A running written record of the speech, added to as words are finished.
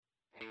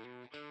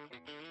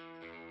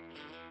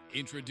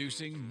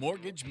Introducing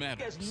Mortgage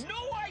Matters. He has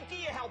no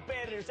idea how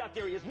bad it is out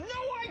there. He has no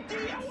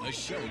idea. A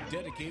show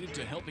dedicated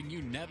to helping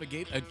you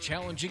navigate a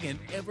challenging and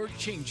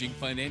ever-changing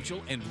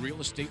financial and real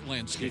estate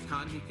landscape. The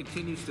economy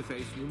continues to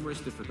face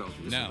numerous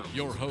difficulties. Now,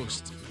 your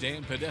hosts,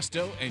 Dan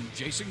Podesto and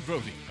Jason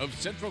Grody of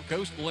Central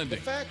Coast Lending.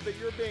 The fact that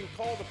you're being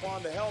called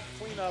upon to help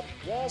clean up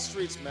Wall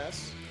Street's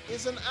mess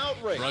is an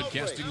outrage.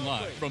 Broadcasting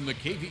live from the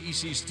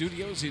KVEC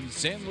studios in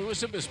San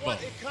Luis Obispo. What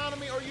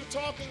economy are you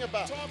talking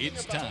about?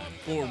 It's time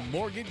for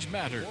Mortgage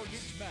Matters.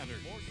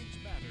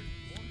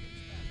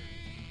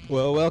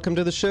 Well, welcome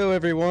to the show,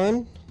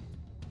 everyone.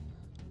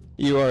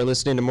 You are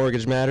listening to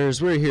Mortgage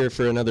Matters. We're here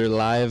for another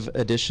live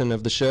edition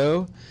of the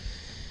show.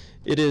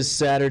 It is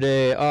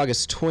Saturday,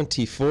 August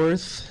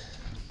 24th,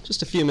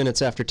 just a few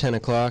minutes after 10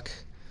 o'clock.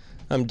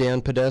 I'm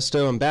Dan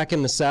Podesto. I'm back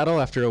in the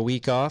saddle after a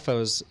week off. I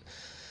was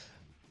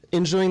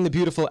enjoying the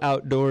beautiful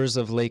outdoors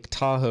of Lake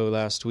Tahoe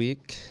last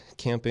week,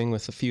 camping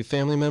with a few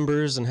family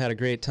members, and had a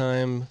great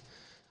time.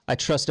 I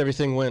trust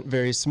everything went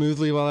very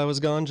smoothly while I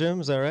was gone,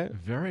 Jim. Is that right?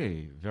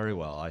 Very, very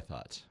well, I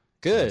thought.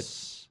 Good.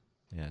 Yes.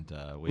 And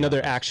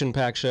another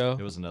action-packed show.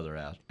 It was another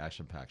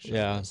action-packed show.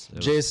 Yeah.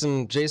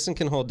 Jason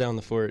can hold down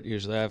the fort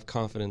usually. I have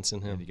confidence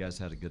in him. And you guys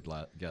had a good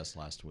guest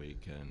last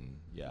week, and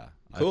yeah,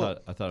 cool.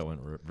 I thought it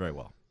went very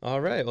well.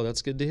 All right. Well,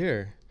 that's good to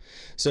hear.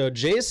 So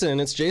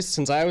Jason,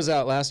 since I was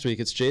out last week,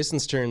 it's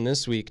Jason's turn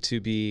this week to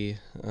be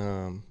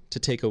to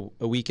take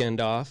a weekend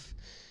off.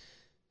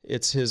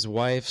 It's his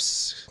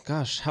wife's.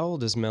 Gosh, how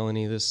old is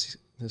Melanie this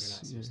You're not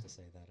supposed to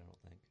say that, I don't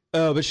think.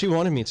 Oh, but she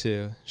wanted me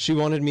to. She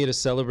wanted me to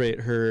celebrate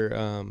her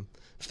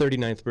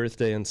 39th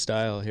birthday in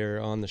style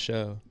here on the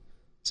show.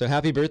 So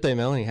happy birthday,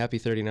 Melanie! Happy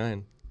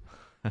 39.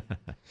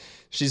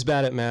 She's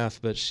bad at math,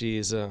 but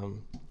she's really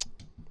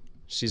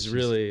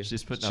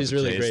Jason,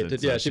 great.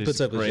 so Yeah, she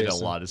puts up with great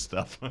Jason. a lot of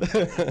stuff.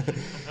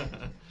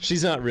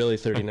 She's not really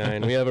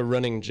 39. We have a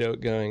running joke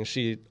going.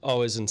 She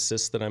always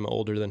insists that I'm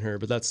older than her,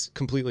 but that's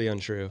completely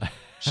untrue.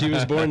 She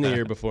was born the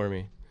year before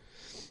me.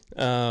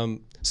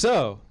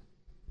 So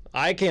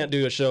I can't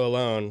do a show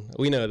alone.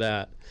 We know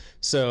that.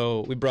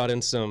 So we brought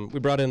in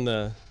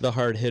the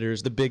hard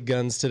hitters, the big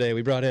guns today.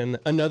 We brought in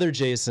another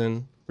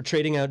Jason. We're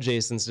trading out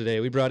Jasons today.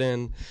 We brought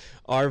in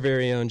our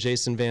very own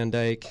Jason Van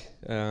Dyke,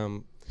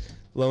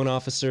 loan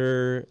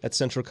officer at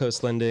Central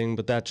Coast Lending,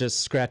 but that just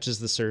scratches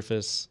the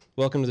surface.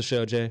 Welcome to the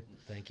show, Jay.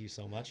 Thank you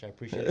so much. I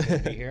appreciate it to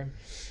be here.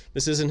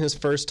 This isn't his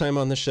first time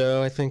on the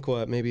show. I think,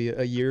 maybe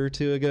a year or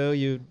two ago,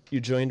 you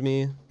joined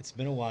me. It's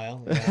been a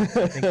while. Yeah.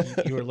 I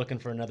think you were looking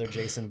for another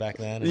Jason back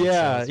then.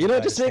 Yeah,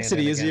 it just makes it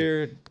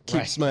easier.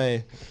 Keeps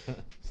my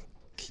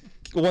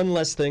one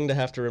less thing to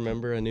have to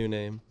remember, a new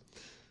name.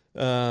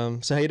 So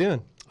how you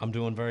doing? I'm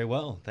doing very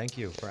well. Thank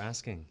you for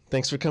asking.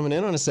 Thanks for coming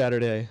in on a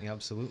Saturday. Yeah,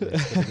 absolutely.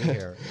 It's good to be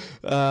here.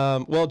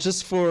 Well,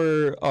 just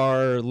for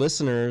our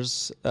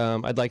listeners,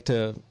 I'd like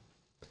to,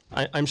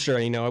 I'm sure,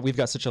 we've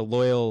got such a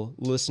loyal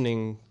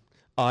listening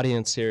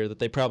audience here that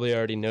they probably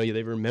already know you.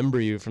 They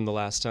remember you from the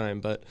last time,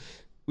 but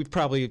we've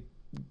probably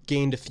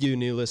gained a few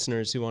new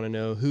listeners who want to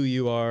know who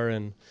you are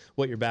and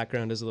what your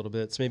background is a little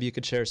bit. So maybe you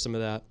could share some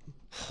of that.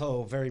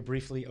 Oh, very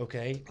briefly,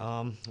 okay.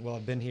 Well,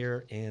 I've been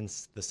here in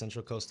the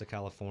Central Coast of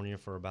California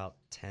for about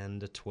 10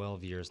 to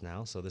 12 years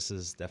now, so this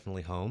is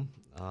definitely home.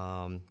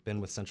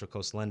 Been with Central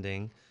Coast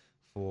Lending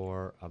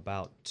for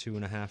about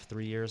 2.5,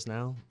 3 years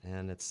now,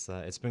 and it's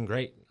been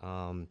great.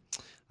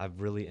 I've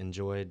really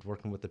enjoyed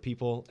working with the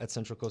people at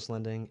Central Coast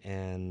Lending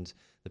and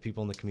the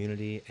people in the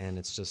community, and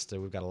it's just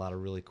we've got a lot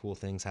of really cool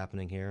things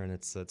happening here, and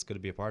it's good to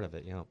be a part of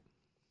it.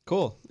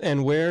 Cool.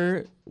 And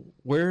where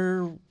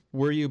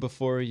were you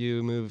before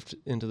you moved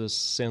into the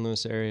San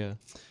Luis area?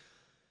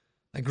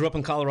 I grew up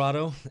in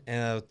Colorado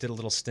and did a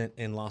little stint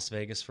in Las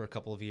Vegas for a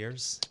couple of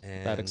years.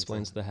 And that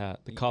explains the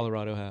hat, the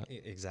Colorado hat.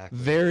 Exactly.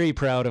 Very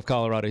proud of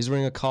Colorado. He's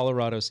wearing a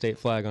Colorado state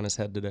flag on his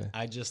head today.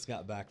 I just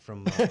got back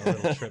from a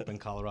little trip in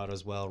Colorado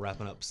as well,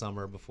 wrapping up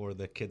summer before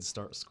the kids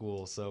start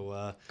school.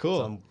 So cool.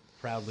 So I'm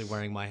proudly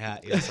wearing my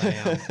hat. Yes, I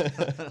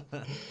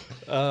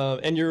am.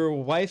 And your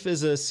wife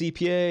is a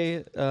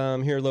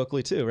CPA here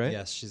locally too, right?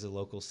 Yes, she's a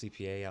local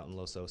CPA out in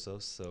Los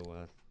Osos.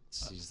 So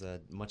she's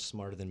much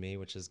smarter than me,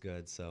 which is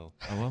good. So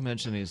I will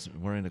mention he's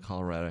wearing a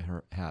Colorado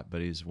hat,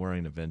 but he's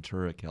wearing a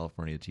Ventura,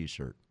 California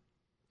T-shirt.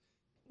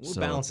 We'll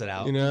balance it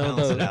out.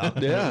 Balance it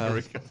out. Yeah.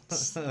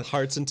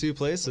 Hearts in two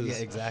places. Yeah,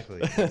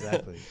 exactly.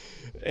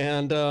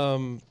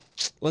 And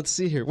let's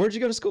see here. Where'd you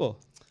go to school?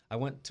 I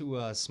went to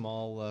a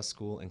small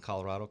school in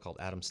Colorado called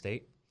Adams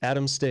State.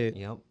 Adams State.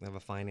 Yep, I have a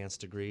finance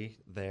degree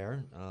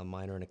there,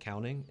 minor in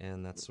accounting,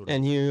 and that's sort of.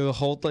 And you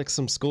hold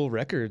some school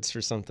records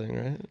for something,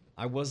 right?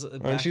 I was.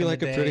 Aren't you a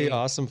pretty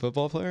awesome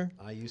football player?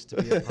 I used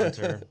to be a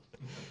punter.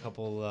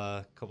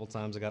 a couple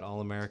times I got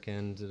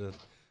All-American. Did a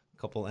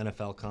couple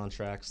NFL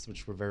contracts,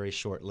 which were very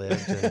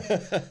short-lived. And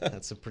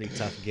that's a pretty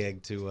tough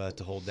gig to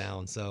hold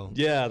down. So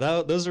yeah,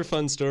 those are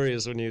fun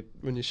stories when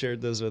you shared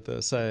those with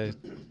us.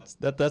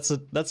 That's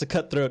a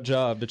cutthroat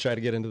job to try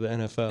to get into the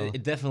NFL.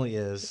 It definitely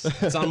is.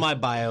 It's on my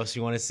bio, so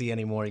you want to see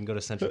any more, you can go to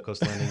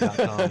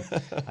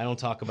centralcoastlending.com. I don't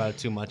talk about it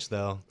too much,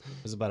 though.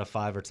 It was about a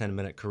 5 or 10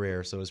 minute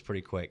career, so it was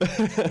pretty quick.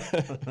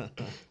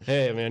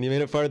 Hey, man, you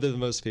made it farther than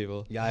most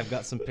people. Yeah, I've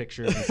got some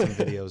pictures and some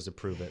videos to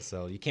prove it,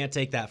 so you can't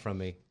take that from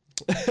me.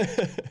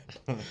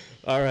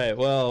 All right.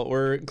 Well,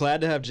 we're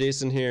glad to have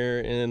Jason here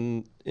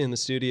in the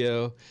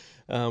studio.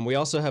 We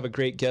also have a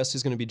great guest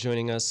who's going to be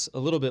joining us a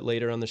little bit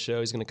later on the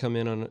show. He's going to come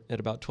in at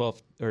about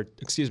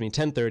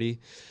 10:30.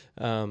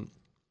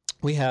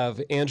 We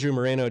have Andrew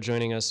Moreno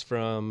joining us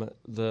from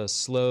the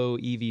SLO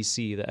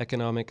EVC, the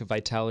Economic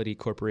Vitality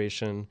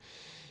Corporation.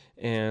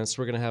 And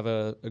so we're going to have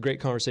a great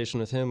conversation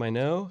with him, I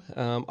know.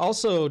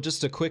 Also,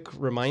 just a quick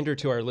reminder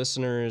to our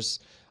listeners,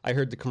 I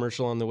heard the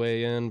commercial on the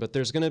way in, but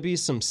there's going to be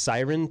some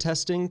siren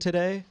testing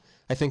today,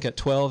 I think at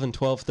 12 and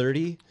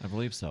 12:30. I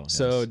believe so.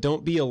 So yes.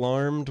 don't be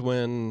alarmed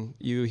when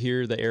you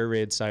hear the air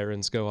raid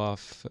sirens go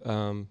off.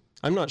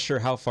 I'm not sure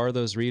how far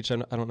those reach. I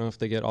don't know if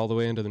they get all the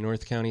way into the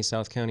North County,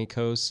 South County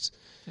coast.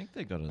 I think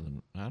they go to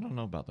I don't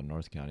know about the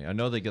North County. I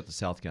know they get the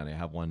South County. I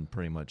have one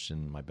pretty much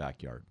in my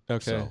backyard.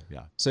 Okay.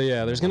 So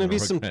there's going to be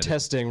some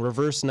testing,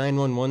 reverse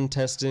 911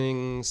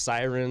 testing,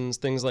 sirens,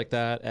 things like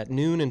that at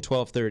noon and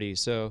 12:30.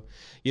 So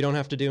you don't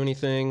have to do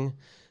anything.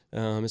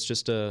 It's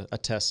just a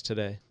test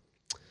today.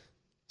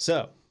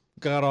 So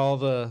got all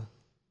the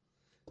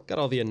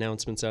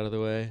announcements out of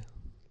the way.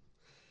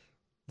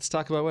 Let's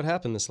talk about what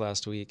happened this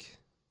last week.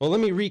 Well, let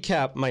me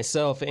recap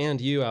myself and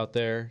you out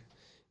there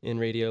in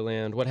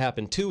Radioland what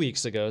happened 2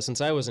 weeks ago,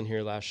 since I wasn't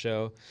here last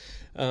show.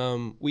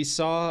 We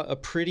saw a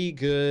pretty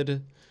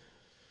good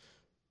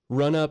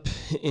run-up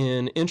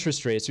in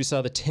interest rates. We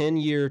saw the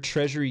 10-year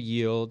Treasury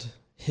yield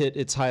hit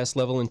its highest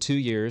level in 2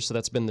 years, so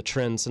that's been the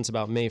trend since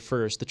about May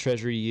 1st. The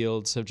Treasury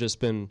yields have just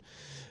been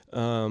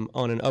on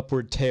an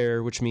upward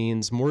tear, which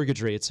means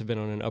mortgage rates have been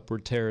on an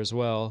upward tear as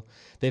well.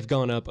 They've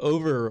gone up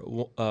over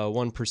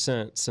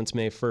 1% since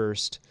May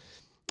 1st.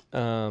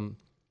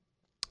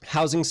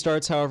 Housing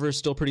starts, however,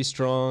 still pretty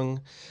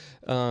strong.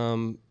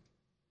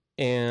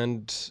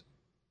 And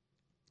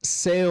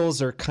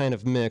sales are kind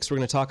of mixed. We're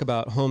going to talk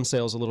about home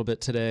sales a little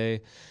bit today.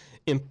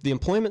 The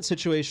employment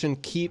situation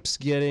keeps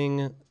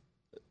getting...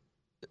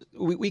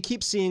 We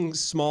keep seeing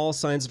small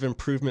signs of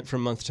improvement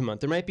from month to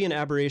month. There might be an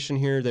aberration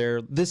here or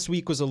there. This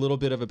week was a little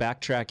bit of a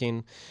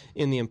backtracking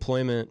in the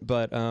employment,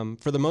 but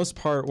for the most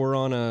part, we're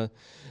on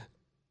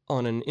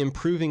an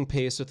improving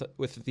pace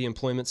with the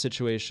employment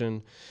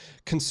situation.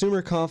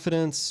 Consumer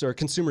confidence or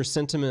consumer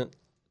sentiment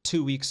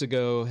 2 weeks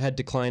ago had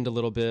declined a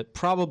little bit,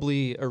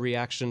 probably a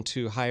reaction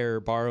to higher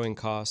borrowing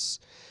costs.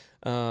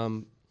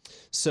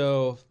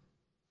 So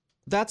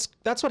that's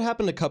what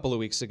happened a couple of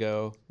weeks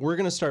ago. We're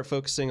going to start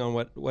focusing on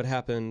what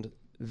happened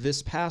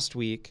this past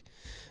week.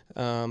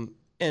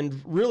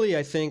 And really,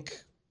 I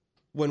think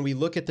when we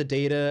look at the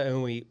data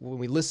and when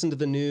we listen to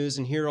the news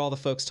and hear all the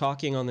folks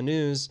talking on the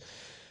news,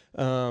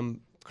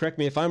 correct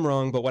me if I'm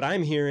wrong, but what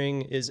I'm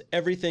hearing is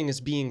everything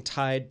is being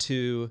tied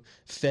to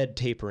Fed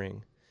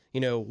tapering.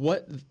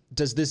 What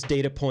does this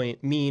data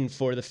point mean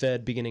for the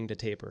Fed beginning to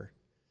taper?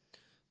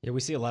 Yeah, we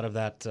see a lot of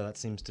that. That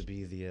seems to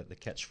be the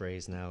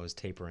catchphrase now is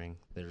tapering.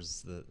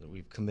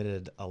 We've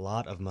committed a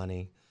lot of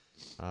money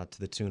to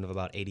the tune of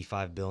about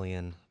 $85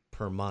 billion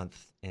per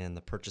month in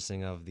the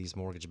purchasing of these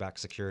mortgage-backed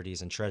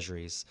securities and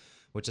treasuries,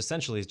 which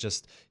essentially is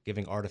just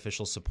giving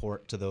artificial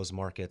support to those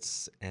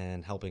markets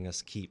and helping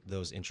us keep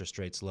those interest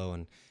rates low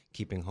and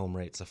keeping home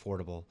rates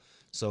affordable.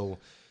 So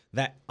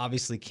that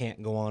obviously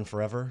can't go on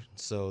forever.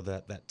 So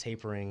that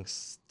tapering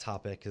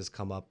topic has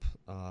come up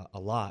a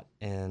lot.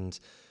 And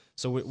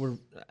so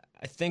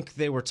I think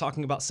they were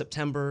talking about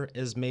September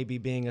as maybe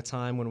being a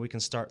time when we can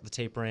start the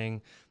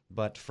tapering.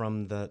 But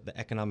from the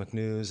economic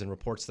news and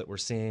reports that we're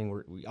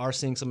seeing, we are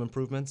seeing some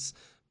improvements,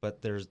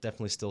 but there's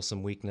definitely still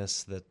some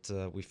weakness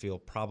that we feel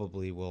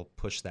probably will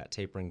push that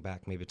tapering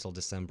back maybe till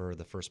December,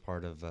 the first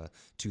part of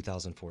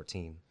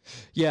 2014.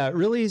 Yeah,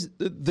 really,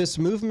 this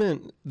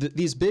movement,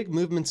 these big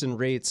movements in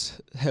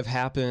rates have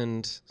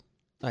happened,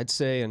 I'd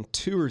say, in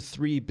 2 or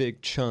 3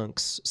 big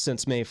chunks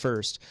since May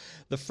 1st.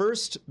 The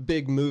first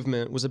big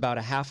movement was about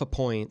 0.5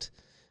 point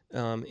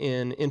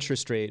in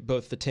interest rate,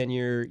 both the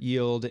 10-year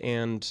yield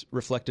and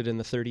reflected in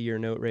the 30-year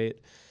note rate.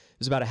 It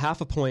was about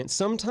 0.5 point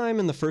sometime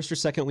in the first or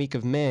second week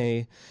of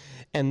May,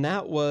 and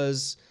that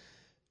was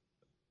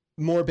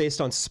more based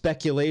on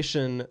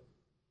speculation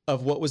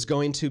of what was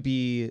going to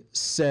be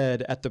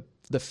said at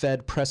the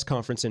Fed press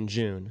conference in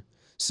June.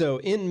 So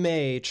in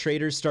May,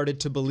 traders started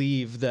to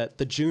believe that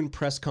the June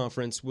press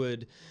conference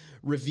would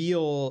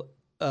reveal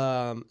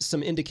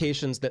some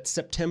indications that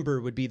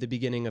September would be the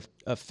beginning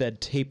of Fed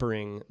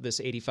tapering this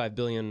 $85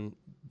 billion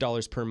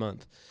per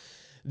month.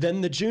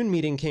 Then the June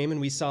meeting came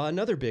and we saw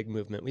another big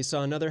movement. We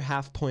saw another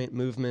 0.5 point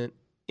movement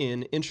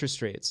in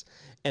interest rates.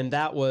 And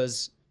that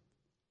was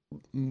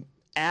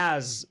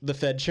as the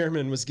Fed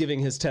chairman was giving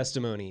his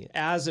testimony.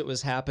 As it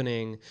was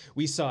happening,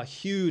 we saw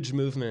huge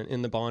movement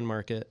in the bond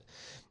market.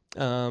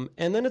 And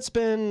then it's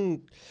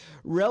been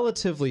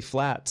relatively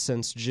flat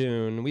since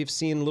June. We've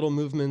seen little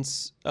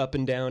movements up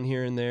and down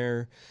here and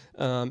there.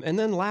 And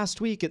then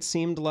last week, it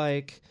seemed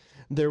like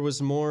there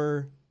was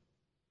a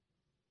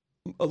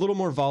little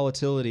more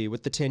volatility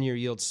with the 10-year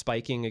yield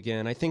spiking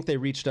again. I think they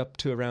reached up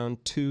to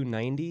around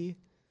 290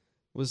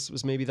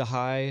 was maybe the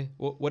high.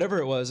 Whatever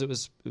it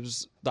was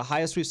the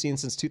highest we've seen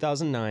since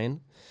 2009.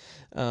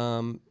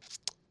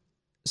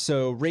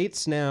 So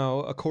rates now,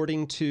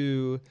 according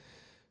to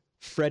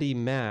Freddie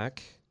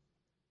Mac,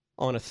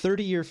 on a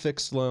 30-year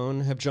fixed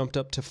loan have jumped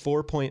up to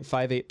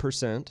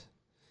 4.58%,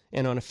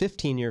 and on a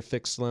 15-year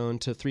fixed loan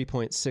to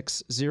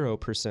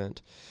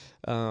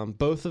 3.60%.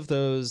 Both of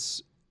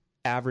those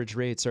average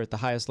rates are at the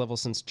highest level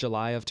since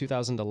July of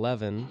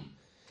 2011.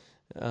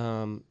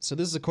 So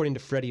this is according to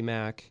Freddie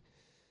Mac.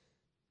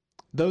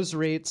 Those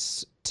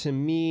rates, to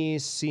me,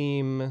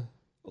 seem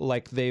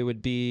like they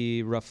would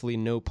be roughly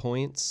no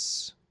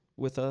points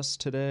with us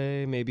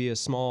today. Maybe a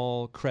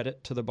small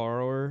credit to the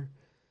borrower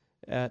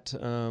at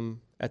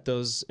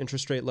those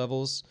interest rate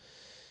levels.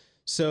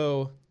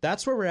 So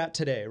that's where we're at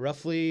today.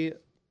 Roughly,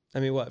 I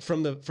mean,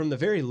 from the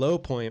very low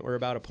point, we're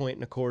about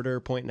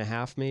 1.25 points,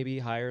 1.5 maybe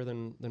higher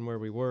than where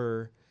we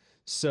were.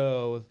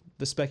 So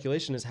the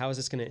speculation is, how is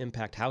this going to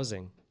impact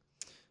housing?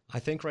 I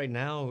think right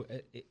now,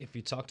 if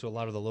you talk to a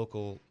lot of the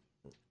local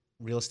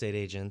real estate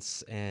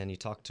agents and you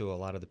talk to a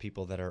lot of the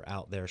people that are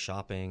out there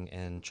shopping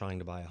and trying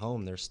to buy a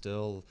home, there's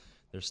still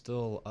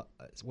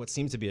what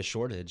seems to be a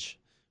shortage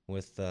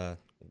with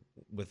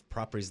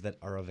properties that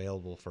are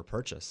available for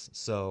purchase.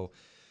 So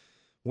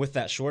with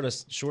that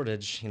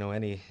shortage,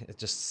 it's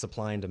just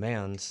supply and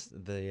demand.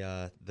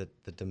 The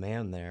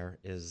demand there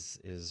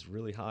is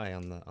really high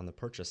on the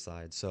purchase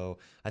side. So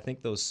I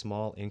think those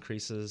small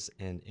increases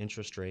in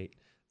interest rate,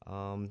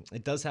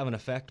 it does have an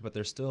effect, but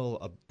there's still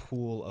a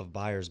pool of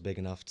buyers big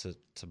enough to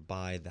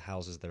buy the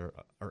houses that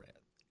are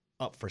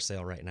up for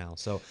sale right now.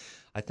 So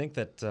I think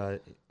that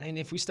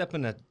if we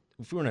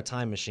were in a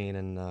time machine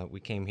and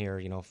we came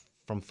here,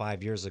 from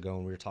 5 years ago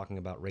and we were talking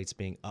about rates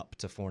being up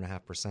to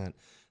 4.5%,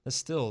 that's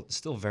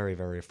still very,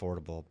 very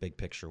affordable, big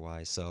picture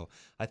wise. So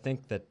I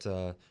think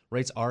that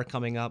rates are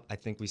coming up. I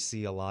think we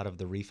see a lot of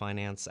the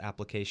refinance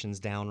applications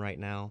down right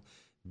now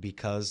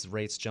because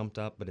rates jumped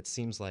up, but it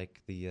seems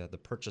like the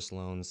purchase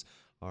loans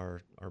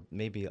are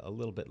maybe a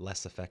little bit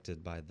less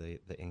affected by the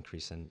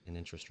increase in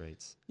interest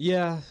rates.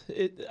 Yeah,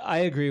 I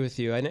agree with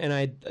you,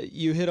 and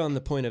you hit on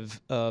the point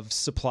of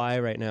supply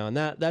right now, and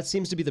that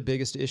seems to be the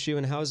biggest issue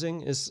in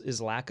housing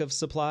is lack of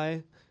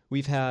supply.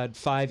 We've had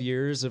 5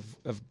 years of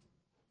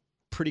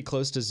pretty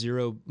close to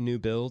zero new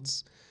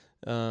builds.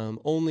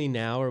 Only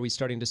now are we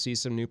starting to see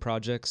some new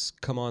projects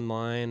come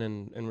online,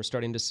 and we're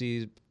starting to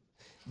see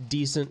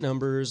decent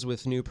numbers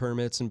with new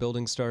permits and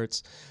building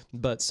starts.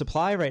 But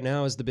supply right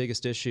now is the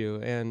biggest issue.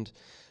 And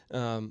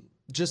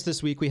just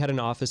this week we had an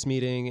office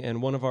meeting,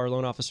 and one of our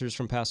loan officers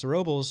from Paso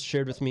Robles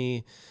shared with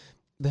me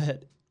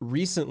that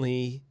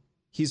recently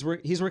he's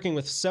working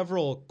with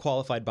several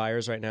qualified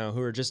buyers right now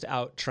who are just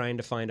out trying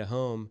to find a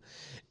home.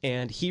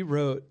 And he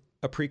wrote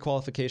a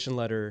pre-qualification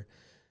letter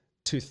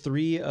to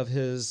 3 of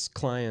his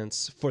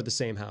clients for the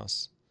same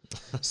house.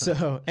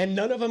 And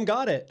none of them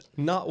got it.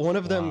 Not one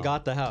of them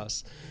got the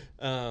house.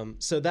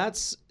 So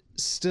that's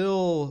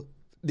still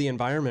the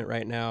environment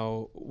right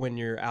now when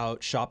you're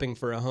out shopping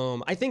for a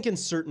home. I think in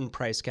certain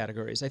price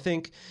categories. I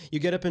think you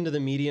get up into the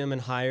medium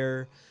and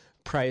higher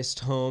priced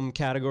home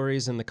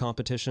categories and the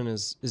competition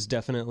is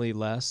definitely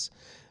less.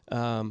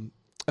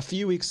 A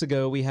few weeks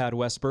ago, we had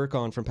Wes Burke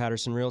on from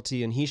Patterson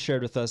Realty, and he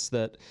shared with us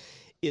that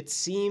it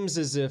seems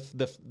as if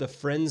the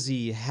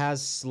frenzy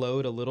has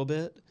slowed a little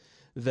bit,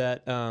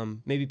 that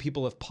maybe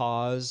people have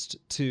paused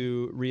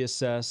to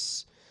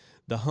reassess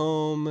the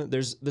home.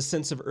 There's the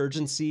sense of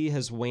urgency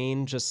has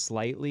waned just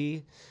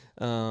slightly.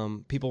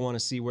 People want to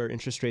see where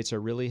interest rates are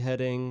really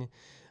heading.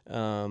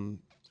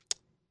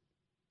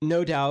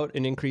 No doubt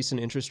an increase in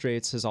interest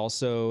rates has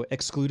also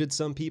excluded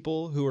some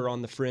people who are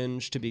on the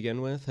fringe to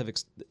begin with.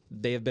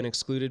 They have been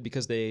excluded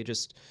because they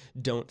just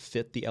don't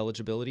fit the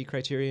eligibility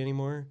criteria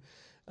anymore.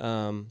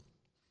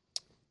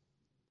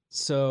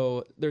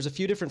 So there's a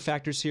few different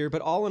factors here,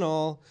 but all in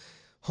all,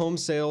 home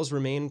sales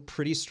remain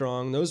pretty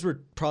strong. Those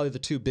were probably the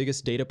 2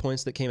 biggest data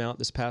points that came out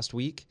this past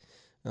week.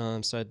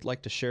 So I'd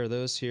like to share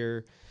those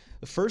here.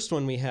 The first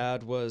one we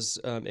had was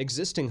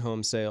existing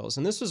home sales,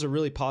 and this was a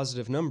really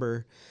positive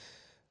number.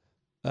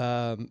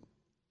 For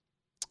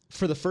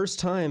the first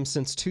time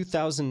since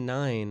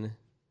 2009,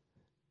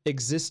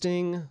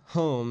 existing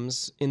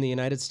homes in the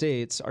United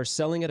States are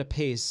selling at a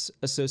pace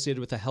associated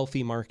with a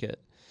healthy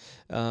market.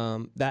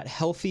 That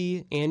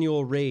healthy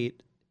annual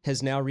rate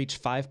has now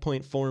reached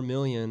 5.4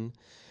 million.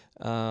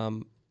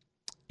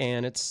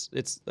 And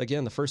it's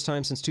again, the first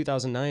time since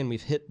 2009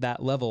 we've hit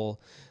that level,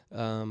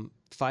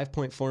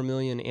 5.4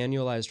 million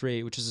annualized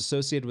rate, which is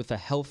associated with a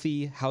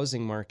healthy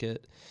housing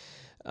market.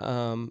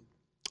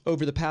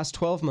 over the past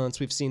 12 months,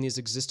 we've seen these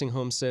existing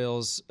home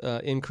sales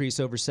increase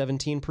over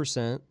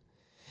 17%.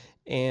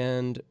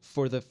 And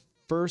for the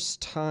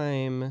first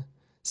time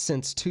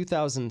since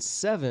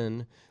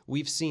 2007,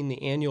 we've seen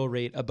the annual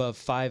rate above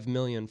 5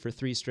 million for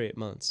 3 straight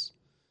months.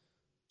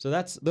 So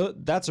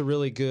that's a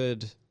really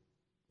good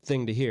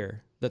thing to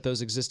hear, that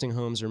those existing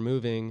homes are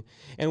moving.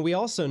 And we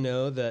also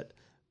know that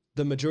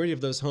the majority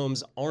of those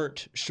homes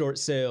aren't short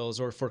sales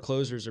or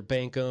foreclosures or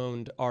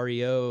bank-owned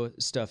REO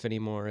stuff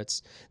anymore.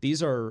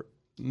 These are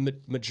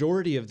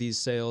majority of these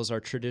sales are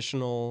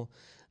traditional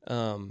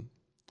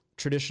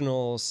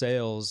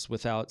sales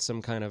without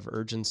some kind of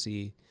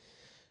urgency.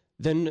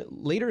 Then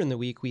later in the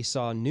week, we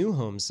saw new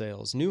home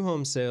sales. New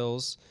home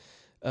sales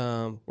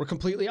were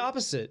completely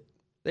opposite.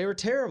 They were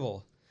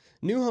terrible.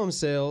 New home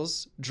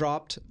sales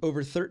dropped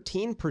over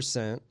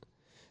 13%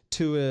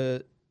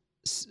 to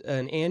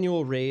an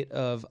annual rate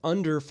of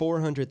under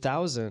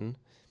 400,000.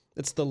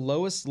 It's the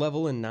lowest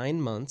level in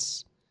 9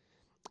 months.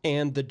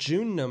 And the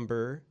June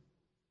number,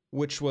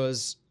 which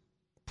was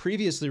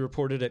previously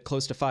reported at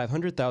close to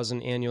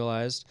 500,000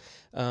 annualized,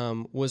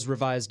 was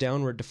revised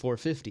downward to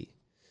 450.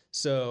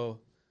 So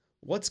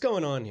what's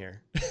going on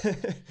here?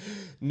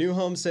 New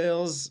home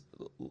sales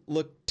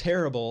look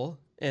terrible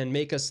and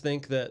make us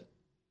think that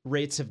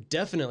rates have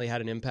definitely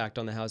had an impact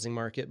on the housing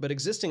market, but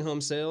existing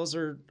home sales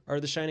are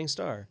the shining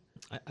star.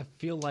 I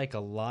feel like a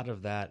lot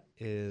of that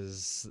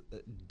is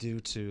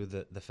due to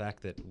the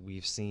fact that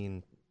we've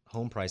seen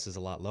home prices a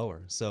lot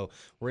lower. So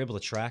we're able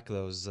to track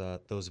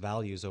those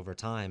values over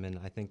time, and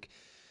I think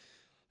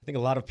a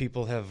lot of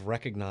people have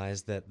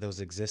recognized that those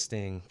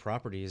existing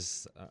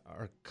properties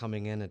are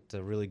coming in at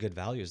really good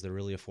values. They're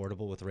really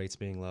affordable with rates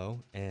being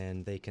low,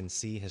 and they can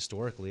see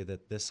historically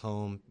that this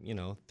home,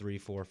 3,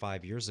 4,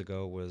 5 years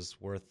ago was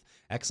worth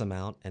X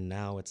amount, and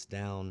now it's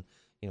down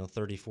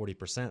 30,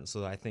 40%.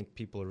 So I think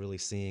people are really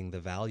seeing the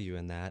value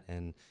in that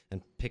and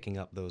picking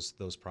up those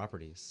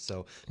properties.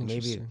 So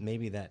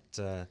maybe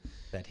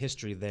that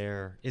history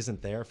there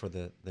isn't there for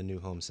the new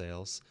home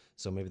sales.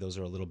 So maybe those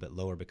are a little bit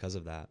lower because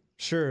of that.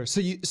 Sure.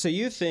 So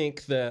you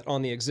think that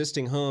on the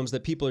existing homes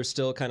that people are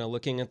still kind of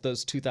looking at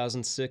those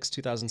 2006,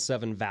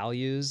 2007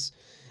 values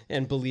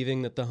and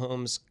believing that the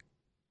homes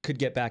could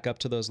get back up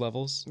to those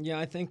levels? Yeah,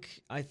 I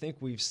think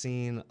we've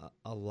seen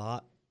a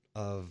lot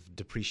of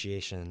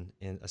depreciation,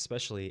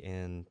 especially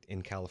in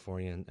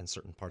California and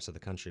certain parts of the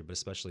country, but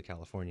especially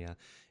California.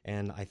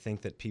 And I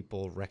think that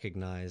people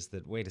recognize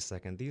that, wait a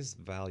second, these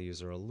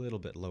values are a little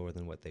bit lower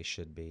than what they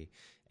should be.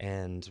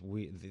 And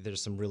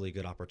there's some really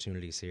good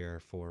opportunities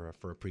here for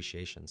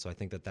appreciation. So I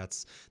think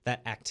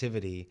that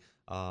activity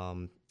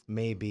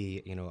may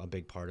be, a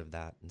big part of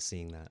that and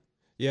seeing that.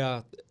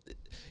 Yeah.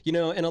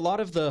 And a lot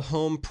of the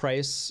home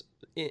price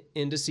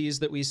indices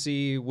that we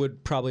see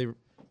would probably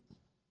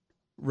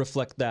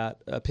reflect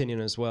that opinion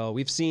as well.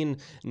 We've seen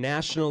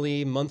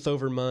nationally, month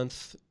over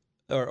month,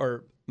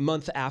 or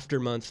month after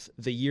month,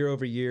 the year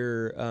over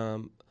year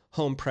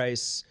home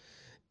price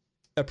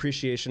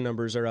appreciation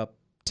numbers are up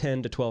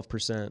 10 to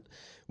 12%.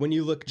 When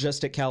you look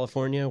just at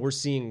California, we're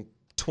seeing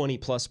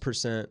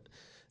 20+%.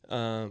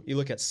 You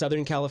look at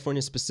Southern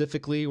California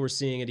specifically, we're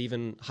seeing it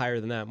even higher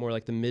than that, more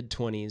like the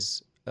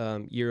mid-20s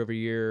year over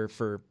year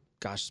for,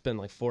 it's been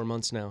like 4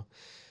 months now.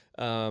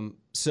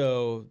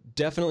 So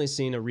definitely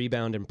seeing a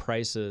rebound in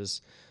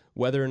prices.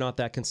 Whether or not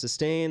that can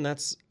sustain,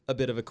 that's a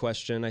bit of a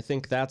question. I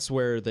think that's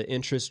where the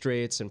interest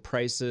rates and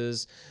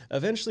prices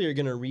eventually are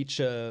going to reach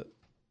a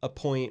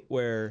point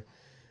where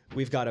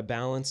we've got a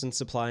balance in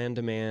supply and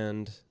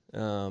demand.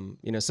 Some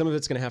of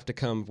it's going to have to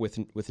come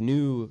with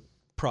new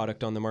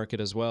product on the market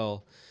as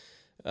well.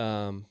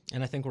 And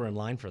I think we're in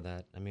line for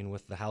that. I mean,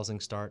 with the housing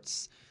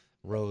starts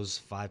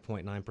rose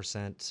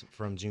 5.9%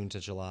 from June to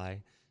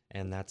July.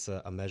 And that's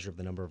a measure of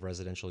the number of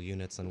residential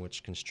units on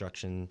which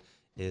construction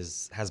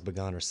has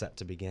begun or set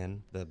to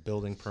begin. The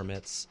building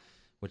permits,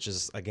 which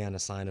is, again, a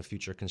sign of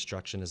future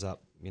construction, is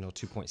up,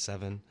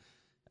 2.7,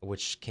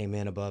 which came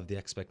in above the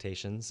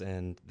expectations,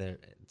 and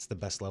it's the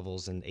best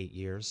levels in 8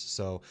 years.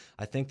 So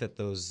I think that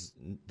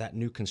that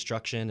new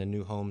construction and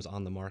new homes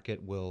on the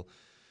market will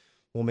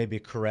maybe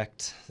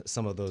correct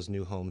some of those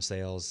new home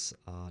sales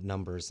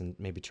numbers and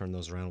maybe turn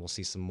those around. We'll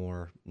see some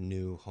more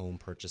new home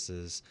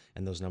purchases,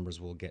 and those numbers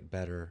will get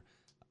better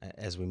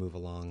as we move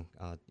along,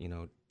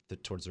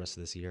 towards the rest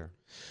of this year.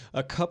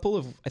 I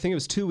think it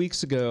was 2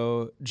 weeks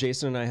ago,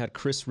 Jason and I had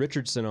Chris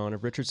Richardson on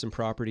of Richardson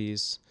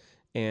Properties,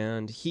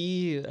 and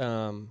he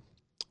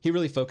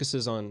really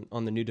focuses on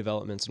the new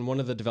developments. And one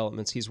of the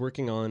developments he's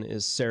working on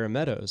is Sarah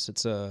Meadows.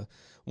 It's a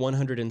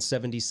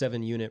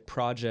 177 unit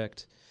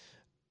project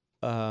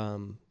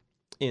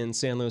in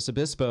San Luis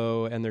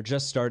Obispo, and they're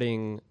just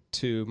starting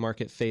to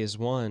market phase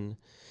 1.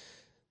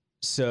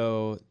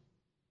 So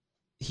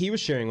he was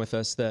sharing with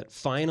us that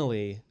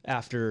finally,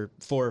 after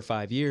 4 or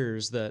 5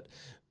 years, that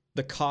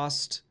the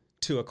cost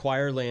to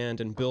acquire land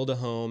and build a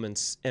home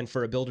and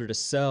for a builder to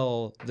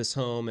sell this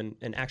home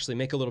and actually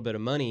make a little bit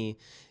of money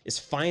is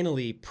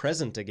finally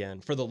present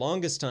again. For the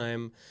longest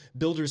time,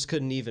 builders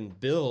couldn't even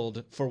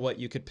build for what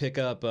you could pick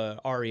up a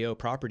REO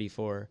property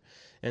for.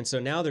 And so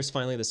now there's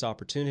finally this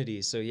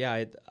opportunity. So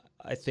yeah,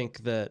 I think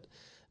that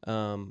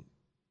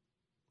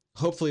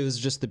hopefully this is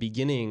just the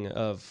beginning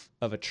of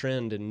a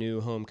trend in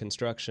new home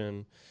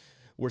construction.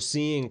 We're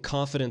seeing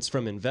confidence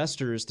from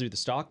investors through the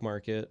stock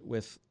market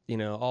with,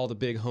 all the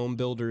big home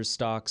builders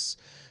stocks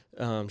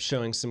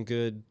showing some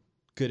good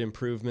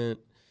improvement.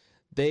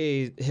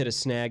 They hit a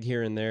snag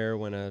here and there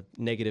when a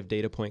negative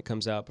data point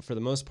comes out, but for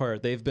the most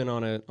part, they've been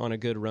on a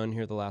good run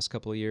here the last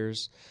couple of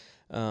years.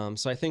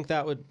 So I think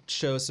that would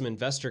show some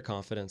investor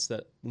confidence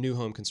that new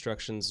home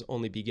construction's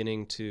only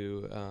beginning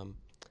to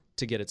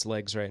get its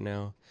legs right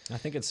now. I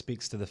think it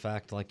speaks to the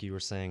fact, like you were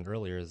saying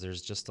earlier,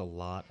 there's just a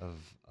lot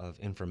of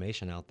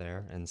information out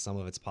there, and some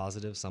of it's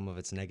positive, some of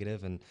it's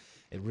negative, and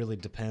it really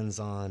depends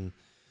on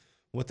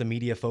what the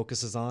media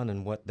focuses on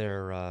and what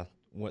they're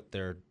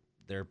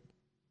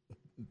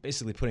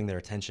basically putting their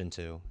attention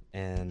to.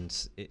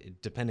 And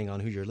depending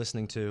on who you're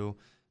listening to,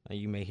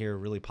 you may hear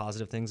really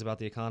positive things about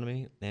the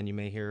economy, and you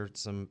may hear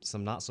some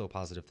not so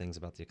positive things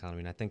about the economy.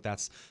 And I think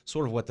that's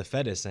sort of what the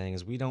Fed is saying,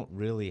 is we don't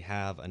really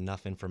have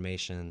enough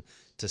information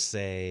to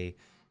say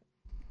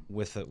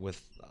with a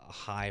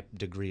high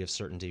degree of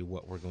certainty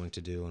what we're going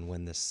to do and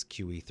when this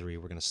QE3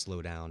 we're going to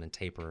slow down and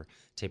taper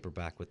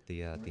back with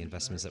the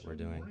investments that we're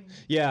doing.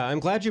 Yeah,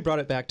 I'm glad you brought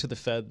it back to the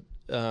Fed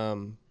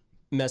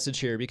message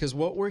here, because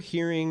what we're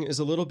hearing is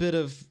a little bit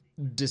of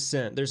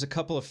dissent. There's a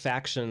couple of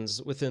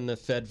factions within the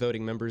Fed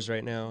voting members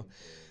right now.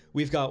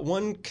 We've got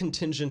one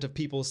contingent of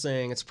people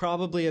saying it's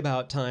probably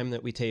about time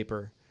that we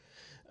taper.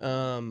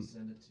 And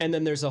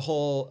then there's a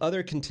whole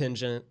other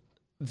contingent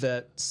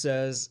that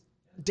says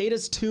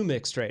data's too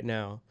mixed right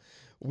now.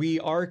 We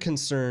are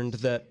concerned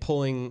that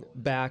pulling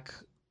back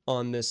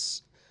on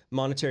this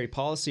monetary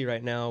policy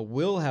right now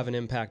will have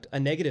a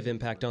negative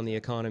impact on the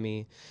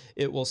economy.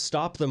 It will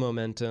stop the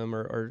momentum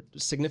or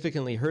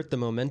significantly hurt the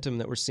momentum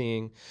that we're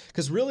seeing.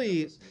 Because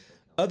really,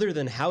 other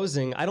than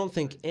housing, I don't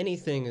think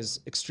anything is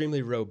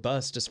extremely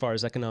robust as far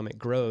as economic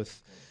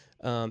growth.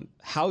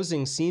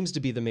 Housing seems to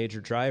be the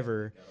major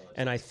driver,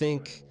 and I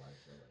think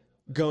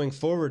going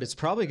forward, it's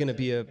probably going to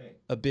be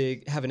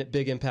having a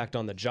big impact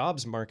on the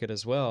jobs market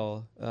as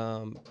well.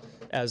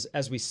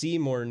 As we see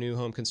more new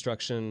home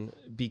construction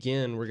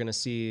begin, we're going to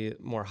see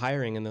more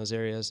hiring in those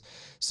areas.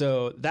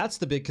 So that's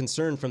the big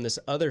concern from this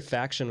other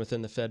faction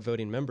within the Fed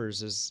voting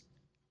members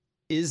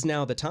is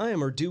now the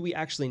time, or do we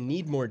actually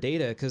need more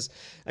data? Because,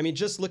 I mean,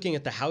 just looking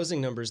at the housing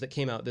numbers that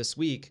came out this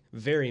week,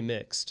 very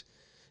mixed.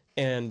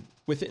 And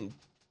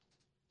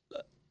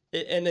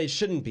they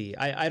shouldn't be.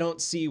 I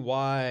don't see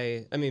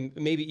why. I mean,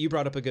 maybe you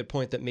brought up a good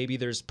point that maybe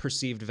there's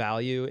perceived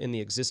value in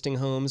the existing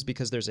homes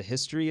because there's a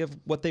history of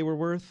what they were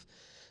worth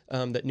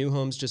that new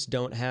homes just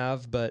don't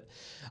have. But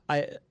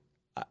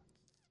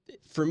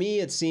for me,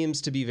 it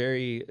seems to be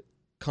very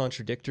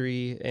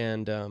contradictory,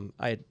 and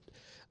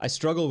I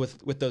struggle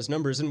with those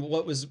numbers. And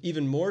what was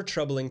even more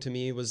troubling to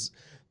me was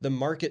the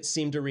market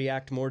seemed to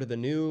react more to the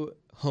new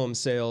home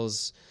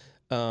sales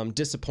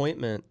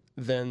disappointment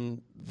than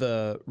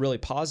the really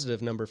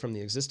positive number from the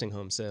existing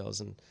home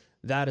sales. And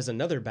that is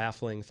another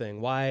baffling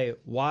thing. Why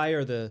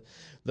are the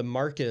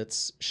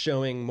markets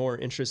showing more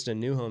interest in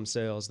new home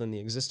sales than the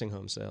existing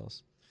home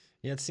sales?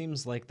 Yeah, it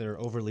seems like they're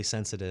overly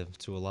sensitive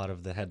to a lot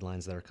of the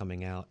headlines that are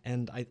coming out.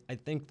 And I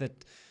think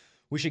that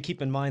we should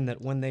keep in mind that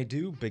when they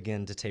do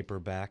begin to taper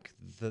back,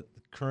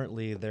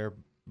 currently they're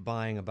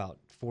buying about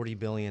 $40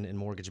 billion in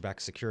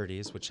mortgage-backed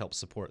securities, which helps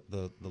support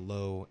the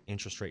low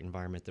interest rate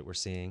environment that we're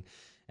seeing.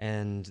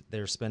 And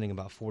they're spending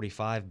about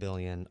 $45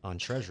 billion on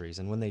treasuries.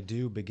 And when they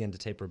do begin to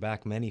taper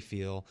back, many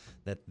feel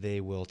that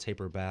they will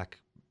taper back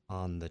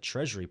on the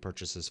treasury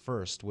purchases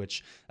first,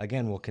 which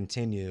again will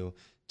continue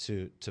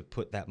to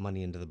put that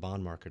money into the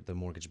bond market, the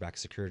mortgage-backed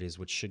securities,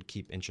 which should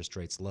keep interest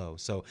rates low.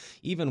 So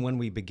even when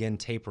we begin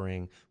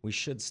tapering, we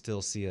should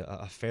still see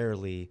a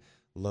fairly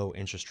low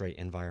interest rate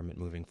environment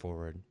moving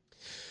forward.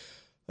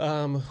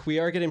 We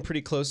are getting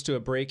pretty close to a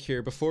break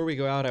here. Before we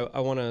go out, I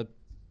want to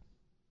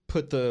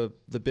put the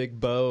big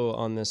bow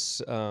on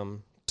this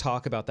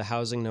talk about the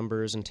housing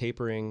numbers and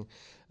tapering.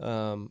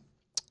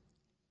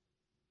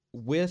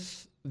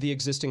 With the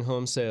existing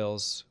home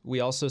sales, we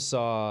also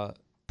saw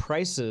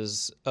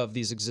prices of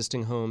these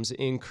existing homes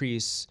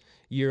increase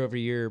year over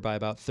year by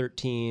about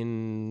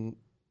 13,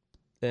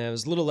 it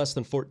was a little less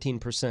than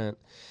 14%.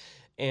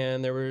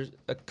 And there were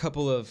a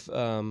couple of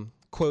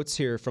quotes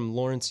here from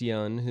Lawrence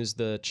Yun, who's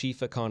the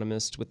chief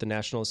economist with the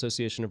National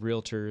Association of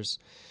Realtors.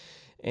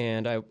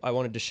 And I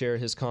wanted to share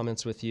his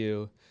comments with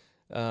you.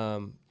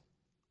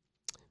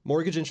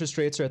 Mortgage interest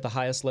rates are at the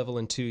highest level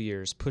in 2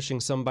 years, pushing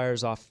some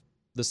buyers off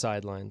the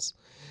sidelines.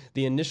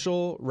 The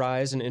initial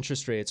rise in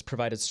interest rates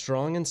provided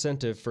strong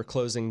incentive for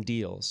closing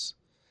deals.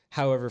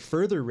 However,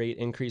 further rate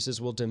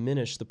increases will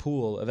diminish the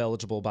pool of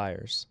eligible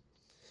buyers.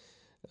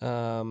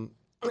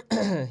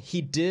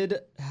 He did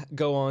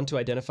go on to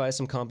identify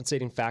some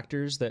compensating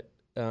factors that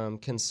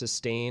can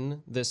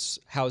sustain this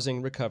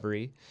housing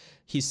recovery.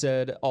 He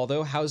said,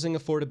 although housing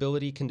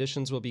affordability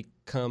conditions will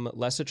become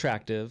less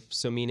attractive,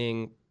 so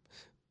meaning,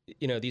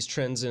 these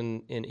trends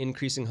in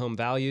increasing home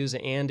values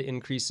and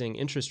increasing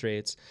interest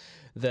rates,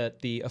 that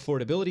the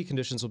affordability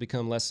conditions will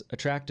become less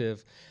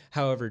attractive.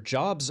 However,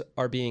 jobs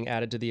are being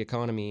added to the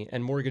economy,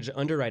 and mortgage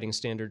underwriting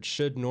standards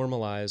should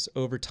normalize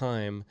over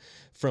time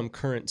from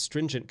current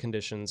stringent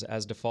conditions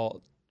as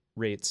default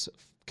rates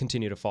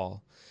continue to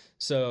fall.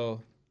 So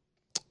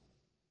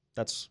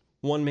that's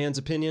one man's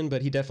opinion,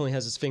 but he definitely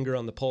has his finger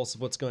on the pulse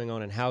of what's going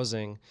on in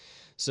housing.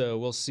 So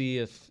we'll see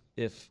if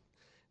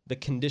the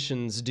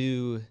conditions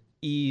do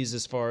ease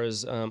as far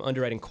as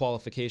underwriting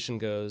qualification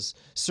goes.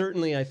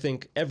 Certainly, I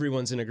think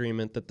everyone's in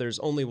agreement that there's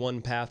only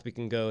one path we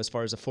can go as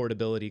far as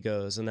affordability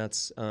goes, and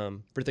that's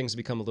for things to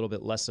become a little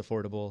bit less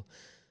affordable.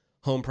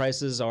 Home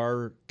prices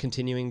are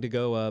continuing to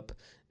go up,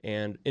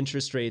 and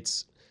interest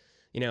rates,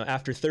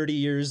 after 30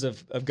 years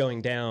of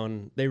going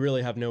down, they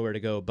really have nowhere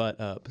to go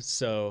but up.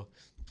 So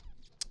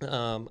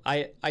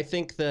I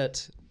think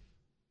that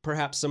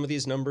perhaps some of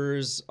these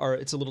numbers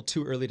it's a little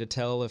too early to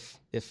tell if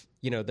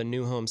the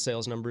new home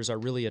sales numbers are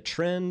really a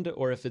trend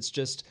or if it's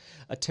just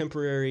a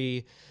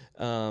temporary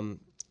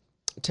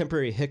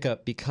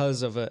hiccup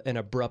because of an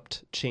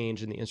abrupt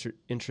change in the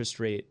interest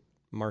rate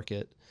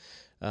market.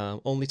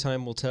 Only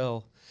time will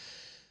tell.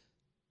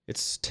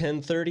 It's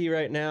 10:30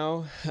 right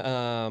now.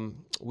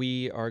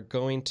 We are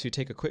going to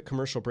take a quick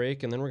commercial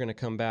break, and then we're going to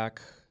come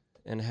back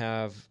and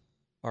have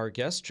our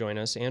guest join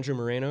us, Andrew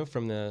Moreno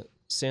from the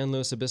San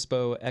Luis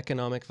Obispo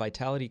Economic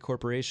Vitality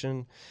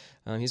Corporation.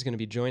 He's going to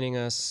be joining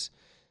us.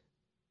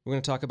 We're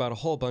going to talk about a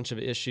whole bunch of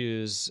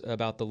issues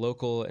about the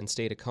local and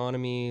state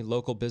economy,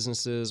 local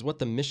businesses, what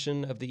the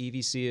mission of the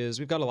EVC is.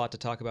 We've got a lot to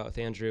talk about with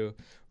Andrew.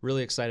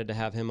 Really excited to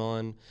have him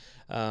on.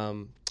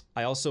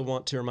 I also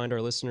want to remind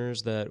our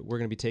listeners that we're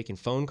going to be taking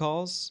phone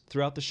calls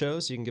throughout the show,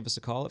 so you can give us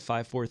a call at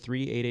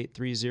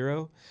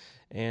 543-8830.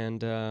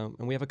 And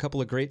we have a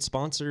couple of great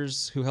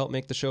sponsors who help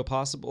make the show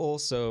possible.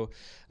 So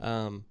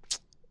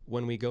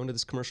when we go into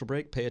this commercial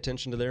break, pay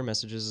attention to their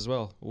messages as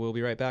well. We'll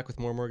be right back with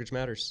more Mortgage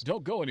Matters.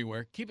 Don't go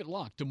anywhere. Keep it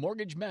locked to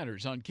Mortgage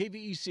Matters on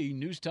KVEC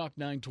News Talk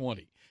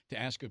 920. To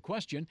ask a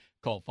question,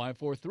 call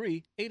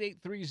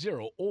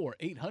 543-8830 or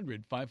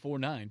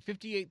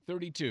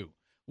 800-549-5832.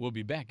 We'll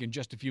be back in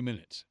just a few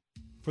minutes.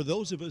 For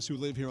those of us who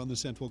live here on the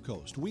Central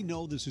Coast, we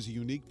know this is a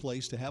unique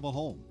place to have a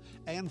home.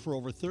 And for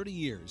over 30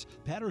 years,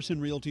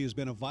 Patterson Realty has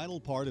been a vital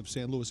part of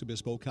San Luis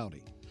Obispo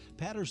County.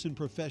 Patterson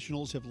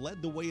professionals have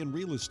led the way in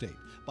real estate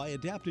by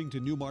adapting to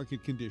new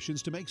market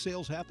conditions to make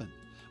sales happen.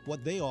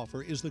 What they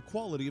offer is the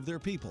quality of their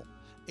people,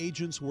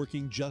 agents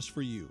working just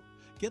for you.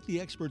 Get the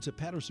experts at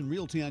Patterson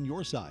Realty on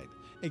your side.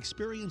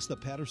 Experience the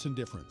Patterson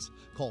difference.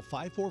 Call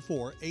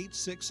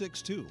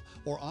 544-8662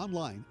 or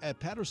online at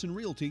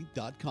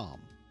pattersonrealty.com.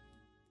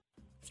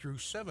 Through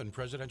 7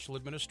 presidential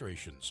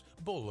administrations,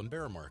 bull and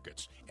bear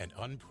markets, and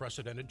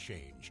unprecedented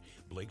change,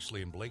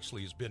 Blakesley &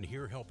 Blakesley has been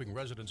here helping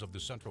residents of the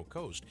Central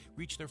Coast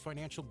reach their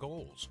financial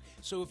goals.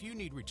 So if you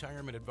need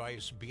retirement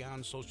advice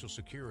beyond Social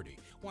Security,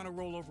 want to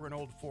roll over an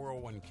old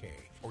 401k,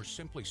 or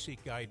simply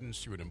seek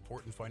guidance through an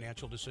important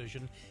financial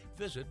decision,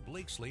 visit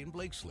Blakesley &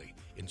 Blakesley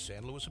in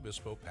San Luis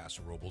Obispo,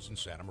 Paso Robles, and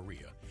Santa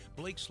Maria.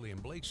 Blakesley &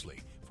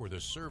 Blakesley for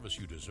the service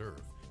you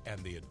deserve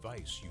and the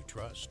advice you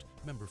trust.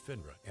 Member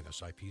FINRA and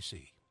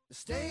SIPC. The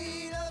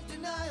state of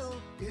denial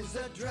is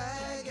a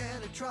drag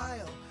and a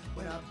trial.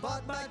 When I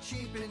bought my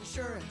cheap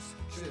insurance,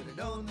 should have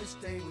known this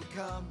day would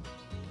come.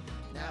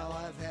 Now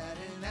I've had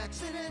an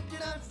accident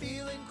and I'm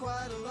feeling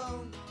quite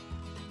alone.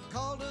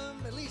 Called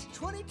them at least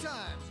 20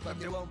 times, but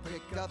they won't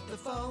pick up the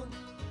phone.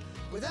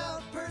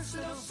 Without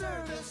personal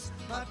service,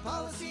 my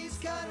policy's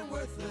kind of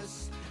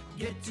worthless.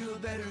 Get to a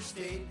better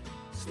state,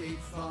 State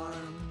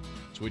Farm.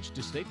 Switch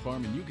to State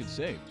Farm and you can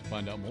save. To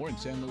find out more in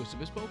San Luis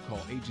Obispo, call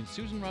Agent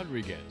Susan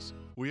Rodriguez.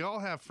 We all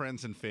have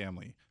friends and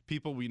family,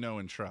 people we know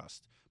and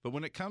trust. But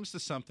when it comes to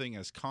something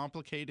as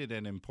complicated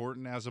and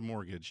important as a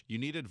mortgage, you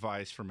need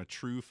advice from a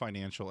true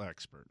financial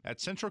expert. At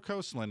Central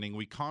Coast Lending,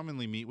 we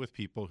commonly meet with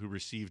people who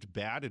received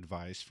bad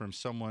advice from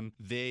someone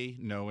they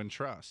know and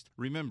trust.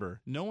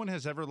 Remember, no one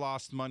has ever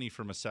lost money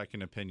from a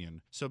second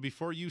opinion. So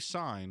before you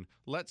sign,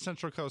 let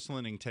Central Coast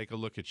Lending take a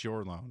look at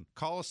your loan.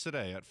 Call us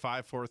today at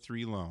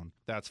 543-LOAN.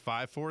 That's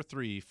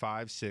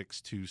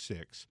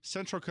 543-5626.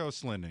 Central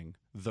Coast Lending,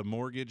 the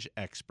mortgage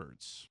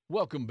experts.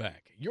 Welcome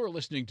back. You're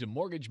listening to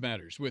Mortgage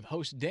Matters with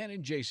hosts Dan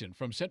and Jason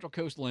from Central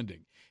Coast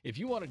Lending. If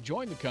you want to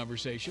join the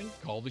conversation,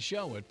 call the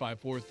show at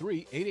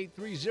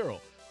 543-8830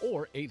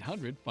 or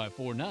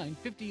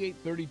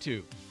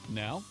 800-549-5832.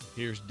 Now,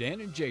 here's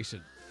Dan and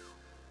Jason.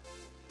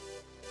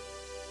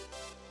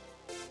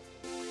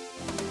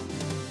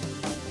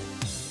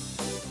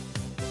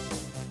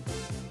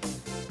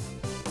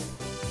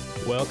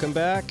 Welcome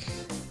back.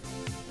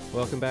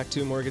 Welcome back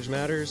to Mortgage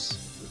Matters.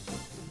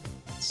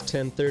 It's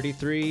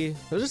 10:33.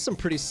 Those are some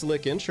pretty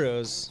slick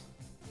intros.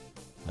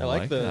 I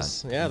like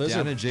those. That. Yeah, those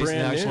Dan are and Jason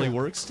brand actually new.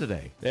 works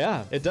today.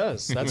 Yeah, it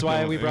does. That's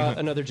why we brought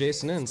another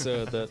Jason in,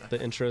 so that the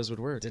intros would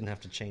work. Didn't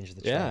have to change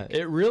the Yeah, track.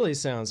 it really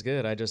sounds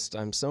good.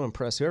 I'm so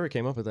impressed. Whoever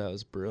came up with that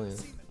was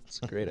brilliant. It's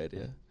a great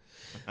idea.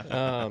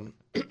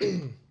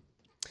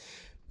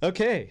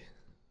 Okay,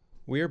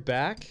 we are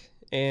back,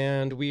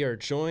 and we are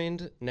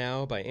joined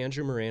now by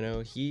Andrew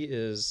Moreno. He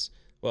is,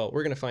 well,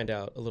 we're going to find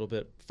out a little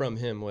bit from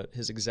him what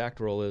his exact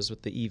role is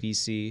with the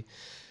EVC.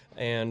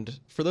 And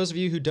for those of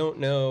you who don't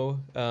know,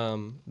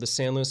 the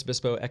San Luis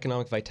Obispo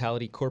Economic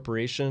Vitality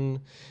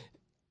Corporation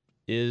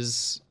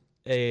is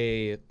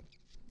a...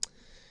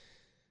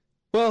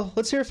 Well,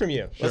 let's hear from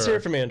you. Let's hear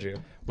it from Andrew.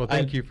 Well,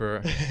 thank you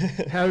for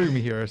having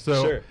me here.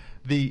 So Sure.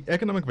 the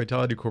Economic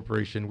Vitality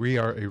Corporation, we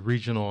are a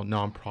regional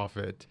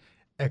nonprofit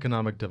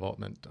economic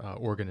development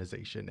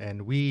organization,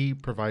 and we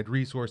provide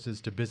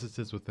resources to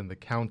businesses within the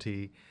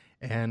county,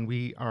 and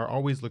we are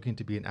always looking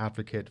to be an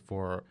advocate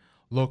for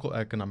local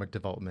economic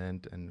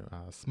development and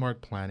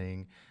smart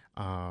planning.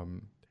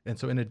 And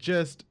so in a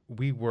gist,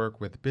 we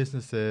work with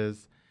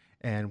businesses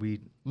and we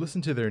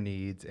listen to their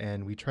needs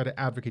and we try to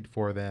advocate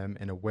for them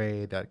in a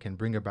way that can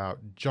bring about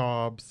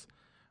jobs,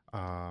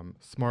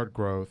 smart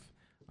growth,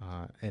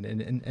 and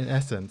in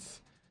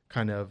essence,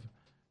 kind of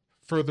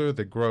further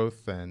the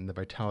growth and the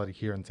vitality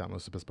here in San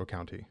Luis Obispo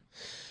County.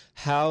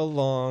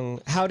 How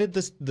did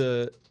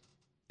the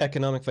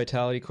Economic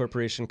Vitality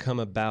Corporation come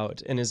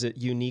about, and is it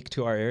unique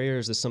to our area, or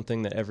is this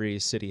something that every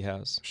city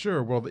has?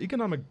 Sure. Well, the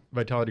Economic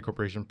Vitality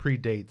Corporation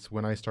predates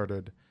when I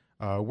started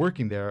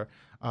working there,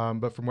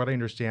 but from what I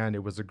understand,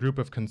 it was a group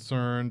of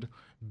concerned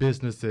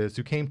businesses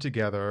who came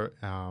together,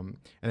 and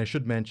I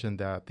should mention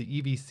that the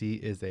EVC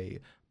is a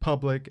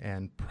public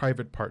and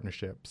private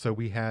partnership. So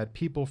we had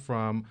people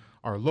from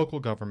our local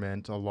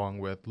government along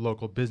with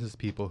local business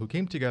people who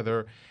came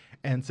together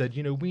and said,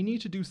 you know, we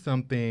need to do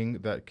something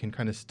that can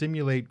kind of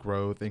stimulate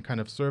growth and kind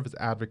of serve as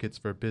advocates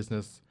for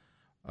business,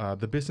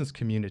 the business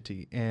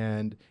community.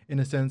 And in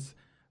a sense,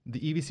 the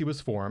EVC was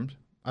formed.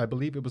 I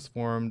believe it was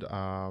formed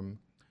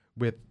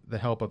with the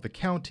help of the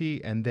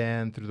county, and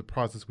then through the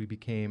process, we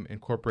became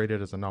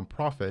incorporated as a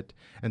nonprofit.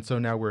 And so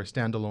now we're a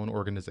standalone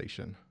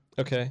organization.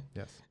 Okay.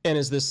 Yes. And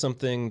is this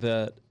something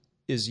that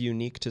is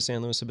unique to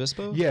San Luis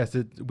Obispo? Yes,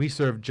 we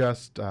serve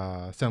just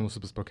San Luis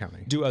Obispo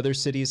County. Do other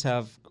cities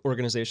have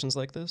organizations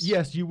like this?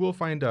 Yes, you will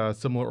find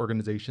similar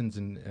organizations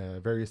in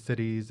various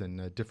cities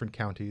and different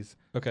counties.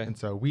 Okay. And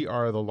so we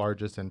are the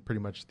largest and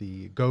pretty much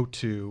the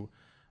go-to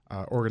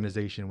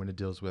organization when it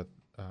deals with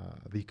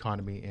the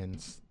economy in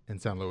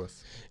San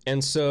Luis.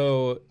 And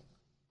so,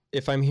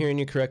 if I'm hearing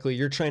you correctly,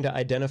 you're trying to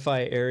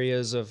identify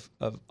areas of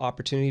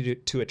opportunity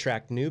to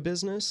attract new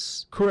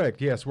business? Correct,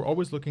 yes. We're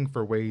always looking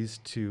for ways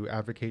to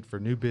advocate for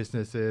new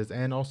businesses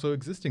and also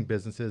existing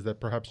businesses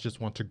that perhaps just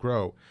want to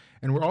grow.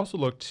 And we're also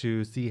look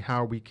to see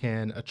how we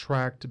can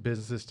attract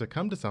businesses to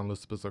come to San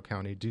Luis Obispo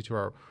County due to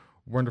our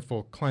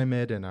wonderful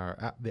climate and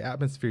the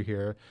atmosphere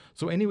here.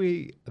 So any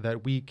way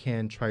that we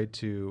can try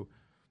to,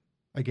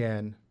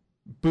 again,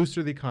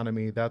 booster the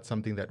economy, that's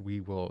something that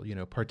we will,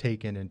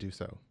 partake in and do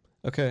so.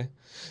 Okay.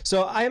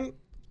 So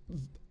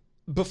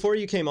before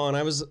you came on,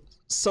 I was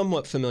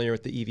somewhat familiar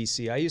with the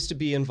EVC. I used to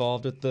be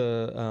involved with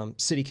the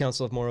City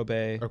Council of Morro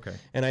Bay. Okay.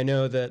 And I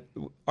know that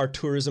our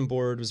tourism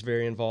board was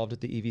very involved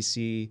with the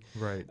EVC.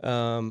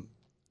 Right.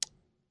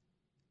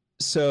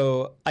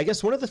 So I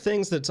guess one of the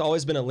things that's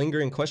always been a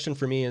lingering question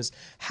for me is,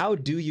 how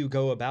do you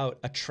go about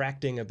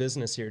attracting a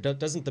business here?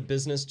 Doesn't the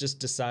business just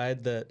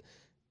decide that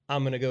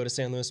I'm going to go to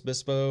San Luis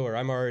Obispo, or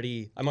I'm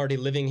already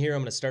living here,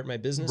 I'm going to start my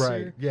business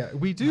here? Yeah,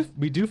 we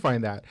do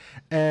find that.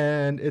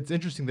 And it's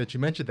interesting that you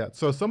mentioned that.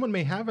 So someone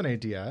may have an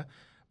idea,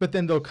 but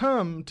then they'll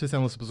come to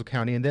San Luis Obispo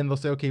County and then they'll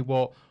say, okay,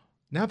 well,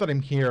 now that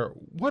I'm here,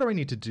 what do I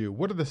need to do?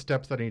 What are the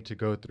steps that I need to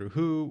go through?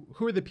 Who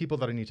are the people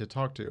that I need to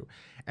talk to?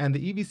 And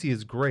the EVC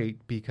is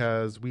great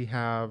because we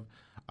have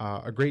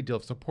a great deal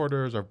of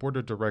supporters. Our board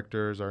of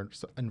directors are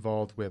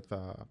involved with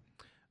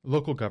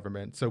local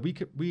government. So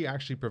we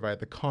actually provide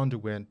the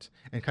conduit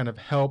and kind of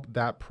help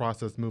that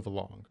process move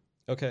along.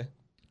 Okay.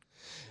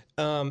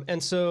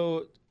 And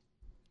so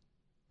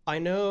I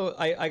know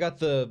I got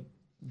the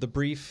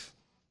brief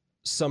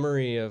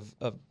summary of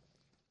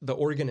the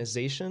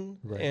organization,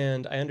 right.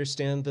 And I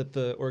understand that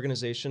the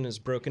organization is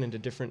broken into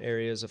different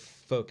areas of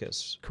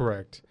focus.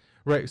 Correct.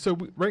 Right. So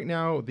right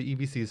now the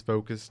EVC is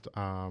focused,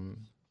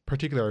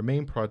 particularly our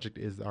main project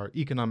is our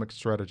economic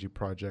strategy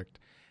project.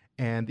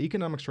 And the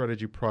Economic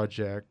Strategy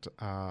Project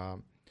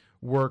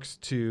works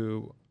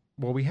to,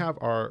 we have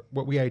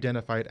what we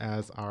identified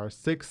as our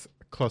 6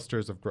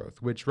 clusters of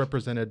growth, which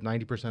represented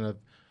 90%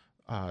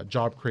 of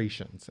job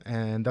creations.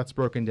 And that's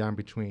broken down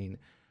between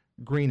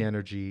green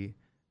energy,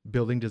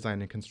 building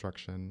design and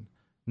construction,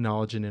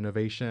 knowledge and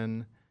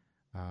innovation,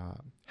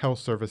 health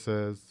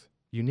services,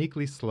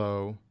 uniquely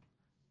slow,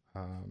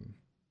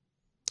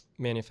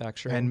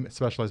 manufacturing, and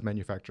specialized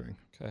manufacturing.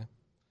 Okay.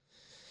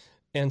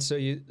 And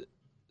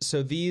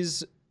so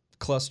these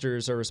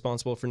clusters are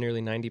responsible for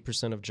nearly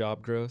 90% of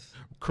job growth.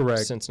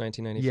 Correct. Since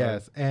 1995.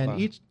 Yes, and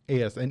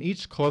Wow.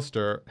 each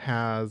cluster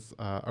has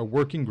a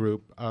working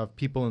group of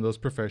people in those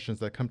professions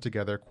that come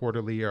together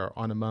quarterly or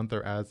on a month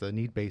or as a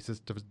need basis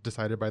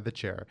decided by the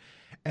chair,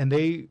 and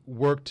they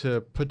work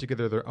to put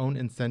together their own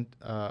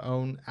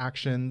own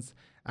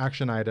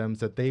action items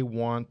that they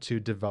want to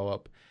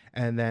develop.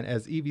 And then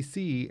as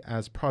EVC,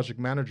 as project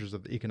managers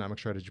of the Economic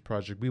Strategy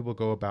Project, we will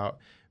go about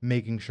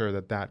making sure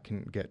that that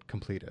can get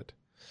completed.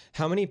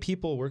 How many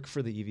people work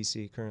for the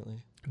EVC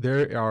currently?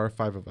 There are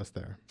 5 of us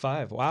there.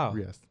 5, wow.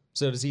 Yes.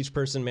 So does each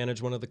person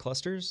manage one of the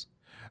clusters?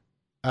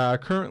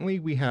 Currently,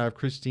 we have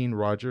Christine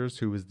Rogers,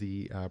 who is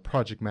the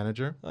project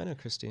manager. I know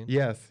Christine.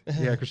 Yes.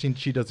 Yeah, Christine,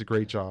 she does a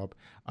great job.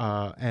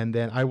 And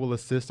then I will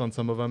assist on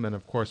some of them. And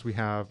of course, we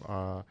have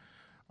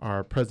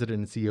our president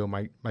and CEO,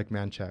 Mike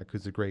Manchak,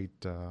 who's a great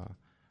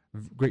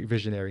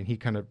visionary. And he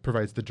kind of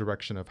provides the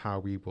direction of how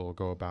we will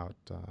go about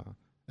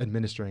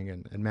administering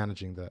and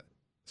managing the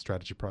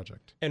strategy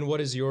project. And what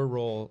is your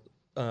role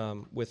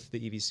with the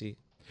EVC?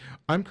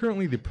 I'm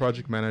currently the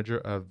project manager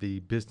of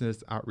the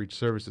Business Outreach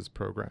Services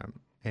Program.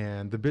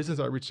 And the Business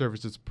Outreach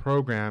Services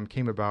Program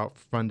came about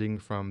funding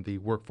from the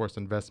Workforce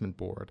Investment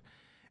Board.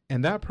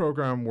 And that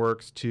program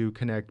works to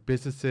connect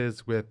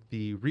businesses with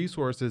the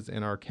resources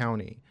in our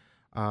county.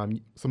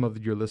 Some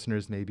of your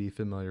listeners may be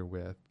familiar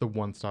with the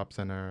One Stop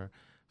Center,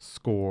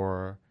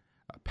 SCORE,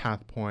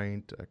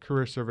 PathPoint,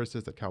 Career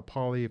Services at Cal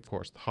Poly, of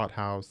course, the Hot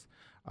House,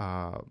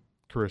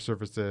 Career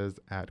Services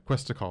at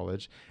Cuesta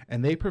College,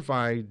 and they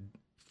provide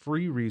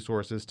free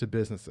resources to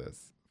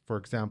businesses. For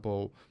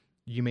example,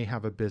 you may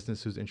have a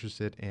business who's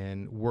interested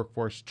in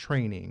workforce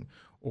training,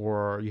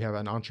 or you have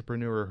an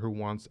entrepreneur who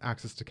wants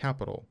access to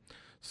capital.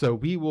 So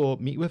we will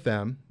meet with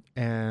them,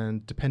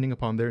 and depending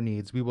upon their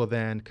needs, we will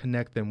then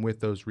connect them with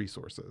those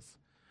resources.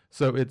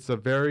 So it's a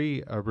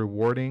very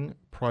rewarding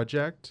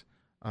project.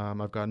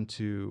 I've gotten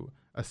to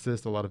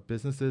assist a lot of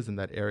businesses in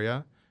that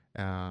area.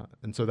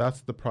 And so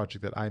that's the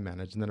project that I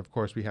manage. And then, of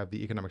course, we have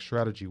the economic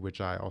strategy, which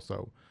I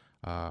also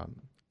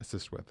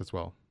assist with as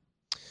well.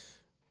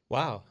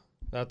 Wow,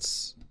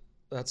 that's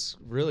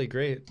really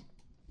great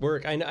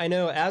work. I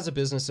know as a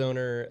business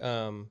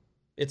owner,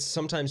 it's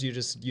sometimes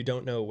you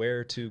don't know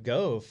where to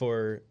go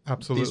for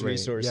these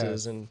resources,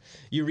 yes. And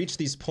you reach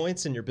these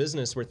points in your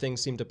business where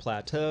things seem to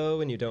plateau,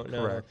 and you don't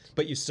know, Correct.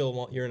 but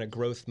you're in a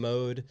growth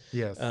mode.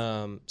 Yes.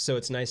 So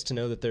it's nice to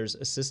know that there's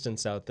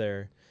assistance out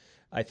there.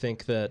 I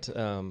think that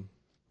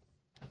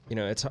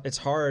it's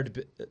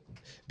hard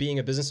being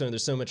a business owner.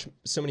 There's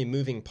so many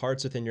moving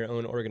parts within your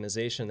own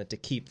organization that to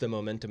keep the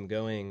momentum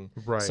going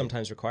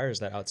sometimes requires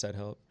that outside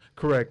help.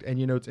 Correct.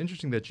 And it's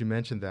interesting that you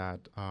mentioned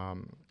that.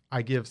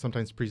 I give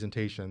sometimes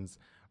presentations.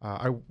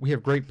 We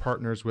have great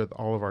partners with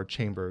all of our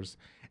chambers.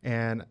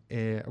 And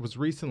I was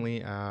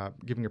recently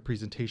giving a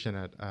presentation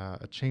at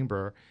a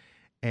chamber,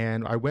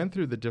 and I went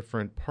through the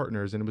different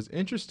partners, and it was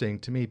interesting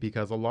to me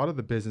because a lot of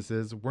the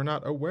businesses were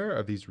not aware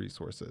of these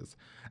resources,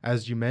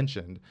 as you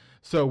mentioned.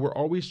 So we're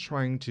always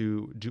trying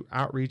to do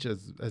outreach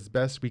as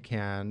best we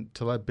can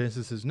to let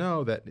businesses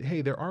know that,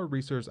 hey, there are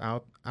resources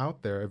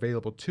out there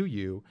available to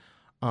you.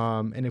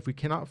 And if we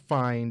cannot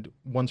find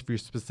ones for your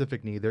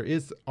specific need, there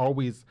is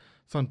always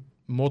some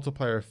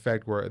multiplier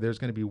effect where there's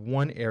going to be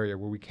one area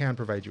where we can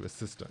provide you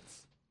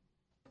assistance.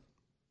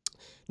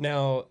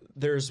 Now,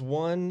 there's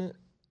one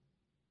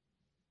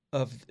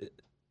of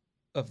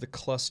the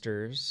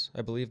clusters.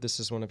 I believe this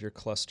is one of your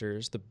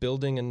clusters, the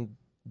building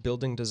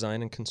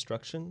design and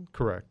construction.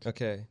 Correct.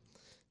 Okay.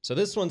 So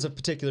this one's of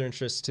particular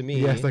interest to me.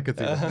 Yes, I could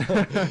see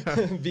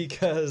that.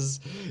 Because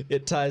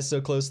it ties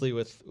so closely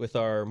with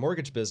our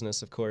mortgage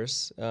business, of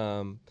course.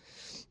 And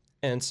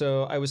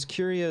so I was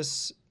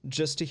curious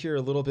just to hear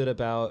a little bit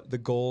about the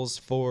goals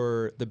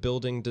for the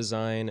building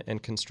design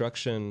and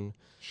construction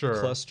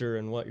cluster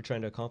and what you're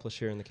trying to accomplish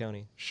here in the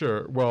county.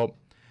 Sure. Well,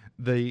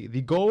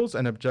 the goals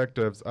and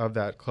objectives of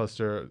that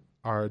cluster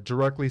are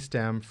directly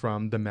stem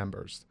from the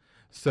members.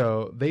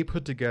 So they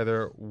put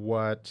together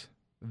what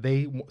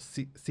they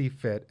see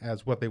fit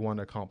as what they want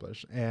to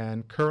accomplish.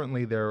 And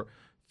currently they're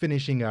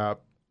finishing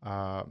up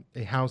a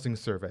housing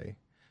survey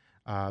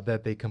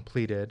that they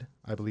completed,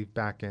 I believe,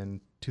 back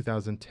in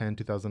 2010,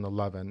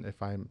 2011,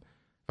 if I'm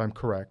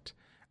correct.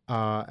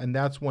 And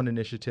that's one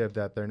initiative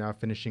that they're now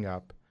finishing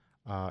up,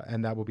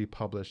 and that will be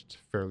published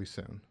fairly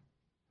soon.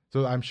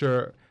 So I'm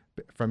sure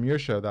from your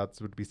show, that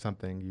would be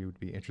something you would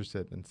be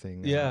interested in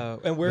seeing. Yeah,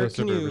 and where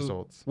can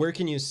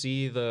you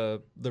see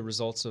the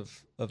results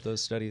of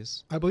those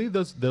studies? I believe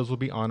those will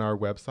be on our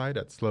website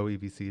at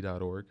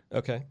slowevc.org.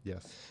 Okay.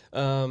 Yes.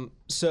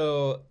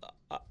 So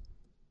a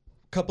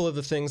couple of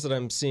the things that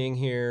I'm seeing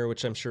here,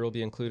 which I'm sure will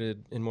be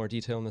included in more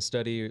detail in the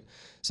study,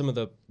 some of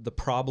the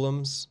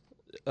problems,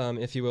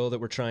 if you will, that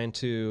we're trying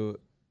to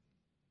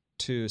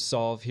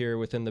solve here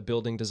within the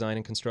building design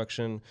and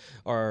construction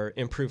are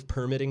improved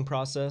permitting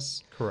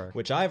process. Correct.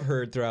 Which I've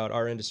heard throughout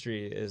our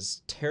industry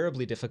is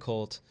terribly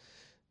difficult.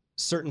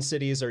 Certain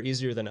cities are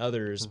easier than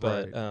others,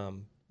 but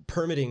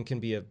permitting can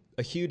be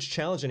a huge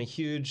challenge and a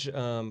huge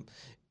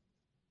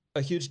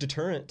a huge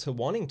deterrent to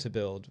wanting to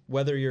build,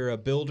 whether you're a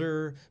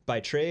builder by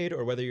trade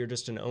or whether you're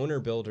just an owner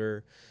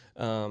builder.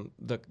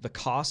 The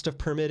cost of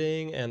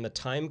permitting and the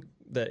time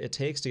that it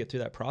takes to get through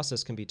that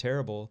process can be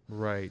terrible.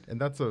 Right, and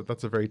that's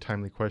a very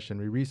timely question.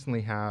 We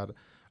recently had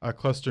a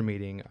cluster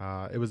meeting.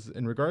 It was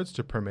in regards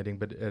to permitting,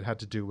 but it had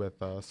to do with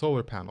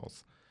solar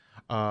panels.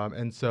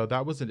 And so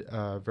that was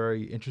a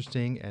very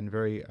interesting and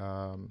very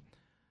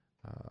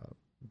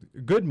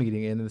good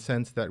meeting in the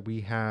sense that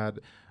we had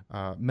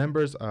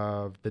members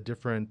of the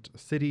different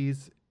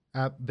cities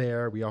out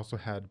there. We also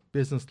had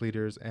business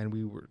leaders, and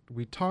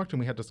we talked and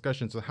we had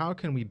discussions. So how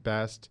can we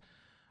best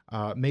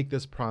make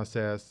this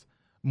process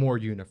more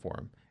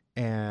uniform?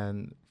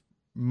 And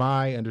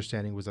my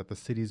understanding was that the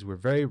cities were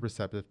very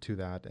receptive to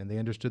that, and they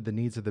understood the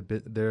needs of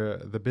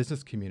the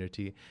business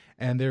community,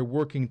 and they're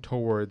working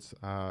towards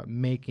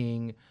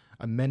making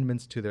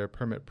amendments to their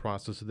permit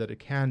process so that it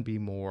can be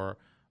more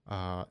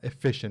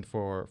efficient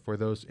for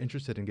those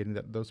interested in getting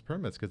those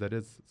permits, because that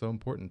is so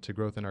important to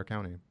growth in our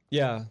county.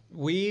 Yeah,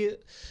 we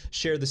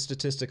share the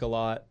statistic a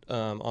lot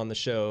on the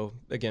show,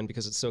 again,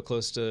 because it's so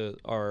close to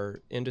our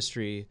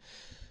industry.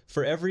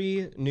 For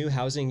every new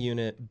housing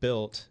unit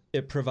built,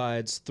 it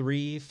provides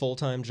 3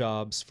 full-time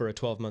jobs for a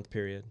 12-month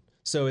period.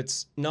 So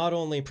it's not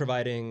only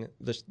providing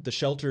the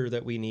shelter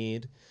that we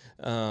need,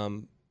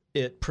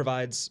 it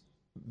provides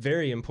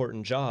very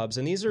important jobs.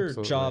 And these are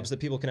Absolutely. jobs that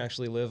people can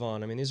actually live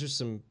on. I mean, these are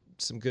some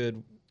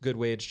good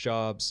wage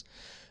jobs.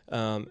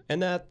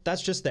 And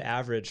that's just the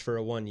average for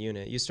a one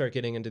unit. You start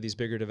getting into these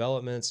bigger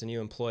developments and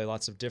you employ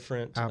lots of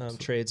different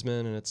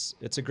tradesmen, and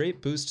it's a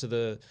great boost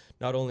to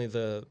not only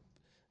the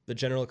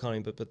general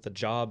economy, but the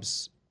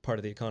jobs part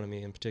of the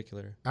economy in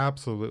particular.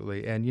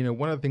 Absolutely. And,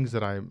 one of the things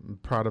that I'm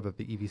proud of at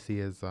the EVC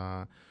is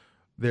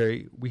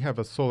we have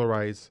a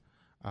Solarize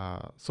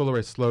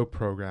Slow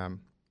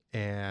program.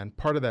 And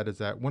part of that is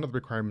that one of the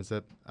requirements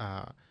that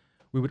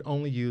we would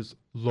only use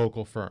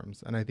local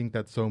firms. And I think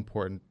that's so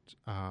important.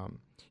 I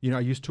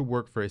used to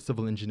work for a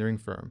civil engineering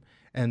firm.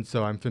 And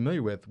so I'm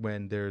familiar with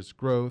when there's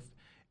growth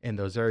in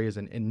those areas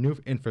and in new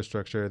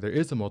infrastructure, there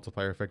is a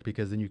multiplier effect,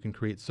 because then you can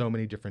create so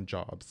many different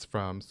jobs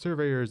from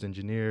surveyors,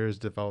 engineers,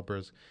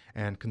 developers,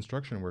 and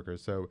construction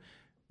workers. So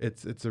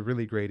it's a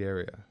really great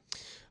area.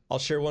 I'll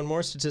share one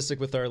more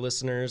statistic with our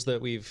listeners that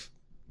we've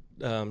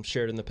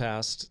shared in the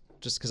past,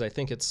 just because I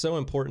think it's so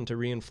important to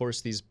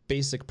reinforce these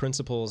basic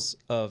principles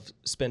of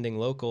spending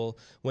local.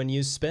 When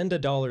you spend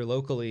 $1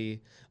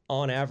 locally,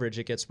 on average,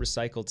 it gets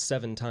recycled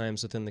 7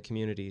 times within the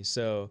community.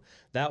 So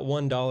that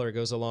 $1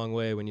 goes a long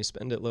way when you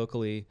spend it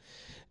locally.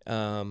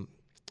 I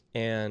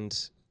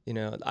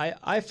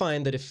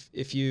find that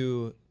if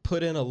you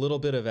put in a little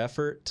bit of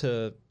effort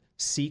to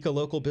seek a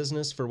local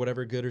business for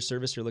whatever good or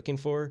service you're looking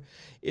for,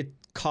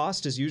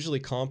 cost is usually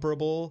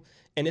comparable.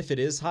 And if it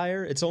is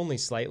higher, it's only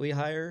slightly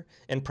higher,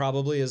 and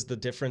probably is the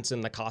difference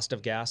in the cost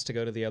of gas to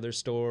go to the other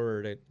store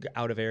or to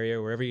out of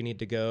area, wherever you need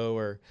to go,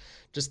 or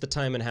just the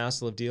time and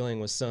hassle of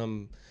dealing with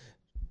some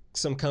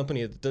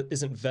company that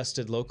isn't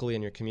vested locally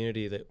in your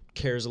community that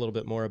cares a little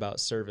bit more about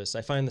service.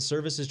 I find the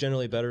service is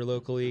generally better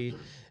locally,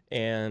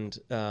 and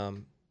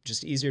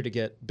just easier to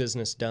get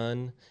business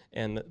done,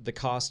 and the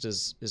cost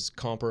is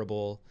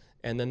comparable.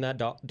 And then that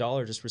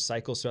dollar just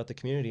recycles throughout the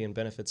community and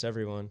benefits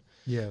everyone.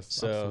 Yes,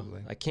 so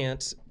absolutely. I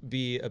can't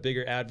be a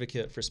bigger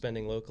advocate for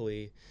spending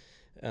locally.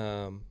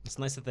 It's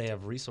nice that they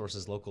have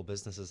resources. Local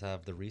businesses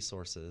have the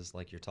resources,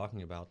 like you're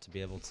talking about, to be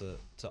able to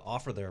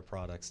offer their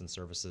products and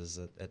services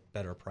at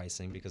better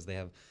pricing, because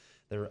they're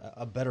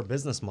a better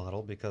business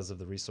model because of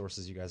the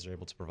resources you guys are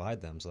able to provide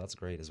them. So that's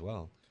great as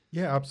well.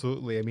 Yeah,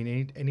 absolutely. I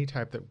mean,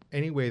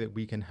 any way that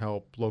we can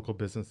help local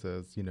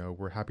businesses,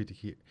 we're happy to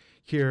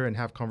hear and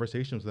have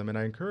conversations with them. And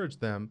I encourage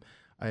them,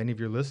 any of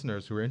your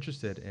listeners who are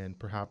interested in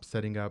perhaps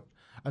setting up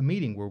a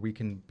meeting where we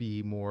can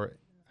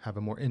have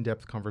a more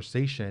in-depth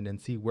conversation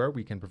and see where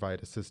we can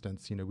provide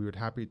assistance. We would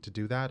happy to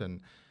do that, and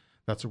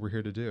that's what we're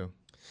here to do.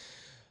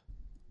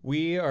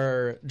 We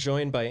are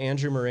joined by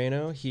Andrew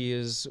Moreno. He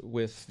is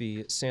with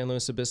the San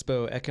Luis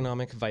Obispo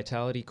Economic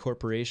Vitality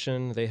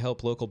Corporation. They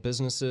help local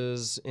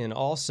businesses in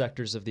all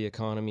sectors of the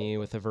economy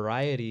with a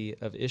variety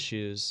of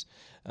issues.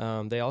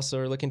 They also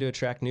are looking to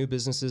attract new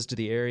businesses to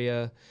the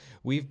area.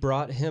 We've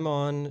brought him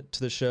on to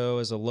the show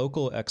as a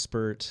local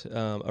expert,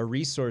 a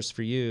resource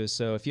for you.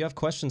 So if you have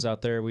questions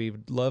out there,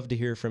 we'd love to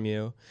hear from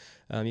you.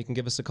 You can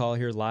give us a call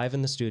here live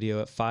in the studio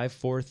at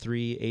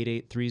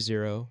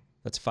 543-8830.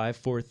 That's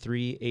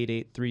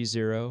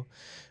 543-8830.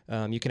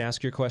 You can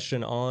ask your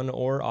question on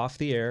or off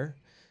the air.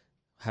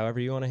 However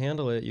you want to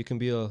handle it. You can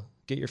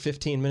get your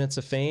 15 minutes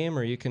of fame,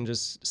 or you can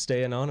just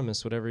stay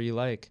anonymous, whatever you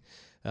like.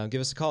 Give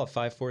us a call at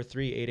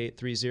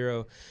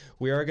 543-8830.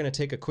 We are going to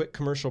take a quick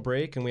commercial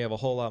break, and we have a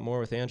whole lot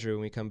more with Andrew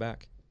when we come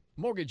back.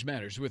 Mortgage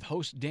Matters with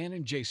hosts Dan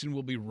and Jason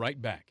will be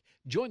right back.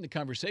 Join the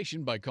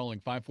conversation by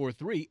calling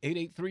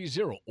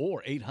 543-8830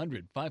 or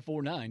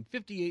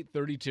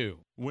 800-549-5832.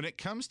 When it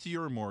comes to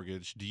your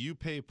mortgage, do you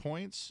pay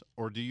points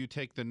or do you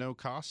take the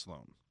no-cost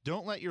loan?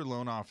 Don't let your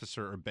loan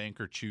officer or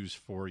banker choose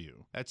for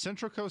you. At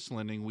Central Coast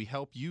Lending, we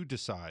help you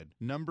decide.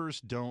 Numbers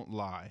don't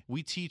lie.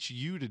 We teach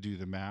you to do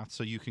the math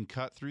so you can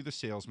cut through the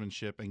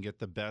salesmanship and get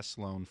the best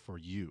loan for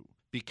you.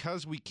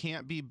 Because we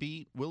can't be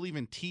beat, we'll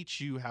even teach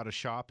you how to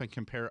shop and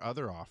compare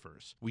other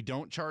offers. We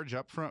don't charge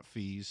upfront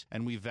fees,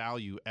 and we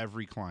value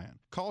every client.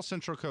 Call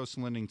Central Coast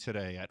Lending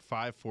today at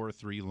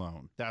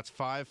 543-LOAN. That's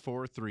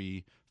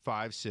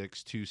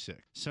 543-5626.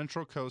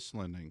 Central Coast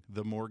Lending,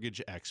 the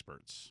mortgage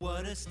experts.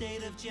 What a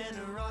state of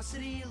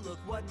generosity. Look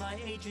what my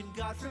agent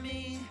got for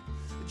me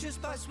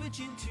just by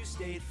switching to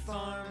State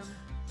Farm.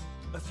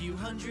 A few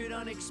hundred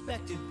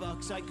unexpected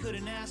bucks, I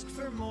couldn't ask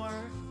for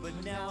more. But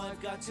now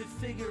I've got to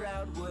figure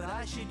out what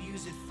I should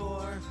use it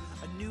for.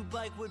 A new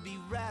bike would be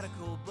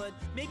radical, but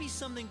maybe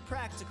something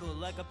practical,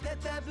 like a pet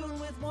baboon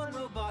with one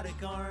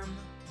robotic arm.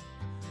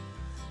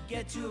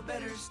 Get to a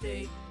better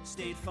state,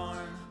 State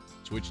Farm.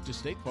 Switch to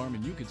State Farm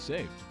and you could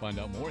save. To find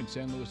out more in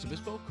San Luis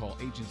Obispo, call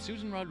Agent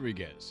Susan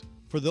Rodriguez.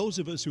 For those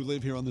of us who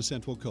live here on the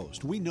Central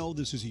Coast, we know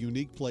this is a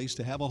unique place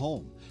to have a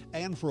home.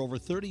 And for over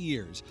 30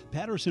 years,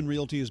 Patterson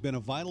Realty has been a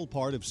vital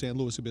part of San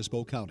Luis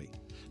Obispo County.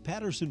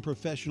 Patterson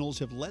professionals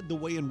have led the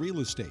way in real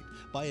estate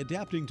by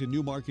adapting to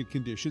new market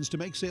conditions to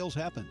make sales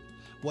happen.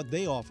 What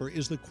they offer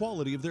is the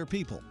quality of their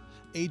people,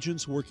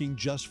 agents working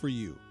just for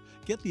you.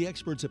 Get the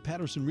experts at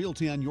Patterson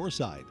Realty on your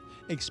side.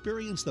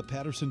 Experience the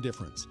Patterson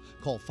difference.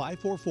 Call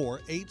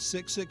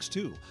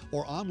 544-8662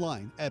 or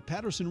online at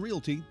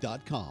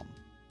pattersonrealty.com.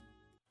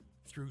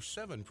 Through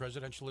 7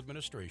 presidential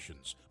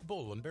administrations,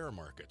 bull and bear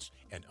markets,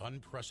 and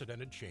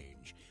unprecedented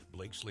change,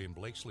 Blakesley &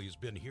 Blakesley has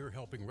been here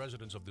helping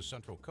residents of the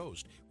Central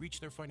Coast reach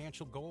their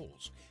financial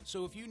goals.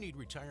 So if you need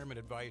retirement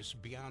advice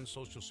beyond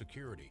Social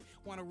Security,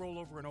 want to roll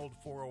over an old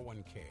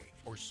 401k,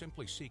 or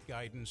simply seek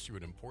guidance through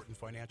an important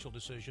financial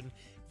decision,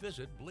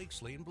 visit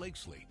Blakesley &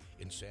 Blakesley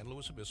in San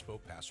Luis Obispo,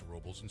 Paso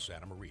Robles, and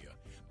Santa Maria.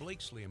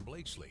 Blakesley &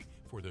 Blakesley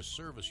for the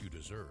service you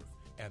deserve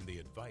and the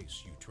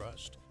advice you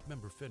trust.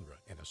 Member FINRA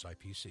and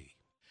SIPC.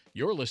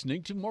 You're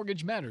listening to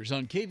Mortgage Matters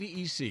on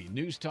KVEC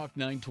News Talk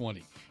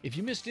 920. If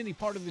you missed any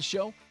part of the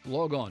show,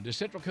 log on to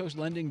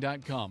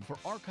centralcoastlending.com for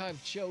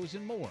archived shows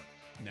and more.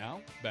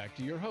 Now, back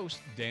to your hosts,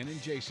 Dan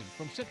and Jason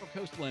from Central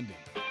Coast Lending.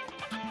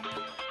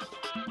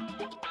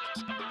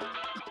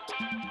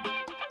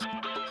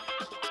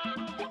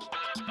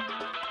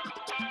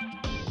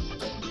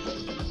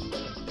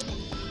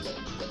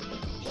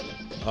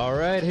 All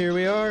right, here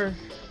we are.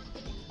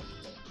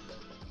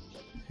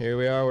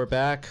 We're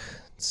back.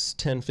 It's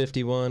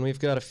 10:51. We've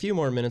got a few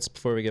more minutes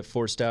before we get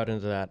forced out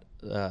into that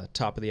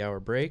top of the hour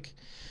break.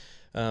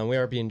 We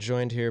are being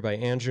joined here by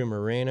Andrew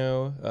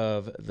Moreno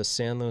of the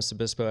San Luis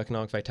Obispo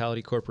Economic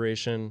Vitality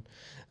Corporation.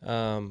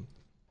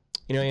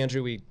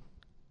 Andrew, we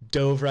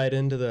dove right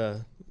into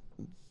the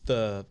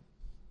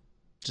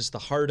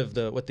heart of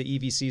what the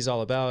EVC is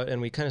all about,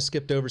 and we kind of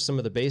skipped over some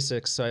of the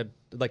basics. So I'd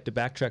like to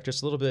backtrack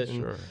just a little bit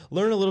and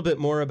learn a little bit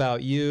more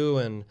about you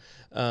and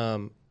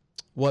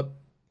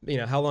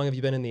how long have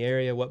you been in the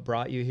area? What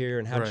brought you here,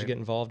 and how did you get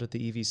involved with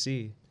the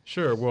EVC?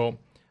 Sure. Well,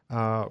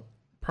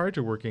 prior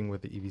to working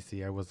with the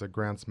EVC, I was a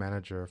grants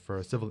manager for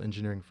a civil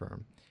engineering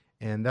firm.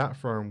 And that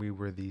firm, we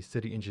were the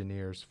city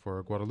engineers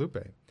for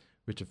Guadalupe,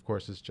 which of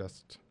course is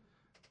just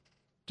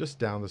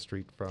down the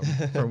street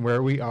from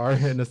where we are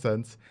in a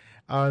sense.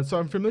 So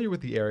I'm familiar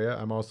with the area.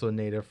 I'm also a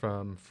native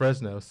from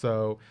Fresno,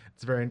 so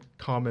it's very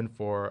common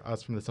for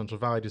us from the Central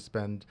Valley to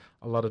spend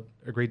a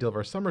great deal of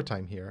our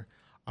summertime here.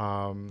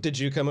 Did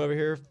you come over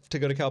here to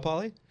go to Cal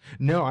Poly?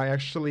 No, I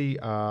actually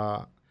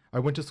I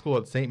went to school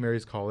at St.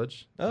 Mary's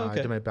College. Oh, okay. I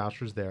did my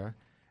bachelor's there,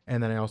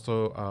 and then I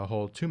also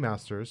hold 2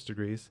 master's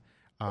degrees.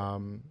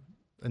 And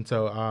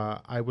so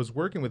I was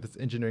working with this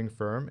engineering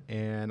firm,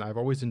 and I've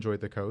always enjoyed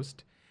the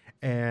coast.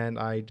 And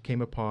I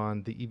came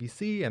upon the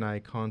EVC, and I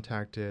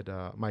contacted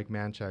Mike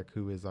Manchak,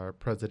 who is our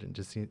president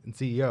and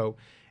CEO,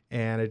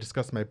 and I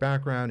discussed my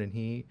background, and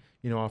he,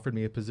 offered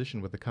me a position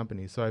with the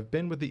company. So I've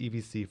been with the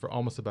EVC for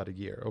almost about a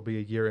year. It'll be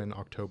a year in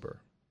October.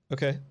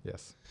 Okay.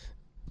 Yes.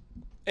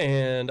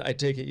 And I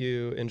take it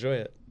you enjoy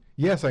it?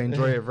 Yes, I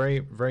enjoy it very,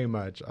 very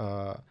much.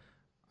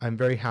 I'm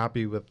very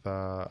happy with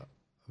the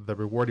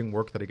rewarding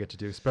work that I get to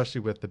do,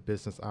 especially with the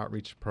business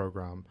outreach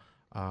program,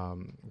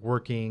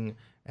 working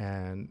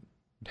and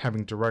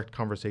having direct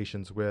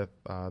conversations with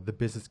the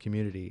business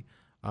community.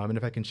 And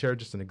if I can share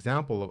just an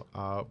example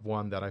of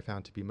one that I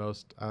found to be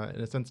most,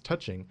 in a sense,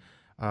 touching,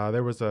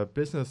 there was a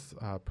business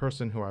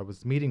person who I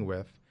was meeting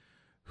with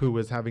who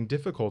was having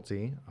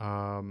difficulty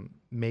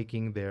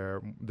making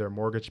their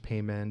mortgage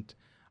payment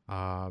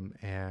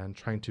and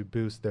trying to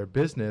boost their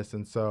business.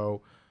 And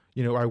so,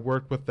 I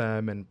worked with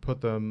them and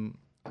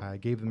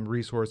gave them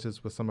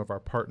resources with some of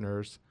our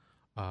partners.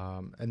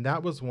 And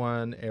that was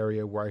one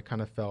area where I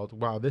kind of felt,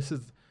 wow,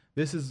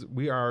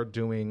 we are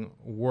doing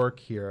work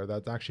here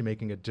that's actually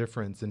making a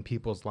difference in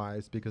people's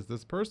lives, because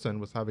this person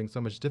was having so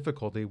much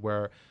difficulty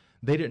where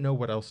they didn't know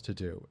what else to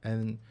do,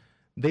 and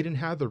they didn't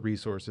have the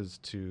resources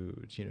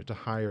to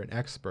hire an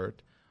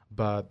expert.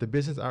 But the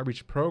business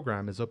outreach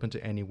program is open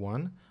to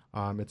anyone.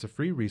 It's a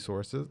free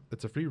resource.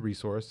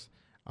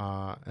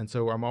 And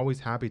so I'm always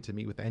happy to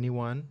meet with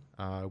anyone.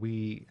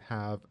 We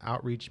have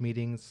outreach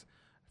meetings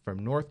from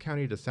North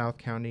County to South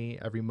County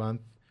every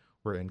month.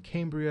 We're in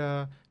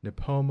Cambria,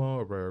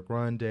 Nipomo, Arroyo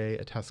Grande,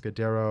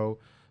 Atascadero.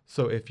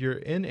 So if you're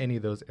in any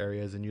of those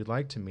areas and you'd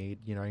like to meet,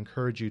 I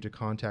encourage you to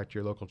contact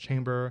your local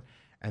chamber,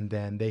 and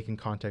then they can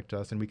contact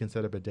us and we can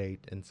set up a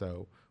date. And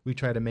so we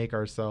try to make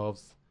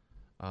ourselves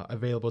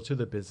available to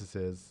the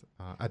businesses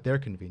at their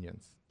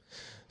convenience.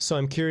 So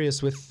I'm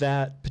curious, with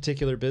that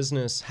particular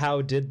business,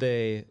 how did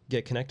they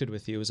get connected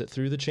with you? Was it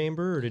through the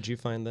chamber, or did you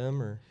find them?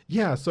 Or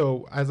Yeah,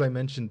 so as I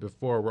mentioned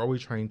before, we're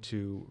always trying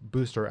to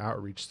boost our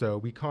outreach. So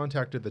we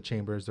contacted the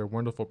chambers. They're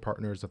wonderful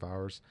partners of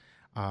ours.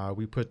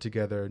 We put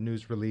together a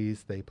news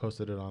release. They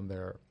posted it on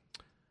their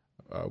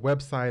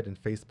website and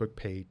Facebook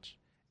page.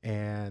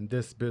 And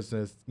this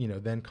business,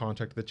 then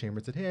contacted the chamber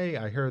and said, hey,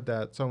 I heard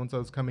that so-and-so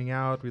is coming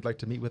out. We'd like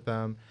to meet with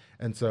them.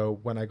 And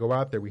so when I go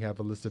out there, we have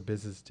a list of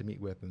businesses to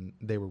meet with, and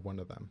they were one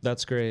of them.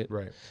 That's great.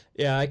 Right.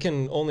 Yeah, I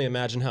can only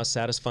imagine how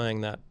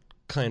satisfying that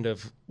kind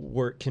of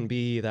work can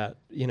be, that,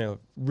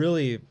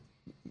 really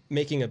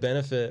making a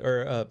benefit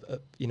or,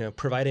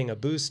 providing a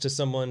boost to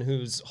someone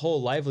whose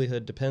whole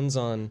livelihood depends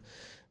on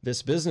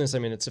this business. I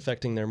mean, it's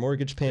affecting their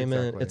mortgage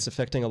payment. Exactly. It's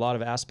affecting a lot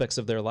of aspects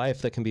of their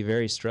life that can be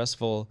very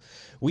stressful.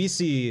 We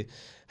see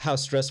how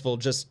stressful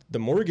just the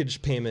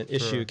mortgage payment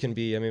issue can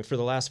be. I mean, for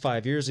the last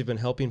 5 years, we've been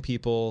helping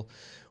people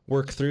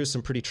work through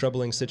some pretty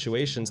troubling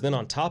situations. Then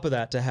on top of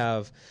that, to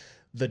have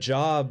the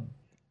job,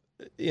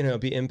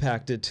 be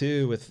impacted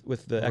too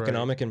with the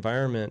economic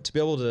environment, to be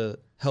able to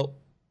help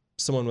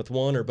someone with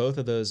one or both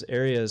of those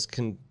areas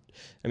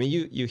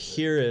you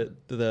hear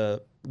it,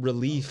 the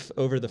relief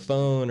over the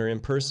phone or in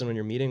person when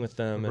you're meeting with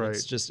them, and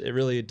it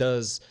really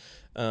does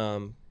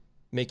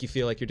make you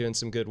feel like you're doing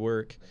some good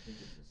work.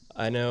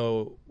 I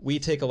know we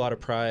take a lot of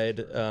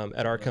pride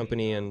at our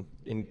company in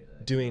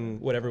doing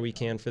whatever we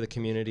can for the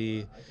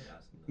community.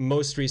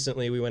 Most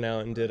recently, we went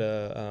out and did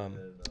a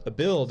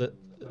build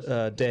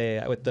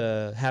day with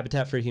the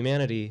Habitat for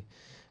Humanity.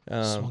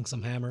 Swung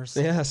some hammers.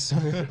 Yes,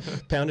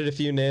 pounded a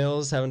few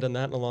nails. Haven't done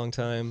that in a long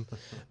time,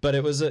 but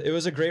it was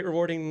a great,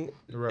 rewarding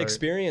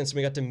experience.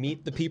 We got to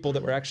meet the people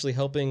that we're actually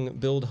helping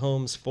build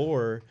homes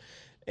for,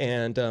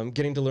 and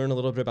getting to learn a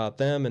little bit about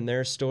them and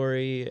their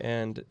story.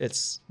 And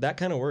it's that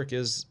kind of work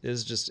is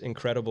just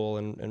incredible,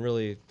 and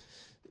really,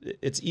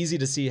 it's easy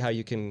to see how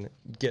you can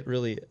get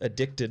really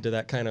addicted to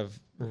that kind of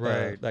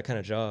that kind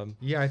of job.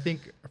 Yeah, I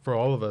think for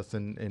all of us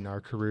in our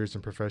careers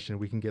and profession,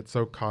 we can get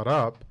so caught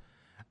up.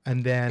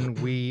 And then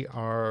we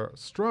are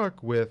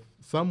struck with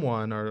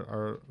someone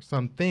or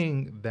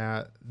something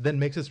that then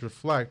makes us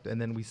reflect,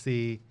 and then we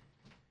see,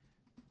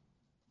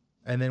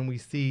 this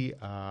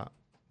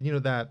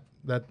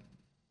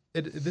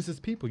is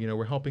people.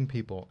 We're helping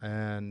people,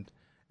 and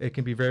it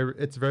can be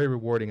it's very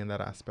rewarding in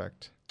that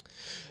aspect.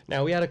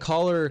 Now, we had a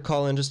caller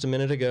call in just a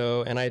minute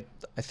ago, and I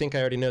think I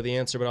already know the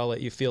answer, but I'll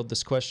let you field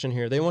this question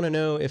here. They want to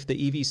know if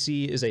the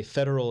EVC is a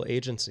federal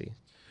agency.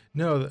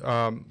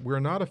 No,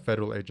 we're not a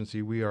federal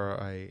agency. We are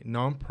a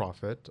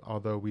nonprofit,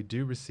 although we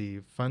do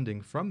receive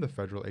funding from the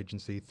federal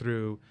agency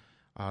through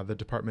the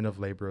Department of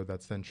Labor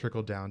that's then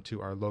trickled down to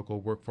our local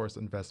Workforce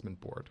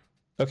Investment Board.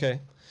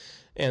 Okay.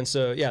 And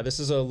so, this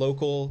is a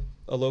local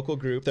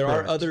group. There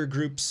are other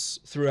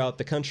groups throughout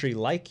the country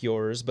like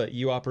yours, but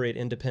you operate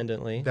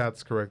independently.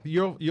 That's correct.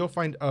 You'll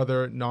find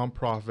other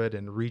nonprofit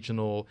and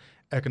regional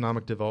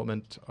economic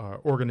development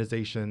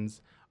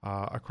organizations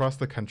across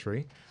the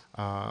country.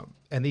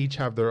 And they each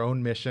have their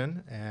own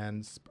mission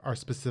and are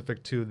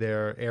specific to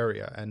their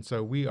area. And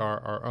so we are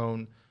our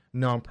own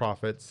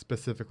nonprofit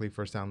specifically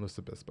for San Luis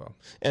Obispo.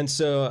 And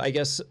so I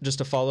guess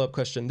just a follow-up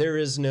question, there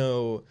is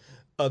no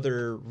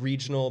other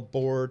regional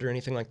board or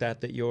anything like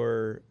that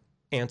you're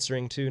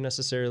answering to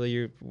necessarily?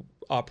 You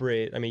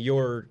operate,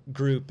 your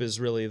group is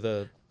really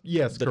the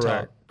correct.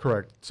 top.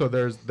 Correct. So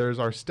there's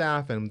our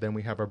staff, and then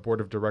we have our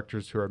board of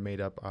directors who are made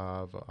up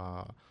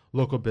of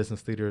local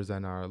business leaders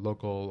and our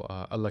local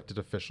elected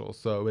officials.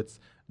 So it's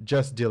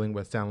just dealing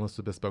with San Luis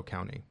Obispo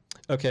County.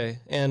 Okay.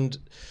 And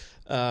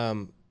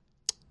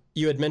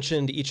you had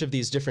mentioned each of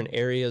these different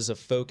areas of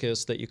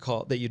focus that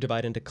you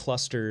divide into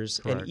clusters.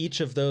 Correct. And each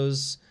of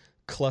those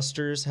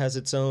clusters has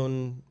its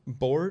own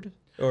board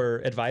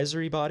or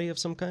advisory body of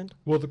some kind?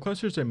 Well, the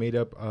clusters are made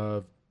up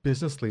of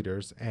business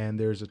leaders, and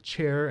there's a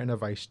chair and a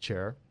vice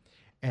chair.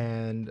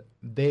 And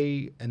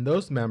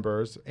those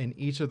members in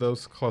each of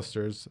those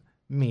clusters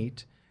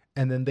meet,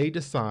 and then they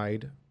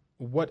decide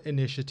what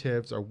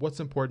initiatives or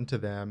what's important to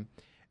them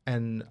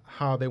and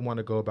how they want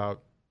to go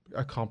about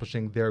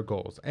accomplishing their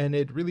goals. And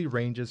it really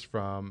ranges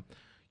from,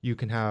 you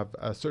can have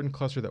a certain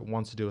cluster that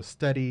wants to do a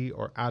study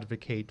or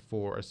advocate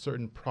for a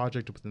certain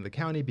project within the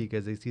county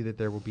because they see that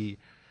there will be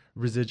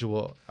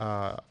residual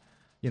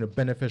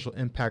beneficial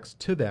impacts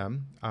to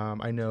them.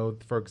 I know,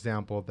 for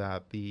example,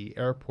 that the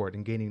airport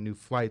and gaining new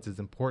flights is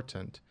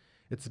important.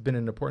 It's been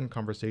an important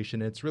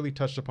conversation. It's really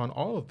touched upon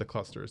all of the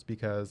clusters,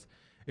 because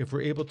if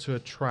we're able to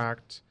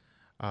attract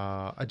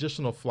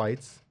additional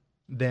flights,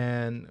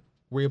 then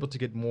we're able to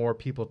get more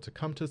people to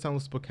come to San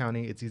Luis Obispo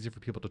County. It's easier for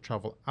people to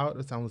travel out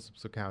of San Luis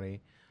Obispo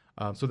County.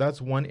 So that's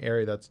one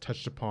area that's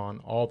touched upon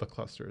all the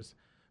clusters.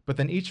 But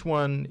then each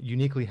one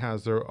uniquely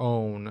has their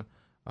own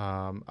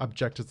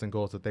objectives and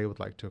goals that they would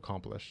like to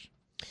accomplish.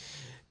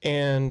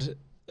 And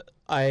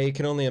I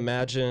can only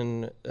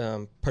imagine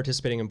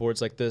participating in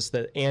boards like this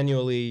that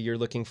annually you're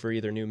looking for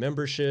either new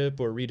membership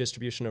or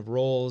redistribution of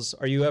roles.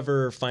 Are you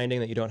ever finding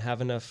that you don't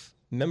have enough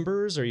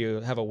members, or you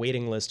have a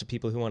waiting list of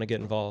people who want to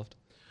get involved?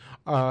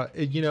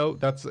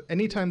 That's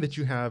anytime that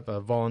you have a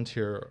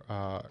volunteer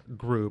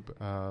group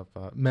of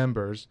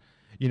members,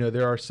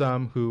 there are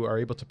some who are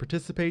able to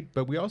participate,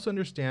 but we also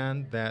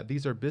understand that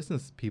these are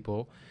business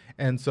people.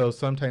 And so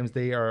sometimes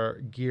they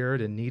are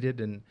geared and needed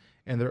in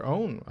their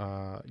own,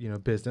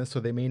 business, so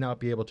they may not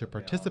be able to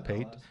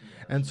participate.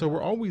 And so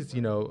we're always,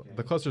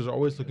 the clusters are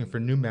always looking for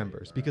new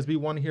members because we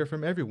want to hear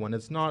from everyone.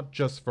 It's not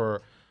just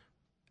for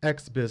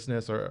X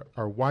business or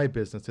Y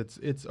business.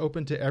 It's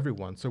open to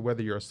everyone. So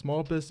whether you're a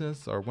small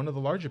business or one of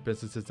the larger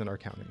businesses in our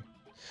county.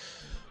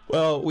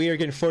 Well, we are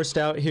getting forced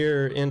out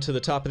here into the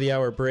top of the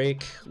hour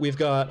break. We've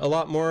got a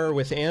lot more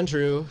with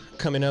Andrew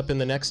coming up in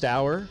the next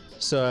hour,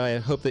 so I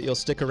hope that you'll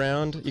stick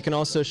around. You can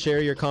also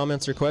share your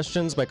comments or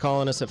questions by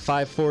calling us at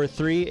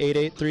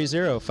 543-8830,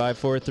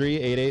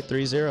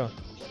 543-8830.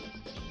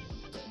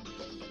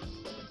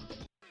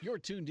 You're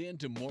tuned in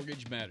to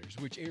Mortgage Matters,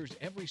 which airs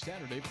every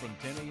Saturday from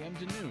 10 a.m.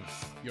 to noon.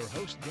 Your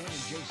hosts, Dan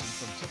and Jason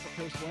from Central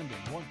Coast Lending,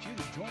 want you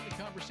to join the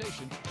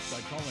conversation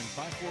by calling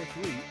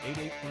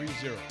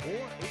 543-8830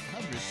 or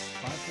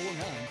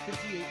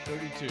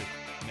 800-549-5832.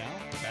 Now,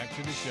 back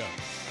to the show.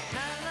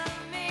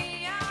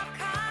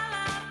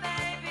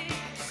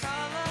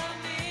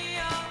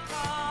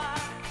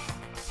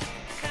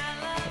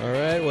 All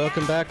right,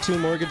 welcome back to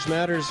Mortgage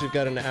Matters. We've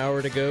got an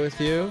hour to go with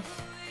you.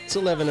 It's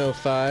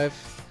 11:05.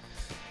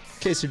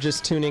 In case you're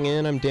just tuning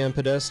in, I'm Dan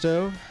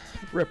Podesto.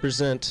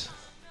 Represent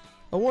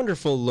a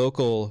wonderful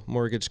local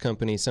mortgage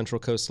company, Central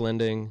Coast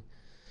Lending.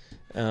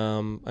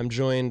 I'm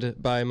joined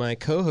by my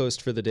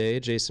co-host for the day,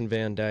 Jason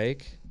Van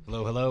Dyke.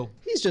 Hello, hello.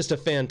 He's just a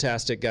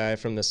fantastic guy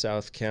from the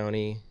South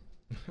County.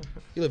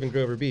 You live in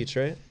Grover Beach,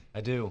 right?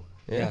 I do.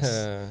 Yeah.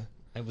 Yes.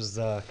 I was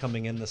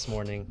coming in this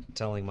morning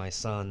telling my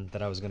son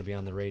that I was going to be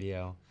on the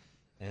radio,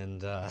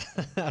 and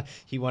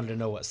he wanted to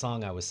know what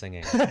song I was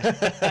singing.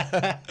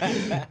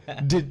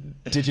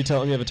 Did you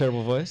tell him you have a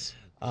terrible voice?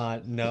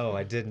 No,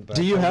 I didn't. But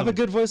Do you have a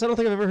good voice? I don't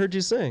think I've ever heard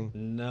you sing.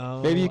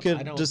 No. Maybe you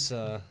could just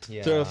throw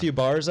a few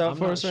bars out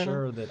for us right now? I'm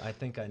not sure that I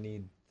think I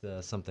need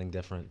something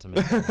different to make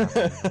it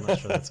happen. I'm not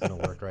sure that's going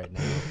to work right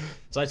now.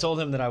 So I told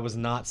him that I was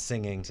not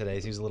singing today.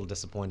 So he was a little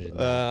disappointed in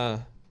me.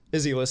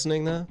 Is he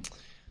listening though?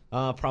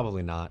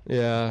 Probably not.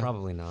 Yeah.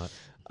 Probably not.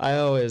 I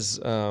always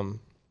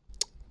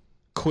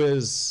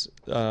quiz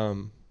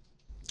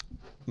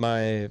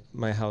my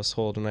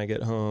household when I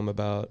get home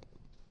about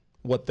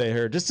what they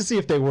heard, just to see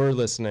if they were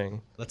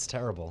listening. That's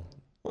terrible.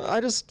 Well,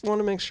 I just want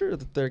to make sure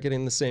that they're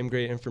getting the same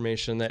great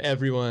information that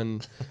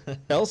everyone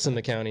else in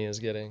the county is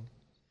getting.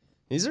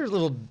 These are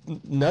little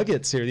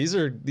nuggets here. These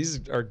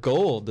are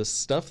gold, the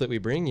stuff that we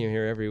bring you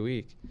here every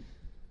week.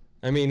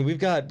 I mean, we've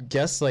got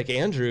guests like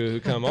Andrew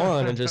who come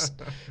on and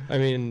just,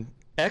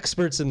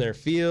 experts in their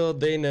field.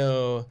 They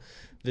know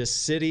this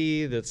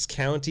city, this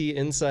county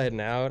inside and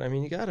out. I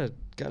mean, you gotta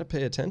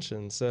pay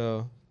attention.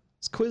 So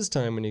it's quiz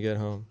time when you get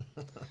home.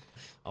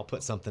 I'll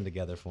put something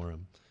together for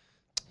him.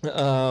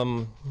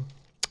 Well,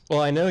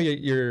 I know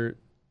your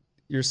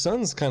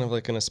son's kind of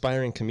like an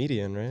aspiring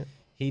comedian, right?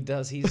 He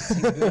does.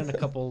 He's been in a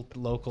couple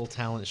local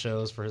talent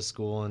shows for his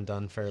school and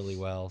done fairly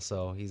well.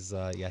 So he's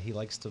he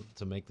likes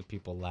to make the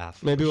people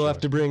laugh. Maybe we'll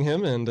have to bring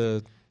him in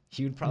to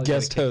he would probably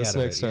guest host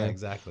next time. Yeah,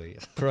 exactly.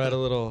 Provide a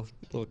little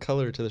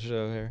color to the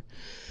show here.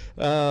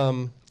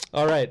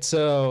 All right,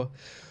 so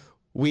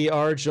we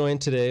are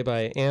joined today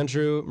by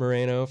Andrew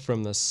Moreno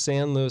from the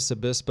San Luis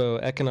Obispo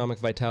Economic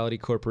Vitality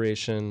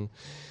Corporation.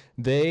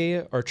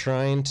 They are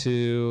trying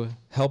to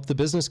help the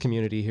business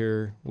community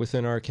here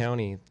within our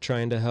county,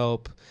 trying to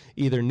help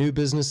either new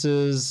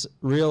businesses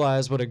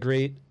realize what a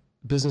great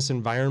business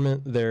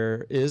environment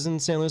there is in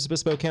San Luis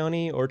Obispo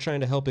County, or trying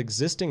to help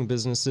existing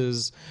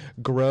businesses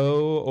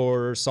grow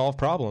or solve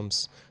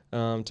problems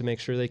to make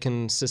sure they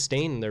can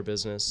sustain their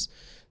business.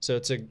 So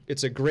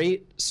it's a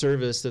great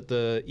service that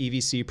the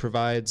EVC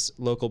provides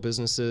local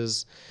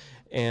businesses,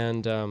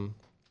 and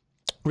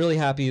really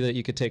happy that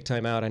you could take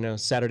time out. I know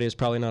Saturday is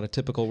probably not a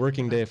typical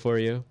working day for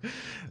you.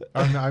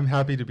 I'm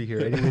happy to be here.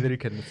 Any way that you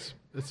can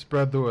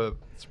spread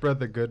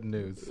the good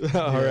news.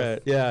 All right,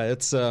 yeah,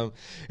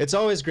 it's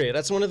always great.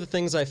 That's one of the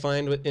things I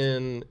find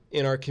in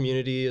our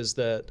community is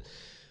that,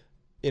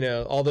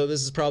 although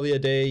this is probably a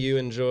day you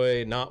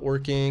enjoy not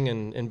working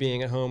and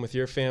being at home with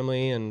your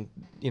family and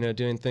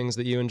doing things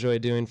that you enjoy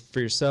doing for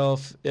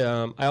yourself,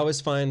 I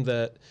always find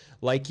that,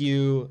 like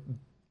you,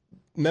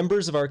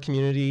 members of our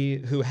community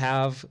who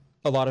have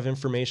a lot of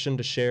information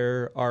to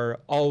share are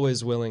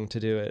always willing to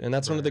do it. And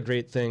that's one of the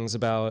great things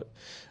about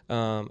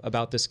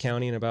this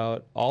county and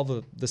about all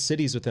the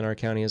cities within our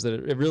county, is that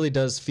it really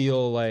does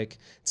feel like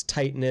it's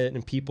tight-knit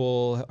and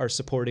people are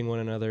supporting one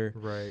another.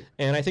 Right.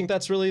 And I think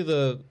that's really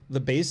the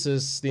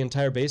basis, the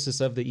entire basis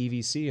of the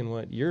EVC and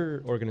what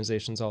your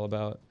organization's all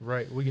about.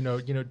 Right. Well,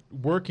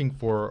 working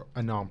for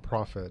a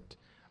nonprofit,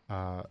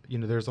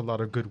 there's a lot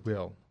of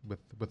goodwill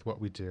with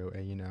what we do.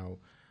 And,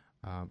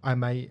 I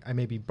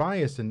may be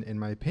biased in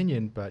my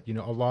opinion, but,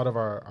 a lot of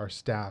our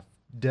staff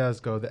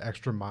does go the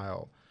extra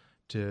mile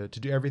to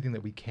do everything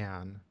that we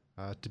can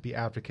to be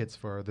advocates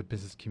for the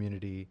business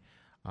community,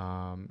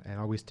 and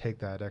always take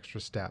that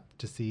extra step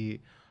to see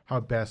how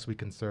best we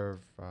can serve,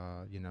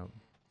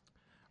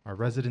 our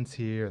residents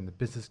here and the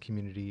business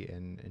community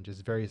in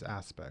just various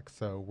aspects.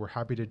 So we're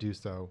happy to do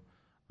so,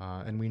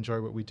 and we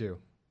enjoy what we do.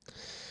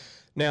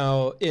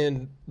 Now,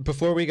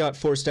 before we got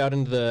forced out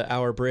into the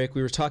hour break,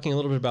 we were talking a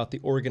little bit about the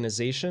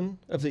organization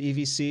of the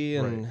EVC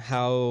and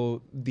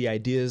how the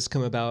ideas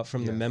come about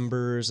from the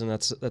members, and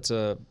that's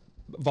a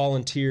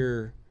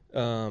volunteer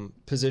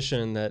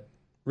position that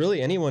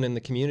really anyone in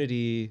the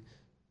community,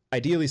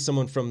 ideally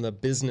someone from the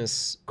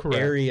business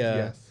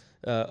area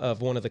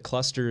of one of the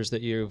clusters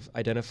that you've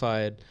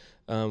identified,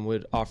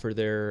 would offer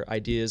their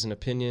ideas and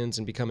opinions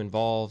and become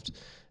involved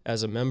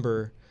as a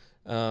member.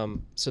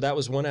 So that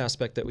was one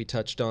aspect that we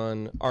touched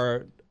on.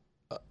 Our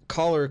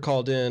caller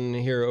called in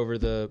here over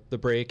the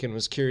break and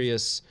was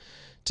curious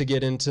to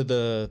get into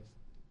the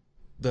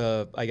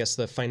I guess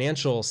the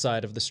financial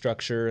side of the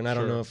structure. And I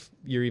don't know if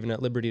you're even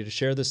at liberty to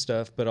share this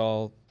stuff, but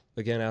I'll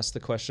again ask the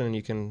question and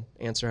you can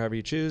answer however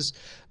you choose.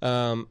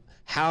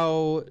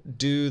 How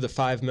do the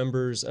 5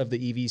 members of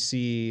the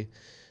EVC,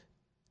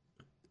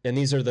 and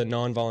these are the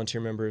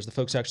non-volunteer members, the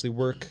folks who actually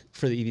work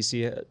for the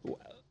EVC,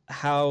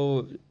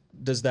 how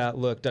does that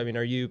look? I mean,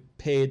 are you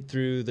paid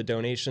through the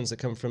donations that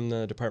come from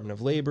the Department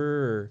of Labor,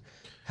 or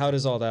how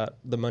does all that,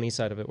 the money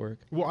side of it, work?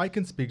 Well, I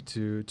can speak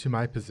to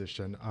my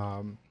position.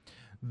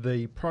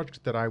 The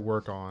project that I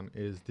work on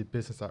is the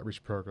Business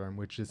Outreach Program,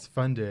 which is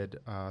funded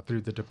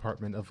through the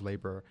Department of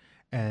Labor,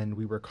 and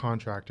we were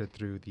contracted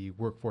through the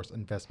Workforce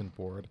Investment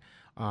Board.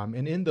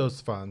 And in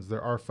those funds,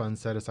 there are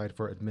funds set aside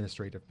for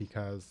administrative,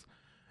 because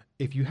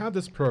if you have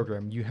this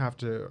program, you have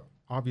to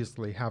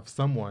obviously have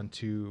someone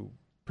to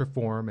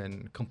perform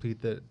and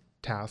complete the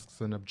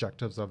tasks and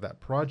objectives of that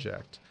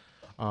project.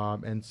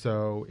 And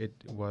so it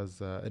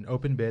was an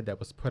open bid that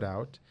was put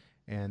out,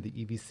 and the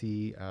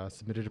EVC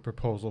submitted a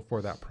proposal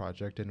for that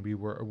project, and we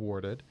were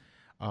awarded.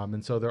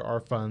 And so there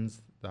are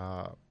funds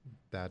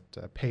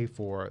that pay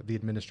for the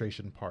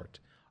administration part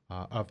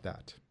of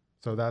that.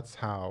 So that's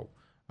how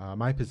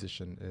my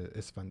position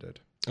is funded.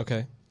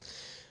 Okay.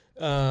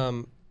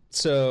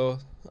 So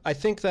I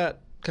think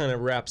that kind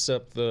of wraps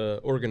up the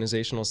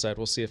organizational side.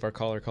 We'll see if our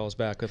caller calls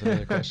back with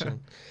another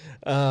question.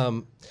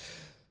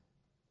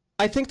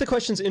 I think the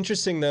question's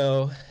interesting,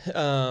 though.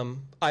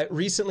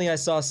 Recently I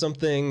saw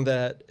something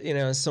that,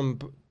 some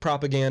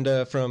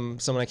propaganda from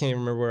someone, I can't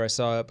even remember where I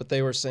saw it, but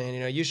they were saying,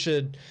 you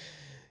should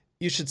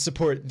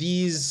support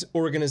these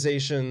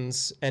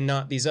organizations and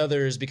not these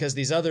others, because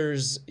these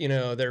others,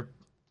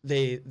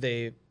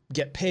 they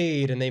get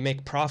paid and they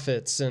make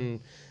profits,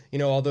 and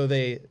although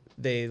they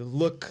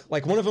look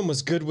like, one of them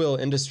was Goodwill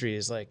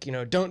Industries, like,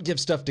 don't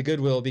give stuff to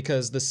Goodwill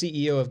because the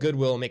CEO of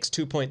Goodwill makes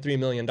 $2.3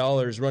 million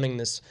running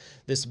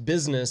this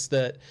business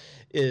that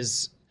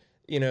is,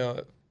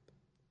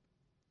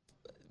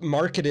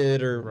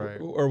 marketed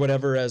or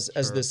whatever as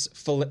this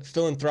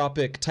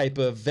philanthropic type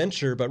of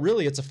venture, but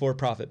really it's a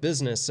for-profit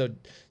business.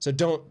 So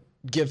don't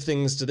give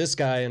things to this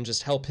guy and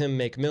just help him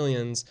make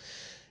millions.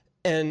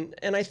 And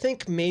I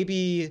think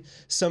maybe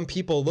some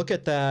people look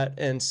at that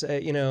and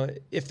say,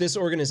 if this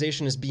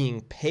organization is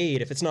being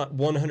paid, if it's not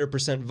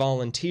 100%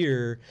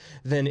 volunteer,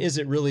 then is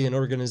it really an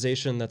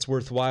organization that's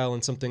worthwhile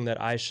and something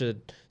that I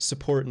should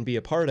support and be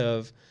a part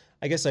of?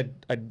 I guess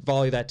I'd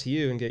volley that to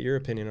you and get your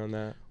opinion on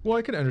that. Well,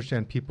 I can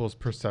understand people's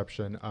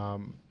perception.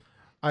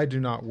 I do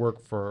not work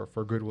for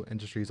Goodwill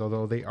Industries,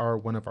 although they are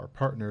one of our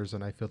partners,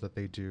 and I feel that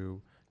they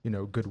do,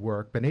 good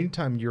work. But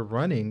anytime you're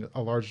running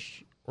a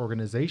large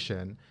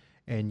organization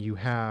and you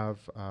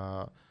have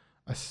a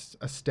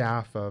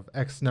staff of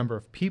X number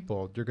of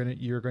people, you're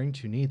going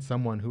to need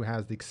someone who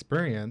has the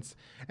experience,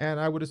 and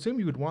I would assume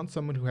you would want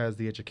someone who has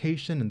the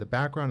education and the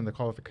background and the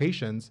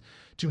qualifications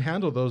to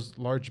handle those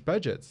large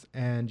budgets.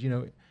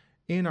 And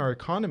in our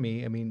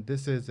economy, I mean,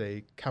 this is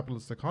a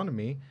capitalist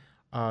economy.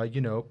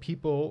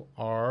 People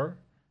are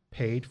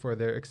paid for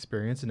their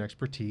experience and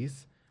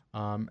expertise,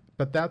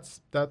 but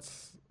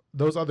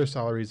those other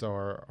salaries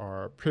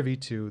are privy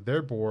to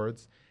their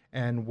boards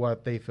and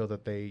what they feel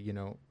that they,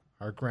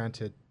 are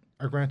granted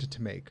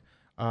to make.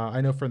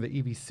 I know from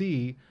the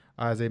EVC,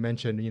 as I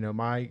mentioned,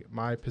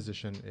 my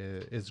position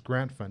is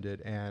grant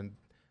funded, and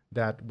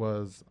that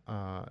was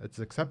it's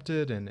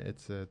accepted and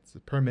it's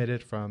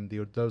permitted from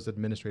those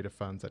administrative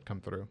funds that come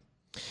through.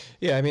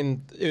 Yeah, I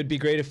mean, it would be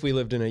great if we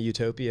lived in a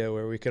utopia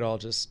where we could all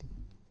just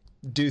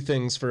do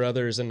things for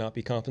others and not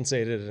be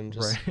compensated and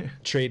just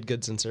trade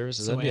goods and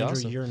services. So That'd be Andrew,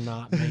 awesome. you're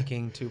not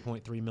making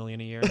 $2.3 million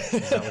a year? Is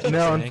that what you're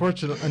No, saying?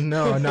 unfortunately,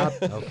 no, not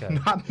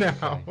not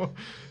now. Okay.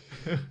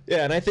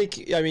 Yeah, and I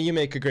think, I mean, you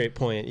make a great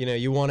point. You know,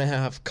 you want to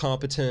have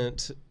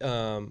competent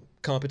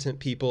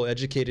people,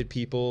 educated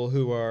people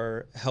who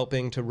are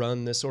helping to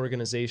run this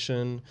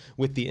organization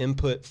with the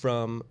input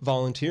from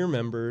volunteer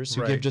members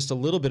who give just a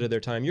little bit of their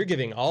time. You're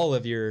giving all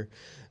of your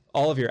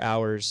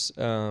hours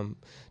to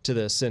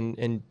this,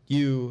 and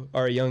you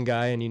are a young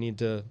guy, and you need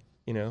to,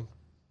 you know,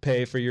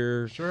 pay for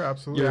your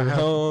absolutely. your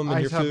home and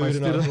I your have my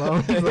food and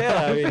all student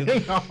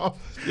that. loans.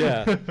 Yeah,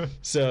 I mean, yeah.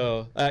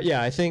 So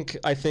I think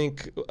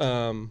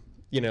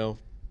you know,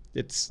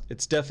 it's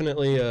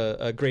definitely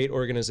a great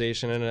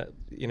organization, and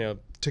you know,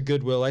 to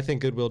Goodwill, I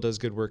think Goodwill does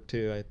good work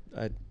too.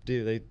 I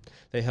do.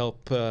 They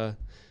help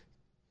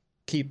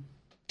keep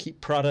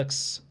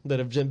products that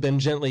have been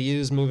gently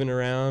used moving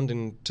around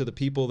and to the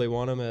people they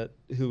want them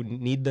who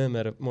need them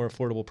at more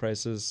affordable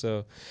prices.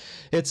 So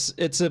it's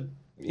a,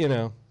 you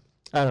know,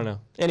 I don't know.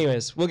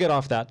 Anyways, we'll get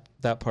off that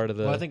part of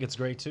the. Well, I think it's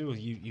great too.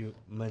 You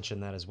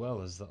mentioned that as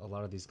well, is that a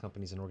lot of these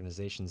companies and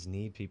organizations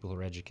need people who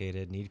are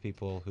educated, need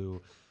people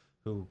who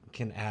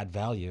can add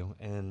value.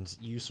 And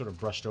you sort of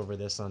brushed over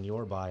this on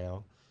your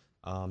bio,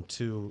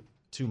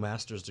 two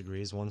master's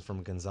degrees, one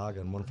from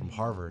Gonzaga and one from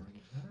Harvard.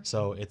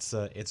 So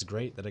it's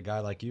great that a guy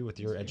like you with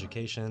your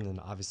education and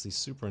obviously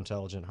super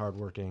intelligent,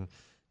 hardworking,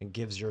 and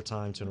gives your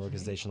time to an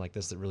organization like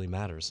this that really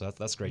matters. So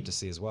that's great to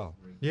see as well.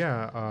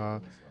 Yeah,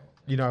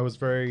 you know, I was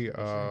very,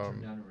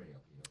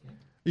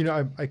 you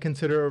know, I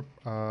consider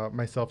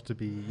myself to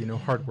be, you know,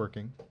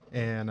 hardworking,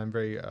 and I'm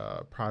very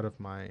proud of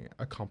my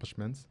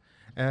accomplishments.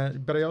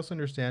 But I also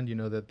understand, you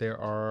know, that there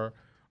are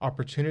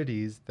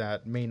opportunities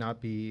that may not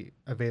be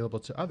available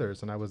to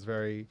others, and I was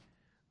very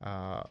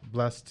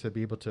blessed to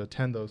be able to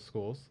attend those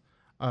schools.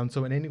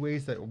 So in any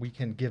ways that we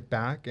can give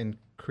back and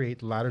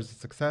create ladders of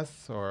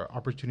success or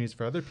opportunities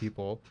for other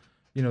people,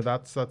 you know,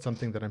 that's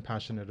something that I'm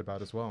passionate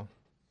about as well.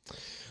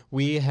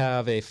 We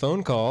have a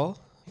phone call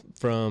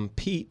from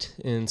Pete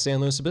in San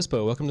Luis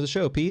Obispo. Welcome to the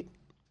show, Pete.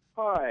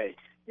 Hi.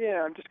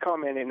 Yeah, I'm just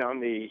commenting on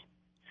the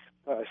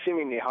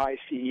seemingly high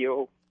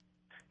CEO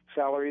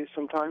salaries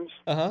sometimes.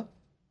 Uh-huh.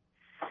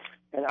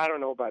 And I don't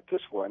know about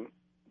this one,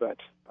 but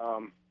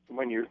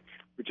when you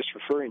were just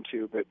referring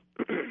to, but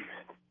it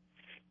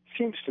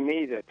seems to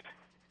me that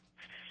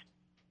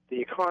the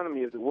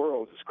economy of the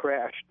world has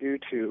crashed due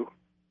to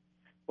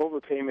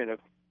overpayment of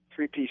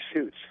three-piece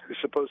suits who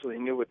supposedly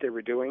knew what they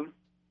were doing.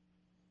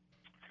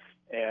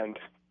 And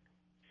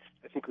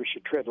I think we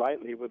should tread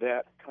lightly with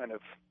that kind of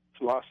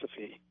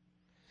philosophy.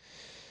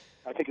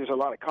 I think there's a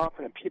lot of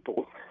competent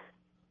people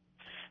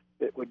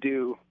that would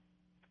do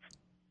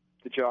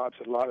the jobs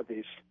that a lot of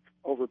these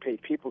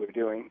overpaid people are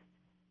doing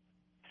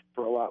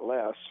for a lot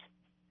less.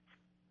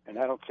 And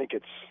I don't think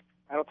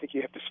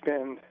you have to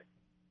spend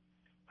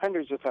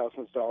hundreds of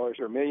thousands of dollars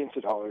or millions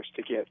of dollars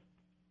to get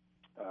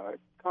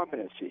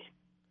competency.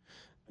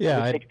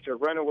 Yeah, I think it's a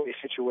runaway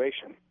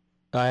situation.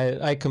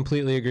 I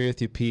completely agree with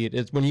you, Pete.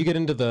 It's when you get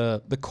into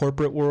the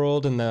corporate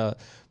world and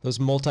those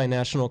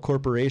multinational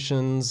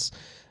corporations,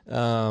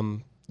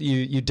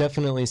 you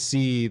definitely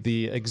see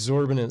the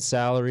exorbitant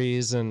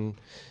salaries and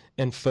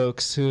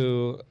folks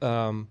who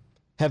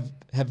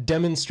have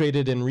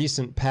demonstrated in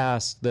recent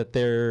past that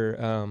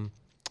they're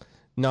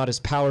not as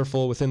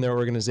powerful within their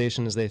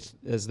organization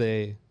as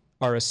they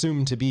are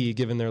assumed to be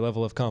given their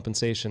level of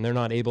compensation. They're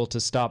not able to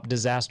stop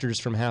disasters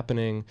from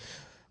happening.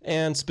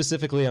 And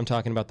specifically, I'm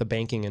talking about the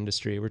banking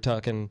industry. We're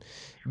talking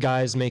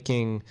guys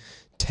making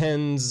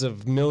tens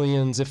of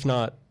millions, if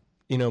not,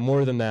 you know,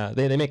 more than that.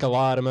 They make a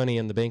lot of money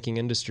in the banking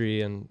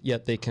industry, and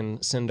yet they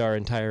can send our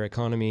entire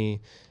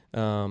economy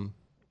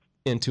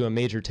into a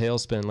major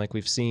tailspin like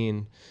we've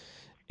seen.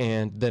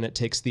 And then it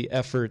takes the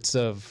efforts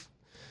of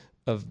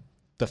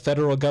the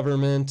federal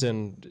government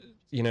and,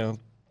 you know,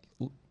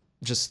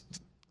 just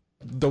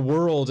the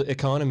world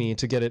economy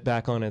to get it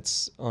back on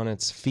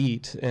its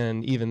feet,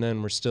 and even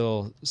then we're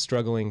still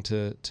struggling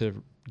to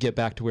get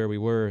back to where we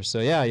were. So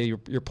yeah,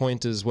 your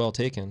point is well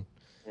taken.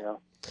 Yeah,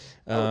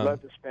 I would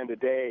love to spend a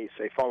day,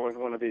 say, following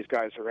one of these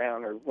guys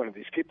around or one of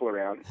these people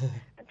around,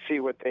 and see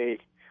what do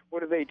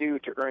they do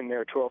to earn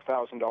their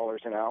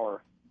 $12,000 an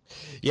hour.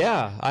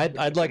 Yeah,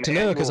 I'd like to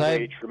know, because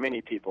wage for many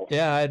people.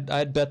 Yeah,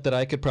 I'd bet that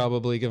I could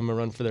probably give them a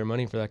run for their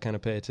money for that kind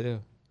of pay too.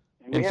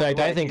 In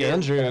fact, I think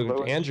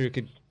Andrew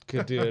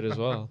could do it as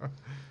well.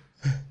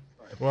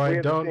 Well, we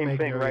have the same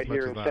thing right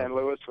here in San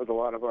Luis with a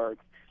lot of our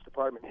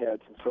department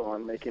heads and so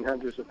on, making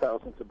hundreds of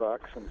thousands of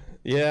bucks. And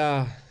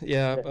yeah. The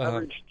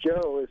average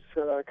Joe is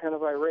kind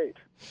of irate.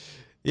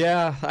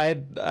 Yeah,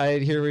 I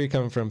hear where you're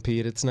coming from,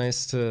 Pete. It's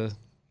nice to,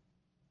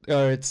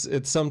 or it's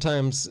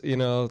sometimes, you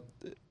know,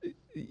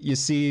 you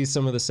see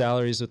some of the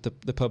salaries with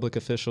the public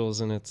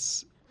officials, and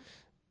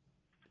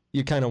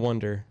you kind of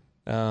wonder.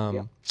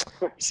 Yeah.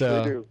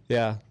 So Sure do.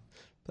 yeah.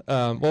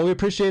 Well, we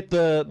appreciate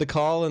the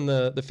call and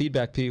the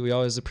feedback, Pete. We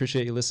always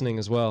appreciate you listening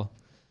as well.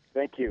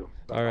 Thank you.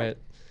 All right.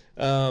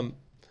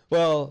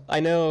 Well, I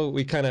know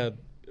we kind of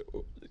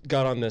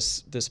got on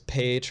this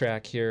pay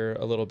track here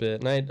a little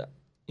bit, and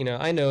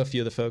I know a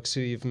few of the folks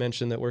who you've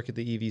mentioned that work at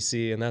the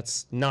EVC, and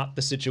that's not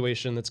the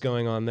situation that's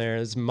going on there.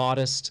 It's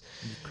modest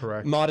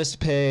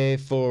pay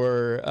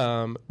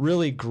for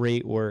really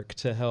great work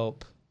to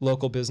help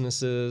local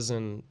businesses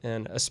and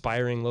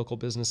aspiring local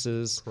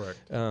businesses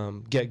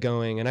get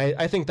going. And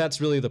I think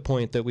that's really the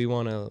point that we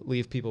want to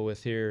leave people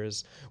with here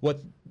is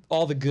what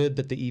all the good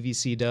that the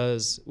EVC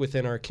does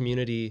within our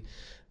community.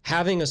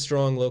 Having a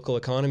strong local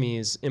economy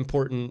is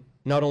important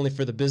not only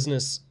for the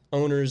business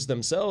owners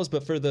themselves,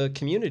 but for the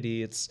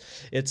community. It's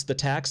the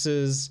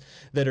taxes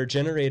that are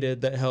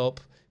generated that help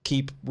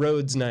keep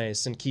roads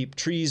nice and keep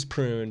trees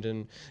pruned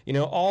and,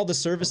 all the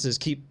services,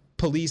 keep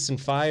police and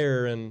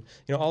fire and,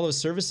 all those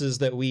services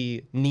that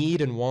we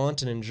need and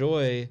want and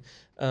enjoy.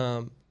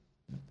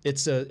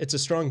 It's a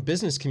strong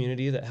business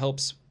community that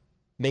helps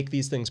make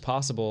these things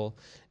possible.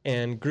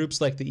 And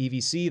groups like the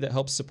EVC that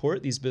help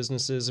support these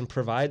businesses and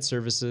provide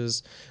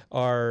services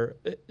are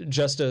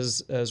just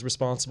as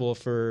responsible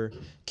for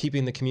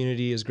keeping the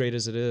community as great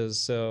as it is.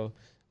 So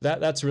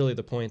that's really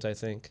the point, I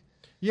think.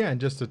 Yeah,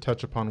 and just to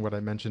touch upon what I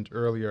mentioned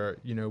earlier,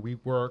 we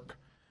work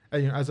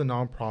as a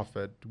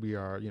nonprofit. We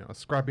are, a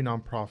scrappy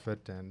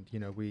nonprofit, and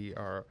we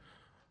are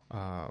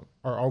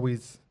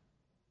always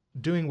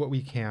doing what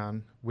we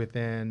can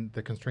within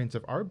the constraints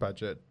of our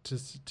budget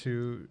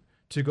to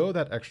go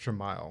that extra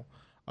mile.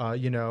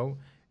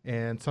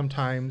 And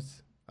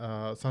sometimes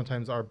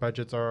our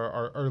budgets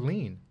are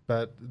lean,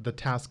 but the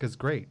task is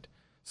great.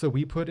 So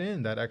we put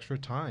in that extra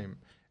time,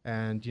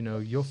 and,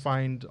 you'll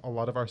find a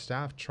lot of our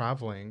staff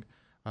traveling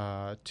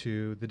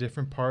to the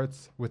different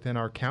parts within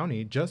our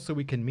county just so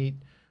we can meet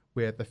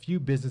with a few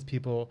business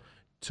people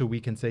so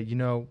we can say,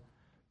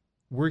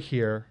 we're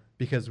here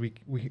because we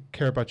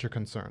care about your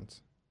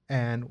concerns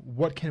and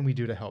what can we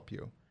do to help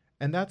you?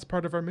 And that's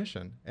part of our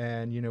mission.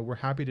 And, we're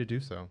happy to do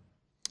so.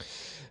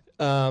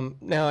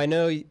 Now I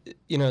know,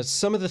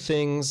 some of the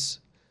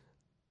things,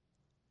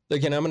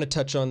 again, I'm going to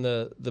touch on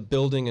the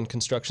building and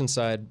construction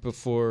side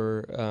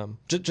before,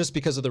 just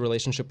because of the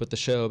relationship with the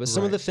show, but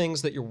some of the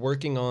things that you're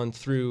working on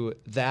through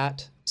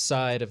that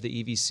side of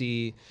the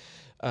EVC,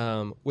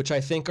 which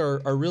I think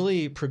are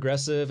really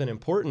progressive and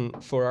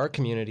important for our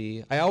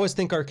community. I always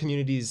think our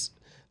community's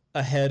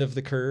ahead of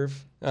the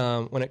curve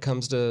when it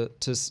comes to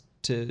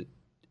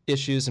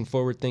issues and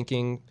forward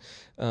thinking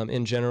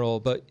in general.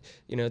 But,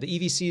 the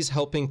EVC is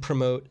helping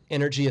promote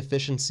energy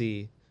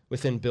efficiency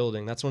within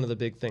building. That's one of the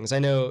big things. I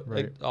know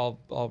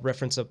I'll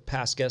reference a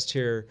past guest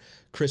here,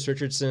 Chris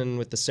Richardson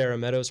with the Sarah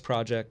Meadows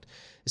project,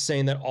 is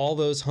saying that all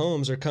those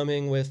homes are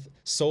coming with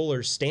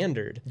solar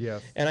standard.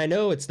 Yes. And I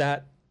know it's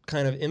that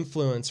kind of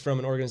influence from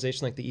an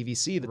organization like the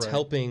EVC that's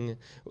helping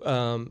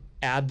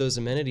add those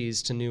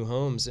amenities to new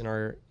homes in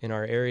our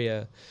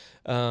area.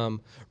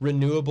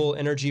 Renewable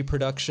energy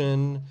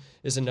production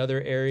is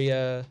another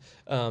area.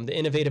 The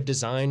innovative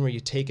design where you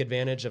take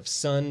advantage of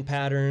sun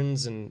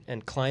patterns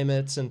and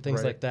climates and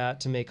things like that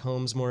to make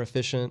homes more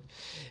efficient.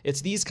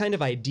 It's these kind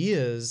of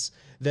ideas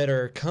that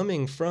are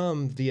coming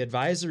from the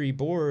advisory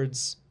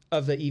boards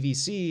of the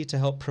EVC to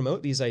help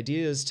promote these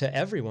ideas to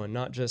everyone,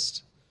 not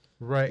just...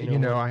 Right.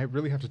 I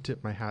really have to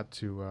tip my hat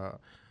to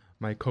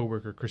my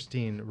coworker,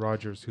 Christine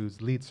Rogers, who's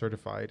LEED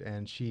certified,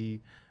 and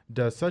she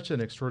does such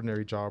an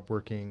extraordinary job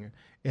working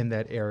in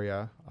that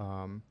area.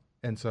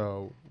 And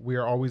so we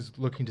are always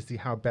looking to see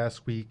how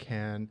best we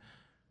can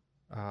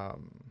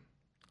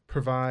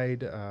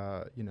provide,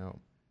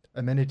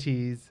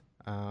 amenities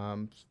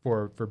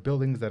for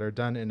buildings that are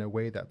done in a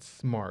way that's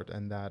smart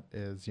and that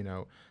is,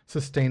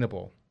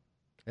 sustainable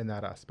in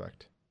that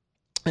aspect.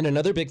 And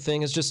another big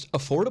thing is just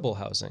affordable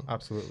housing.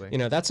 Absolutely.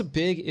 That's a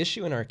big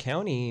issue in our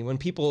county.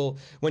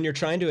 When you're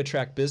trying to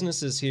attract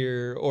businesses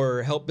here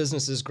or help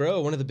businesses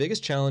grow, one of the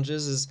biggest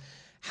challenges is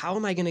how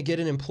am I going to get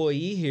an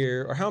employee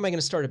here, or how am I going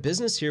to start a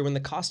business here when the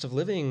cost of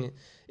living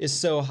is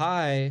so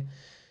high?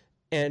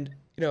 And,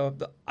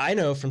 I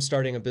know from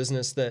starting a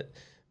business that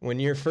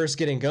when you're first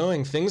getting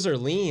going, things are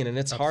lean and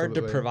it's hard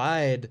to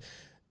provide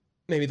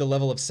maybe the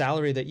level of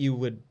salary that you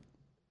would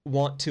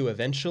want to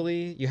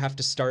eventually. You have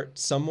to start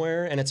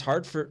somewhere, and it's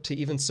hard to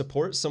even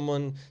support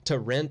someone to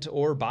rent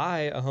or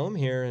buy a home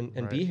here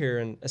and be here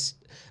and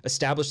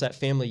establish that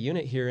family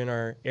unit here in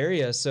our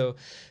area. So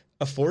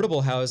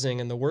affordable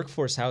housing and the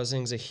workforce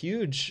housing is a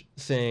huge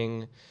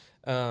thing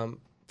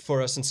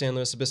for us in San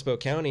Luis Obispo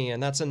County,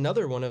 and that's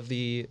another one of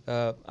the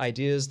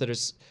ideas that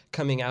is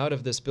coming out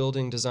of this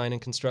building design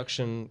and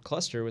construction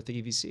cluster with the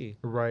EVC.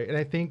 Right, and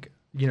I think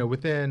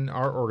within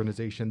our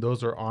organization,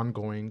 those are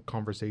ongoing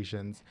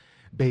conversations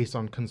based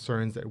on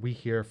concerns that we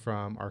hear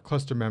from our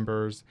cluster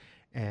members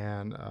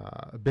and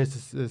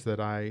businesses that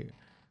I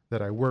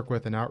work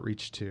with and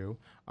outreach to.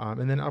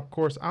 And then, of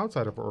course,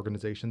 outside of our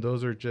organization,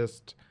 those are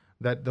just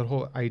the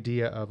whole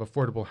idea of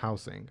affordable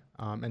housing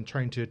and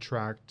trying to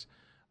attract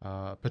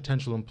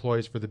potential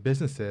employees for the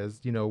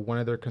businesses. One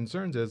of their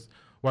concerns is,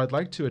 well, I'd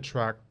like to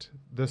attract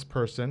this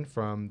person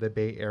from the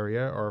Bay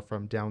Area or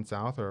from down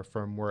south or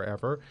from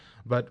wherever,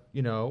 but,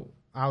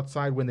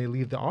 outside when they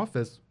leave the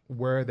office,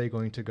 where are they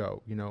going to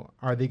go?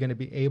 Are they going to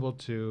be able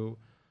to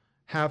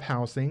have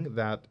housing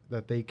that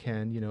they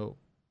can,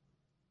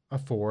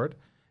 afford,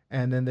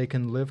 and then they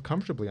can live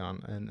comfortably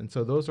on. And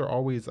so those are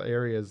always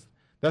areas.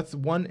 That's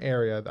one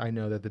area that I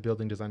know that the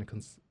building design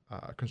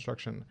and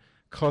construction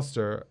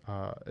cluster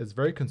is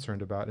very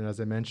concerned about. And as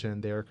I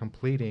mentioned, they are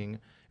completing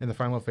in the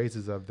final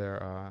phases of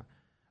their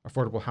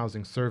affordable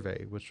housing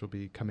survey, which will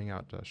be coming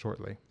out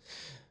shortly.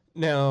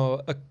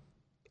 Now,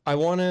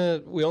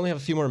 we only have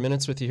a few more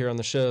minutes with you here on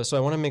the show, so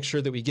I want to make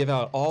sure that we give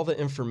out all the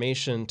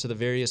information to the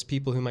various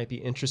people who might be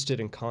interested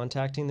in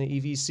contacting the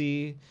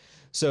EVC.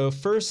 So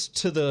first,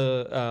 to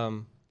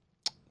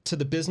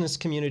the business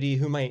community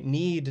who might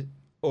need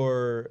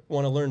or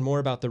want to learn more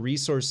about the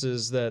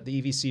resources that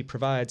the EVC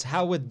provides,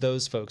 how would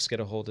those folks get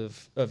a hold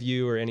of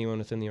you or anyone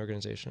within the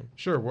organization?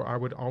 Sure. Well, I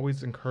would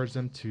always encourage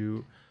them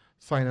to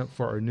sign up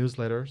for our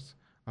newsletters.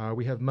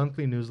 We have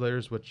monthly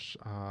newsletters which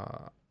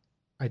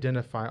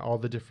identify all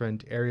the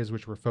different areas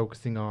which we're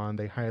focusing on.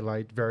 They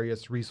highlight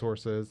various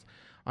resources.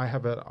 I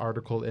have an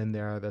article in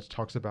there that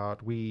talks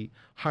about, we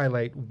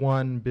highlight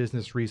one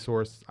business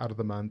resource out of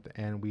the month,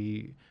 and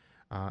we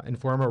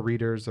inform our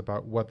readers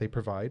about what they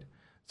provide.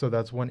 So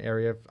that's one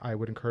area. I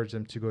would encourage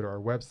them to go to our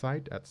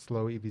website at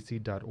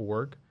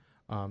slowevc.org,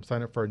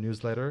 sign up for our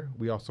newsletter.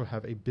 We also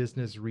have a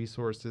business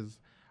resources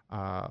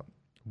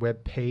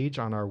web page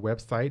on our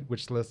website,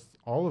 which lists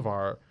all of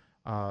our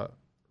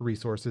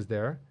resources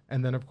there.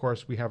 And then, of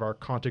course, we have our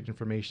contact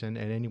information,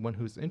 and anyone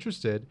who's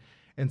interested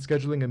in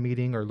scheduling a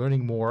meeting or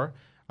learning more,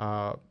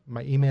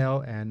 my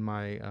email and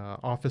my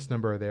office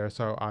number are there.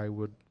 So I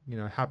would,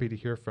 happy to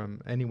hear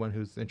from anyone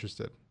who's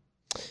interested.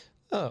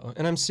 Oh,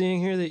 and I'm seeing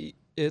here that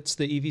it's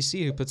the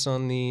EVC who puts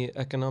on the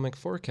economic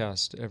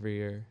forecast every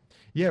year.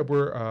 Yeah,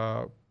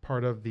 we're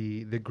part of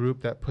the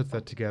group that puts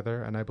that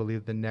together, and I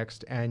believe the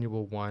next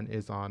annual one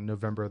is on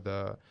November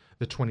the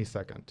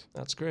 22nd.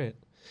 That's great.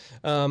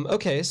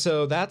 Okay,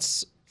 so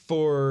that's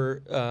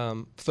for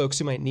folks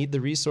who might need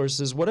the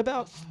resources. What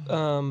about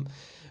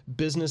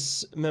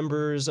business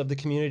members of the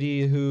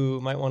community who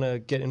might want to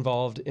get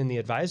involved in the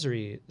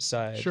advisory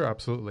side? Sure,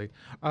 absolutely.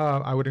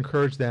 I would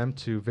encourage them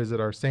to visit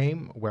our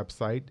same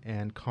website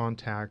and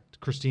contact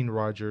Christine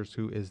Rogers,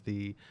 who is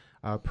the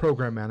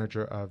program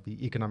manager of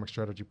the Economic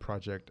Strategy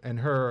Project, and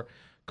her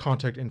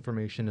contact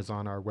information is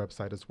on our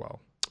website as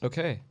well.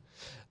 Okay.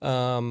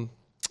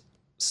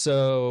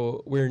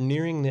 So we're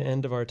nearing the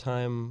end of our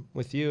time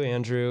with you,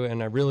 Andrew,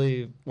 and I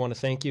really want to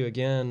thank you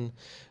again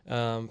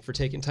for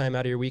taking time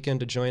out of your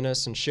weekend to join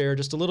us and share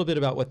just a little bit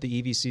about what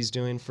the EVC is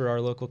doing for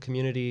our local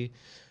community.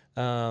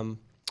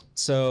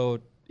 So,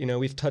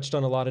 we've touched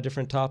on a lot of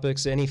different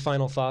topics. Any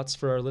final thoughts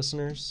for our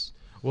listeners?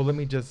 Well, let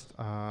me just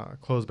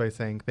close by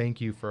saying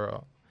thank you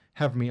for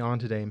having me on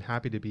today. I'm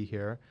happy to be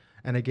here.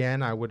 And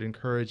again, I would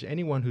encourage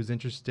anyone who's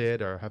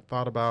interested or have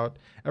thought about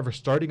ever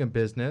starting a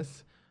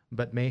business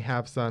but may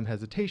have some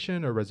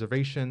hesitation or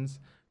reservations,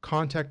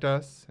 contact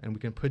us, and we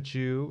can put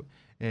you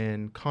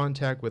in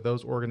contact with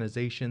those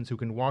organizations who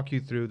can walk you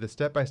through the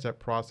step-by-step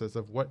process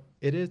of what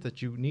it is that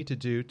you need to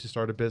do to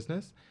start a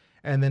business.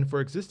 And then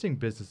for existing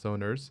business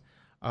owners,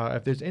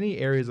 if there's any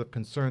areas of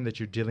concern that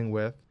you're dealing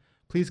with,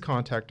 please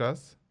contact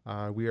us.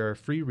 We are a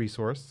free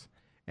resource,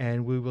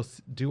 and we will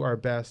do our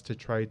best to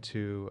try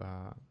to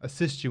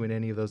assist you in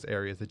any of those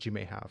areas that you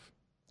may have.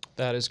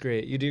 That is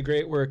great. You do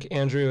great work,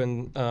 Andrew,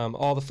 and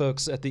all the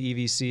folks at the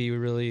EVC. We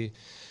really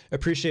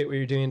appreciate what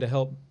you're doing to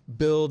help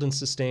build and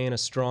sustain a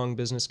strong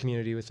business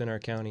community within our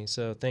county.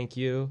 So thank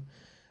you.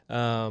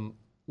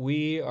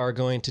 We are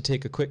going to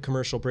take a quick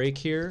commercial break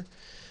here.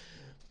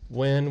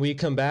 When we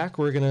come back,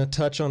 we're going to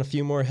touch on a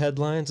few more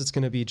headlines. It's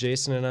going to be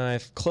Jason and I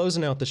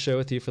closing out the show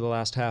with you for the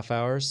last half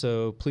hour,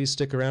 so please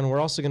stick around. We're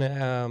also going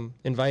to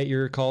invite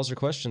your calls or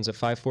questions at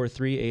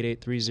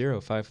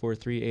 543-8830,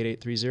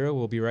 543-8830.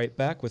 We'll be right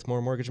back with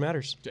more Mortgage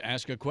Matters. To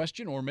ask a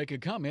question or make a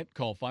comment,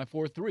 call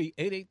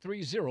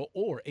 543-8830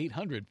 or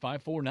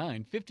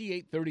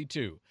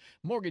 800-549-5832.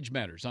 Mortgage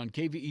Matters on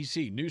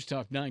KVEC News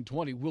Talk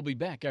 920. We'll be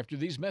back after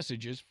these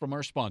messages from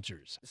our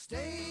sponsors. The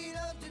state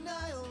of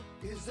denial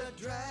is a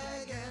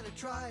drag and a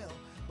trial.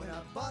 When I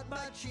bought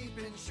my cheap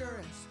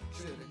insurance,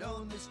 should have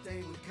known this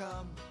day would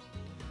come.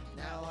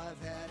 Now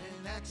I've had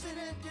an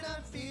accident and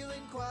I'm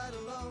feeling quite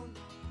alone.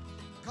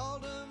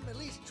 Called them at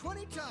least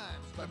 20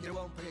 times, but they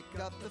won't pick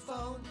up the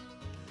phone.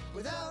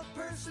 Without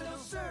personal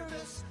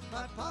service,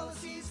 my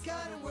policy's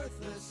kind of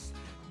worthless.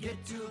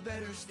 Get to a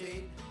better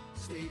state,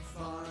 State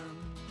Farm.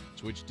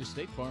 Switch to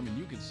State Farm and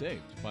you can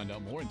save. To find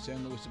out more in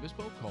San Luis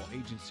Obispo, call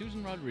Agent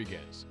Susan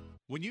Rodriguez.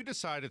 When you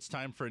decide it's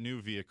time for a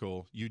new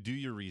vehicle, you do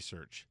your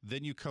research.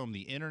 Then you comb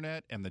the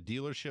internet and the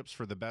dealerships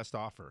for the best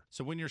offer.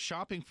 So when you're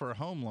shopping for a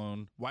home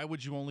loan, why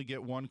would you only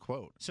get one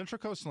quote? Central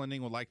Coast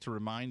Lending would like to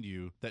remind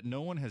you that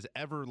no one has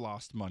ever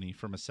lost money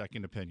from a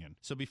second opinion.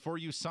 So before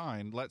you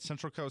sign, let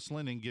Central Coast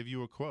Lending give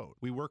you a quote.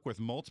 We work with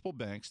multiple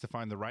banks to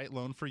find the right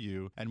loan for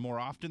you, and more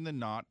often than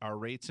not, our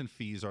rates and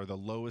fees are the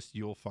lowest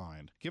you'll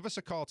find. Give us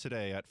a call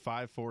today at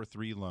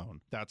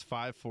 543-LOAN. That's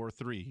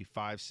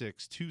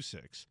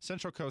 543-5626.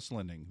 Central Coast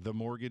Lending, the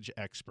mortgage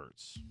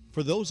experts.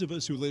 For those of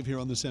us who live here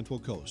on the Central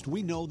Coast,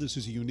 we know this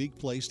is a unique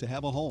place to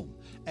have a home.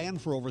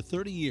 And for over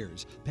 30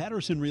 years,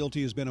 Patterson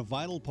Realty has been a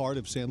vital part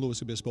of San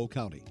Luis Obispo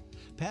County.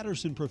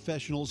 Patterson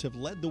professionals have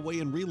led the way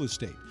in real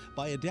estate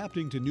by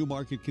adapting to new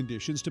market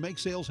conditions to make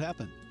sales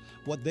happen.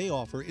 What they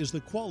offer is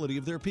the quality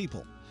of their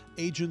people,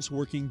 agents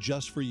working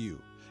just for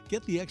you.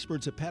 Get the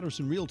experts at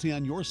Patterson Realty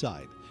on your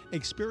side.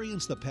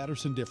 Experience the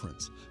Patterson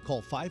difference.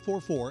 Call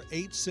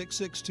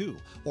 544-8662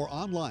 or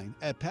online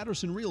at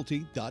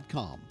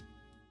pattersonrealty.com.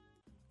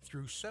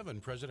 Through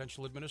 7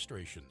 presidential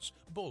administrations,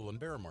 bull and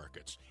bear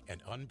markets,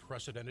 and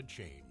unprecedented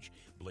change,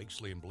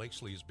 Blakesley &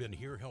 Blakesley has been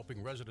here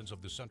helping residents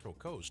of the Central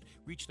Coast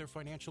reach their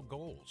financial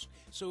goals.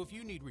 So if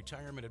you need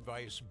retirement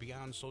advice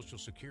beyond Social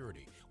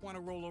Security, want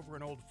to roll over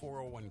an old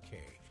 401k,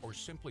 or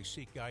simply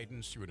seek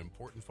guidance through an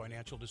important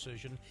financial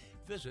decision,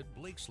 visit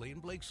Blakesley &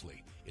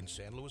 Blakesley in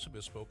San Luis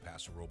Obispo,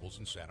 Paso Robles,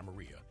 and Santa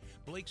Maria.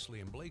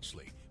 Blakesley &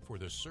 Blakesley for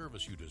the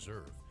service you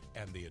deserve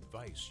and the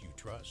advice you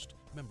trust.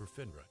 Member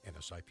FINRA and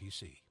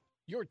SIPC.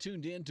 You're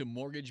tuned in to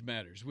Mortgage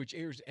Matters, which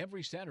airs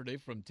every Saturday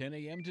from 10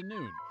 a.m. to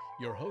noon.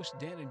 Your hosts,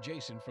 Dan and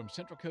Jason from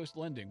Central Coast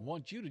Lending,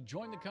 want you to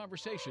join the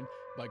conversation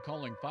by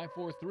calling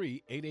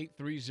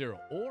 543-8830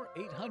 or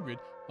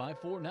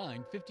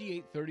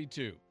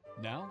 800-549-5832.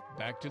 Now,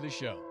 back to the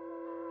show.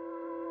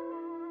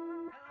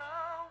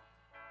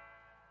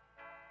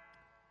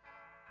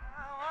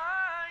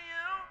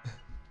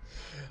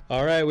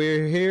 All right,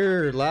 we're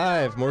here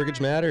live,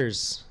 Mortgage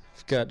Matters.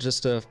 We've got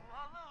just a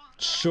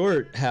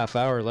short half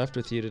hour left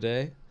with you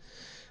today.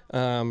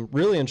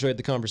 Really enjoyed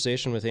the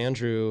conversation with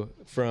Andrew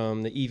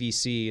from the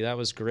EVC. That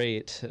was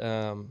great.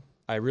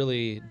 I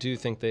really do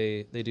think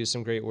they do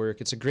some great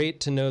work. It's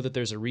great to know that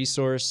there's a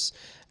resource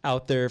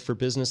out there for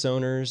business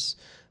owners.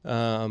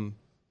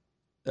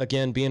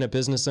 Again, being a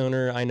business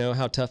owner, I know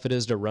how tough it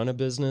is to run a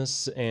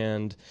business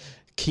and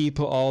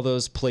keep all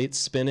those plates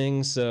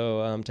spinning.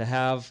 So to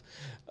have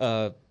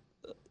a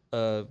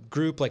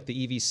group like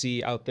the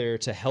EVC out there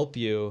to help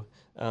you,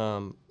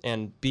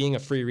 and being a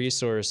free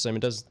resource, I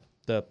mean,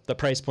 the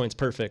price point's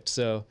perfect.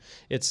 So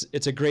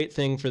it's a great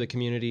thing for the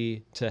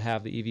community to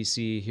have the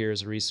EVC here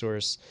as a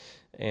resource.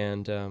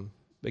 And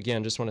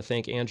again, just want to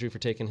thank Andrew for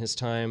taking his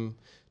time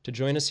to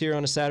join us here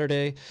on a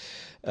Saturday.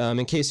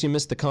 In case you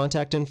missed the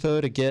contact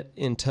info to get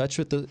in touch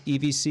with the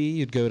EVC,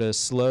 you'd go to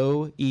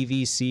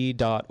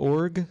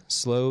slowevc.org,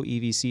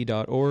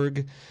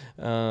 slowevc.org.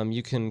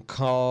 You can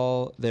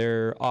call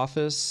their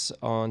office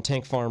on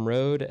Tank Farm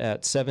Road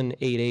at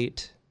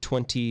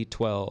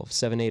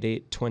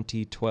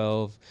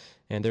 788-2012,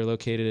 and they're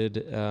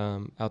located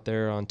out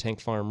there on Tank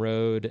Farm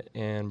Road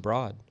and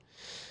Broad.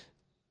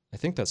 I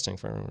think that's Tank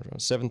Farm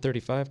Road.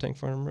 735 Tank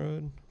Farm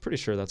Road. Pretty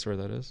sure that's where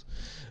that is.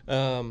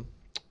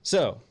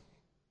 So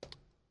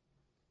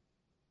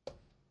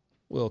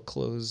we'll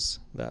close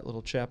that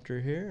little chapter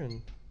here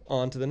and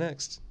on to the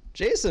next.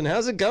 Jason,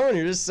 how's it going?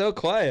 You're just so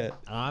quiet.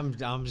 I'm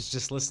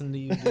just listening to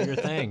you do your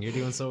thing. You're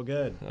doing so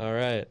good. All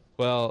right.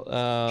 Well,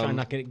 trying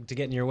not to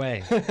get in your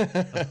way.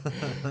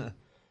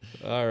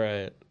 All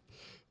right.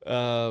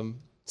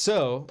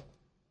 So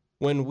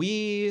when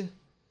we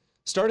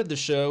started the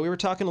show, we were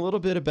talking a little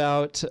bit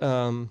about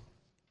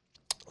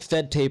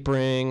Fed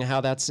tapering, how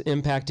that's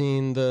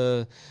impacting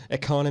the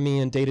economy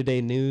and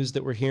day-to-day news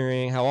that we're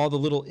hearing, how all the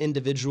little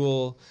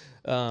individual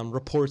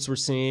reports we're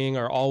seeing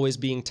are always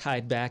being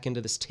tied back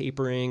into this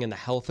tapering and the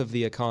health of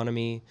the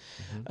economy.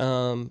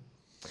 Mm-hmm.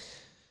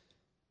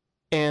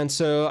 And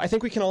so I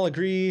think we can all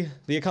agree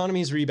the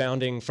economy is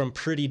rebounding from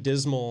pretty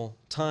dismal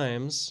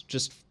times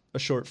just a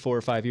short 4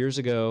 or 5 years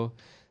ago.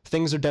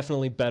 Things are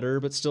definitely better,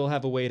 but still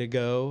have a way to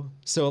go.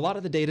 So a lot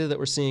of the data that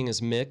we're seeing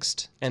is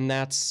mixed, and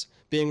that's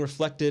being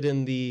reflected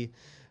in the,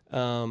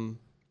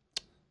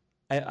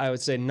 I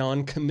would say,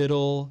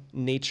 non-committal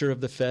nature of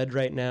the Fed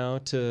right now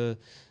to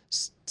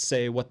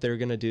say what they're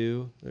going to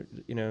do.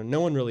 You know,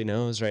 no one really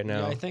knows right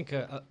now. Yeah, I think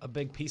a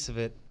big piece of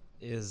it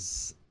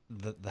is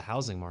the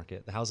housing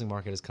market. The housing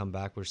market has come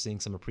back. We're seeing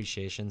some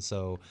appreciation.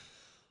 So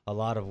a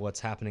lot of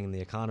what's happening in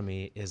the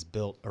economy is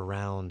built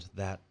around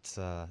that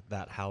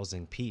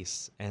housing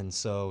piece. And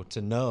so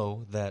to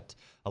know that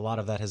a lot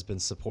of that has been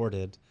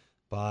supported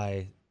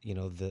by, you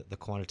know, the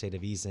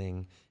quantitative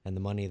easing and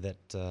the money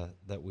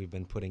that we've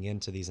been putting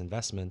into these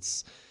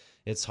investments,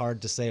 it's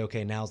hard to say,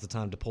 okay, now's the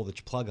time to pull the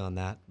plug on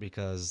that,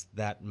 because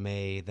that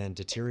may then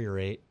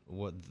deteriorate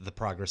the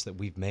progress that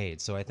we've made.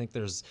 So I think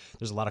there's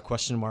a lot of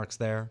question marks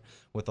there,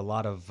 with a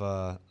lot of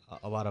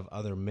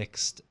other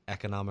mixed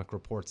economic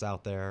reports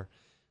out there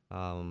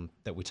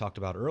that we talked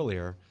about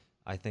earlier.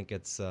 I think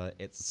it's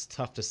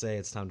tough to say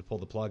it's time to pull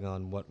the plug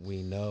on what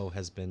we know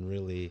has been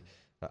really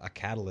a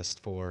catalyst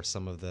for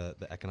some of the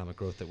economic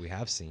growth that we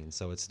have seen.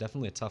 So it's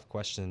definitely a tough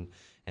question,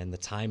 and the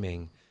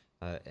timing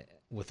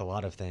with a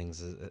lot of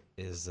things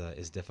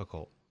is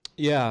difficult.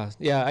 Yeah.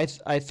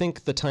 I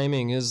think the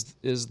timing is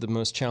the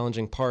most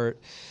challenging part.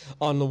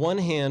 On the one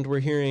hand, we're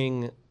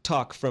hearing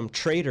talk from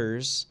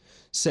traders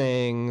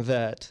saying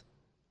that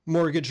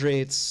mortgage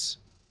rates.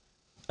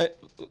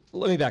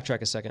 Let me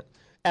backtrack a second.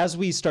 as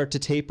we start to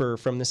taper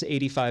from this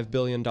 $85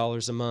 billion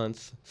a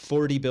month,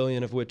 $40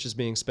 billion of which is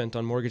being spent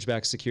on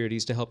mortgage-backed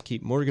securities to help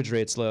keep mortgage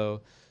rates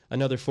low,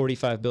 another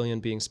 $45 billion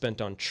being spent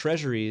on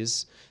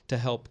treasuries to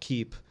help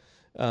keep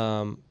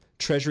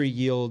treasury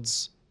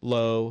yields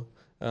low,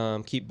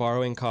 keep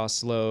borrowing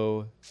costs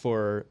low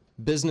for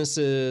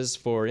businesses,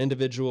 for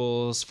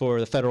individuals, for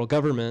the federal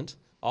government.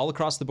 All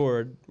across the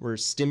board, we're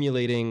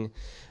stimulating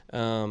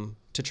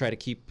to try to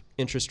keep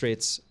interest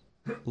rates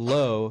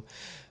low.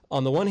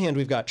 On the one hand,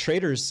 we've got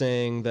traders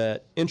saying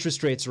that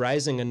interest rates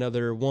rising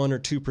another 1 or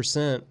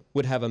 2%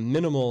 would have a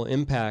minimal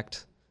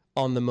impact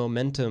on the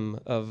momentum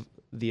of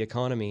the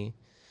economy.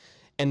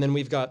 And then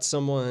we've got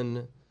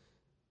someone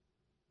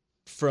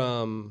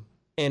from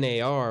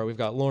NAR, we've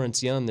got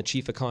Lawrence Yun, the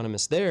chief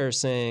economist there,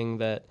 saying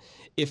that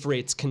if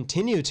rates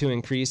continue to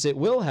increase, it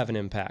will have an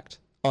impact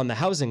on the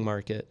housing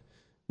market,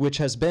 which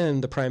has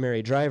been the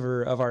primary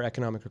driver of our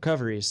economic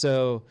recovery.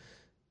 So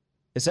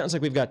it sounds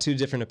like we've got two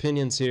different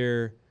opinions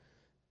here.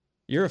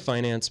 You're a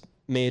finance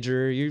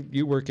major.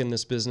 You work in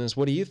this business.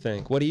 What do you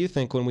think? What do you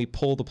think when we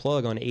pull the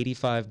plug on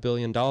 $85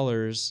 billion,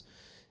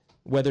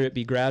 whether it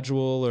be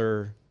gradual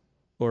or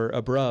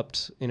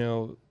abrupt?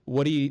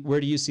 Where do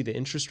you see the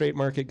interest rate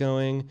market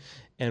going,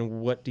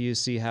 and what do you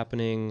see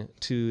happening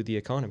to the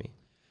economy?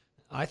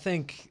 I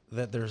think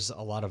that there's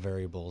a lot of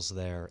variables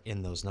there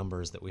in those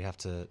numbers that we have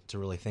to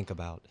really think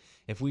about.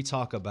 If we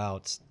talk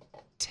about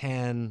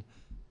 10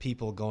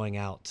 people going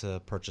out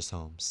to purchase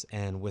homes,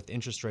 and with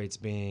interest rates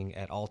being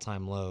at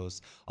all-time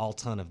lows, all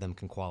 10 of them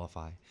can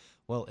qualify.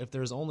 Well, if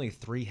there's only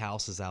 3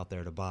 houses out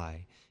there to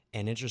buy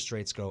and interest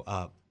rates go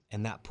up,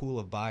 and that pool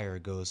of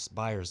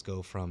buyers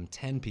go from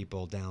 10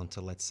 people down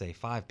to, let's say,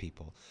 5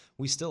 people,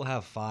 we still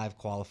have 5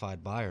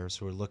 qualified buyers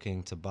who are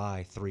looking to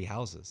buy 3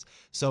 houses.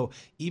 So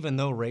even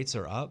though rates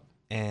are up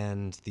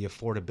and the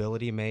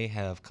affordability may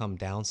have come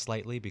down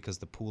slightly because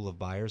the pool of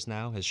buyers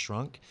now has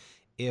shrunk,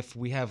 if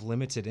we have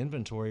limited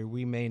inventory,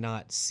 we may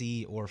not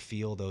see or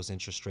feel those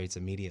interest rates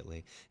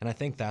immediately. And I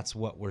think that's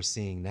what we're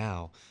seeing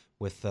now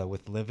with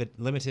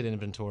limited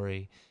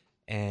inventory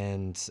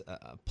and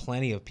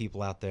plenty of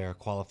people out there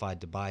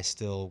qualified to buy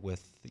still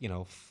with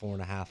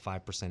 4.5%,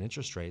 5%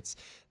 interest rates,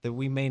 that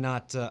we may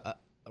not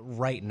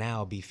right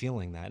now be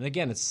feeling that. And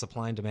again, it's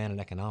supply and demand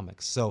and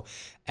economics. So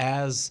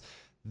as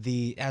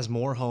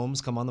more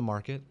homes come on the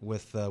market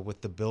with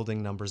the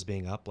building numbers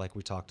being up, like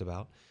we talked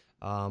about,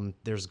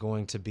 there's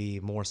going to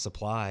be more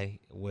supply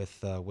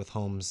with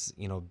homes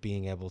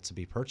being able to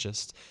be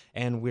purchased,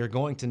 and we're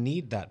going to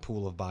need that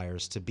pool of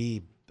buyers to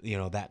be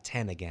that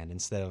 10 again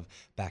instead of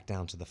back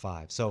down to the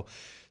 5. So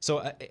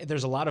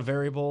there's a lot of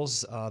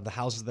variables. The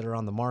houses that are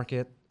on the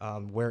market,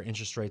 where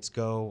interest rates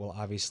go, will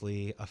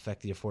obviously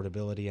affect the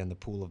affordability and the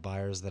pool of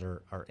buyers that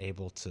are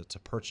able to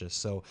purchase.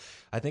 So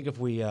I think if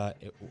we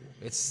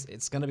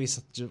it's going to be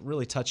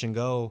really touch and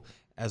go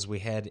as we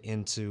head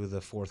into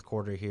the fourth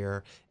quarter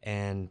here,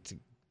 and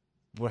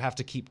we'll have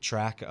to keep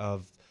track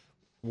of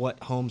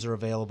what homes are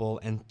available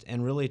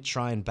and really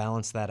try and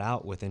balance that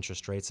out with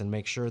interest rates and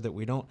make sure that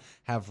we don't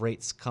have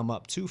rates come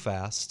up too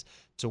fast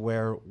to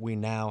where we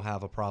now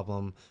have a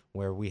problem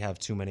where we have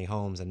too many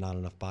homes and not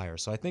enough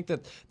buyers. So I think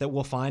that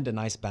we'll find a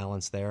nice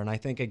balance there. And I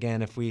think,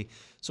 again, if we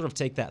sort of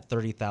take that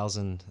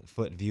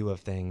 30,000-foot view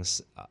of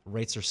things,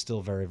 rates are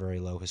still very, very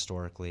low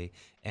historically.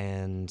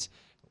 And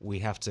we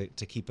have to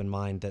keep in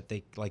mind that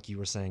they, like you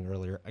were saying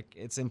earlier,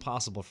 it's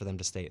impossible for them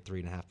to stay at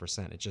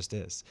 3.5%. It just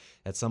is.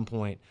 At some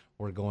point,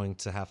 we're going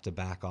to have to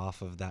back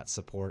off of that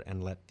support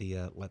and let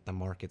the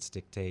markets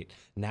dictate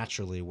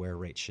naturally where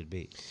rates should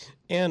be.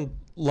 And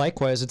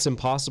likewise, it's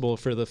impossible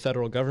for the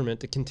federal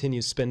government to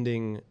continue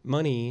spending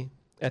money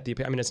at the.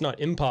 I mean, it's not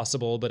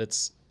impossible, but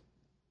it's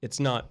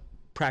not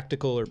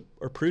practical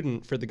or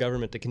prudent for the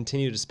government to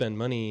continue to spend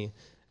money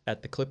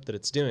at the clip that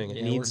it's doing.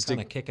 It needs we're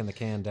kind of kicking the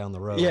can down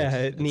the road. Yeah,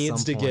 it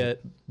needs to get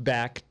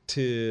back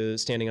to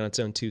standing on its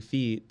own 2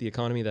 feet, the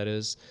economy that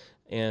is.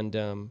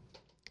 And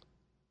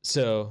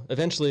so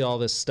eventually all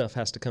this stuff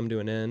has to come to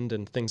an end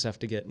and things have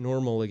to get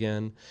normal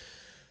again.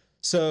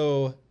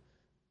 So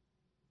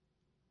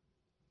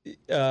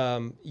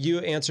you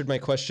answered my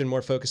question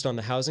more focused on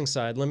the housing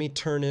side. Let me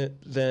turn it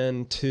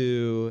then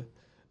to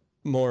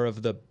more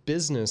of the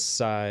business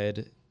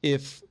side.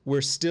 If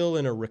we're still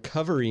in a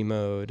recovery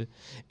mode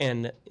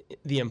and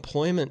the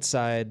employment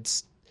side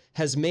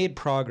has made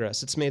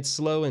progress, it's made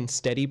slow and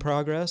steady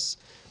progress.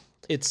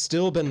 It's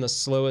still been the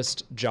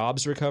slowest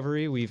jobs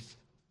recovery we've,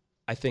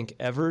 I think,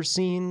 ever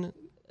seen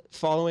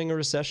following a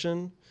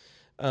recession.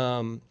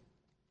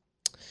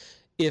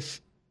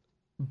 If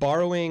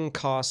borrowing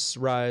costs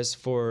rise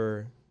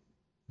for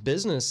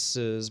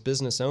businesses,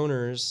 business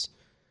owners,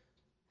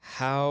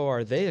 how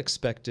are they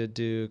expected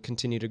to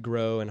continue to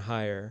grow and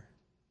hire?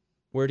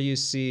 Where do you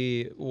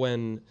see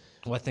when...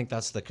 Well, I think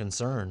that's the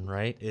concern,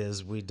 right,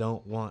 is we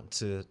don't want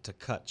to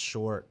cut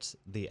short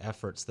the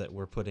efforts that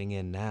we're putting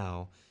in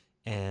now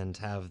and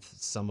have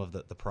some of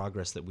the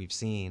progress that we've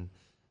seen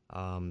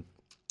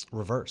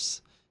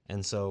reverse.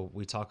 And so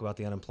we talk about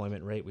the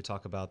unemployment rate, we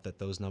talk about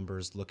those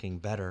numbers looking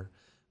better,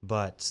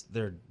 but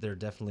they're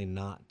definitely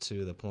not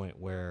to the point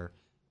where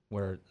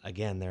where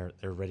again they're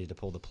ready to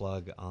pull the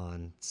plug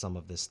on some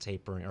of this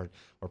tapering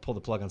or pull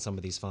the plug on some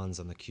of these funds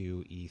on the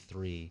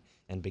QE3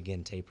 and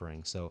begin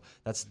tapering. So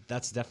that's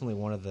definitely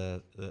one of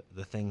the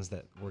things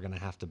that we're going to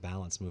have to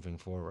balance moving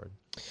forward.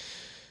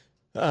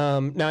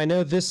 Now, I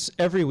know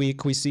every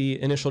week we see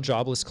initial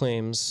jobless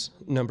claims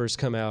numbers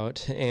come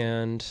out,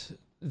 and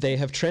they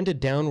have trended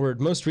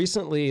downward. Most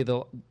recently,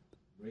 the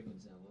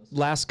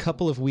last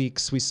couple of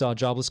weeks, we saw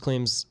jobless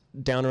claims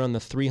down around the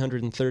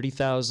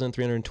 330,000,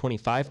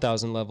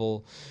 325,000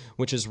 level,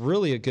 which is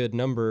really a good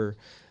number.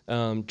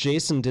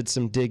 Jason did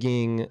some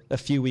digging a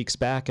few weeks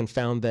back and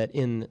found that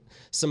in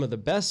some of the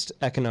best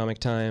economic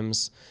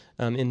times,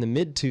 in the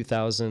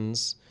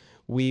mid-2000s,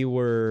 we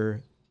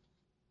were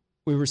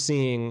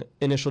seeing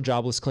initial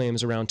jobless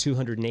claims around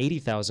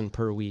 280,000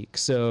 per week.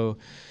 So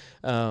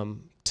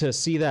to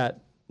see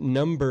that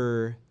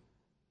number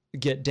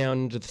get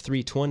down into the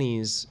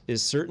 320s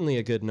is certainly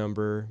a good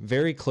number,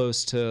 very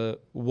close to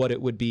what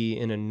it would be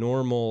in a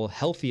normal,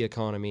 healthy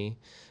economy.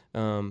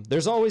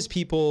 There's always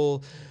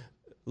people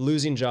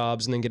losing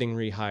jobs and then getting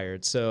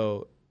rehired.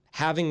 So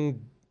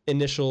having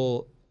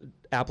initial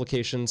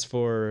applications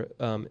for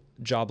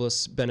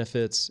jobless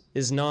benefits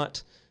is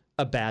not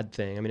a bad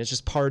thing. I mean, it's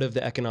just part of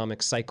the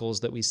economic cycles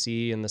that we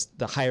see and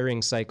the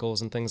hiring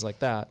cycles and things like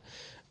that.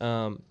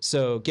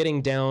 So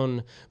getting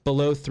down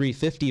below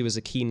 350 was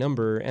a key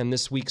number, and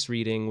this week's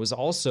reading was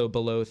also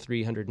below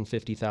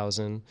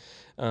 350,000,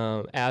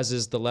 as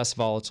is the less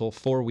volatile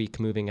 4-week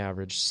moving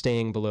average,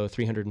 staying below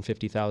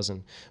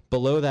 350,000.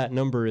 Below that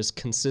number is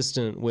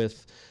consistent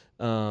with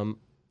a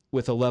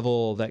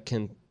level that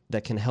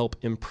can help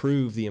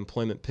improve the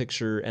employment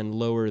picture and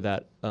lower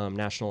that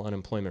national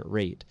unemployment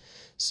rate.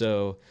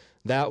 So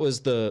that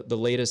was the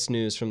latest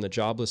news from the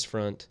jobless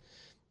front.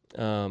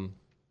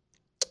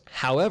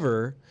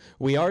 However,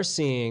 we are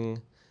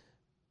seeing,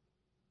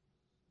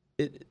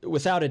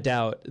 without a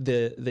doubt,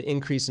 the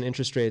increase in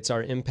interest rates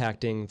are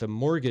impacting the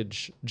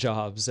mortgage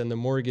jobs and the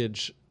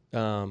mortgage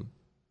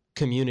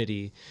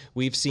community.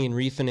 We've seen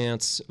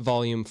refinance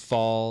volume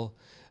fall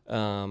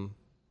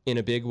in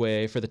a big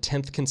way. For the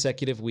 10th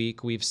consecutive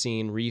week, we've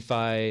seen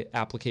refi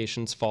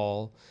applications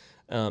fall.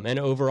 And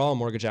overall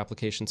mortgage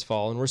applications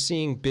fall. And we're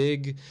seeing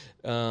big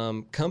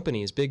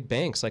companies, big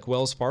banks like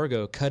Wells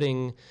Fargo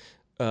cutting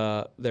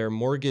their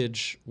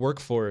mortgage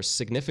workforce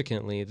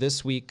significantly.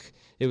 This week,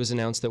 it was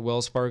announced that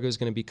Wells Fargo is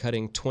going to be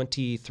cutting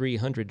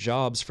 2,300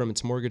 jobs from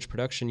its mortgage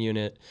production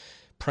unit,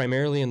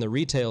 primarily in the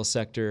retail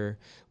sector,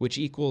 which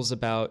equals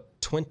about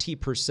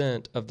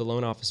 20% of the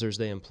loan officers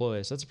they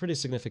employ. So that's a pretty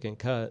significant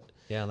cut.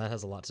 Yeah, and that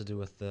has a lot to do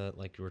with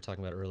like you were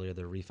talking about earlier,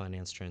 the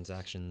refinance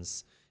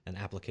transactions and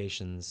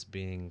applications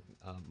being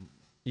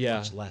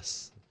much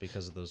less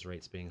because of those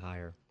rates being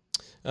higher.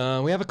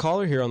 We have a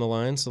caller here on the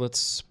line, so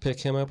let's pick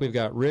him up. We've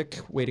got Rick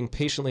waiting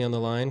patiently on the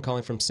line,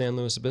 calling from San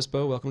Luis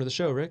Obispo. Welcome to the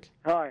show, Rick.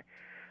 Hi.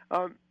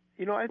 I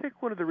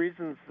think one of the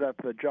reasons that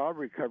the job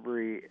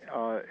recovery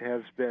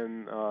has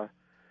been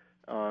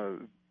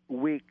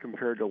weak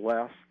compared to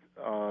last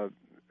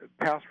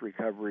past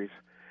recoveries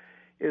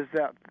is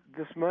that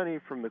this money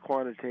from the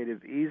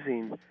quantitative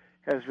easing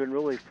has been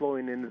really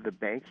flowing into the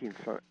banking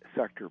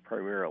sector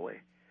primarily.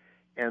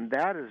 And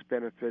that has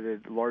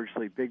benefited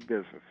largely big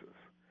businesses.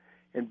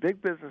 And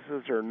big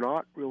businesses are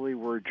not really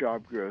where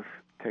job growth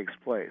takes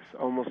place.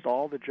 Almost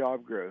all the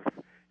job growth,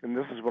 and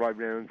this is what I've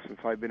known since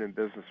I've been in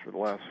business for the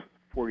last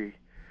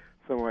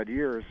 40-some-odd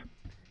years,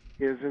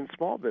 is in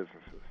small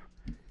businesses.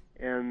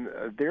 And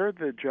they're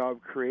the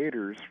job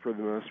creators for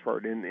the most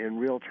part in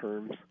real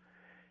terms.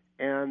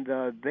 And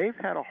they've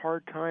had a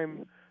hard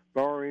time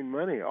borrowing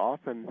money,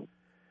 often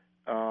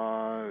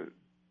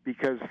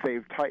because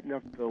they've tightened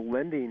up the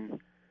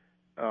lending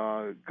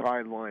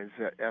guidelines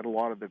at a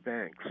lot of the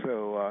banks.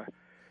 So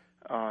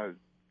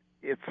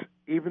it's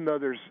even though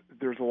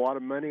there's a lot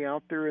of money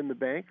out there in the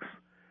banks,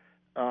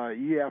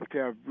 you have to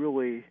have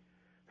really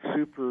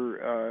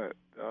super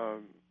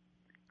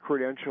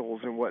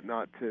credentials and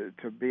whatnot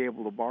to be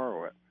able to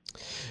borrow it.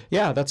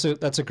 Yeah, that's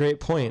a great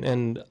point.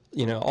 And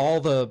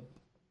all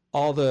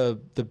the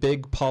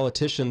big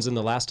politicians in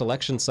the last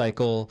election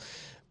cycle,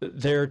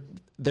 their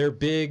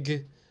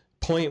big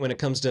point when it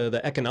comes to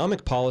the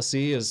economic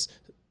policy is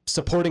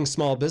supporting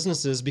small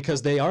businesses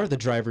because they are the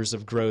drivers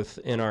of growth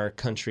in our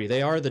country.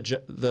 They are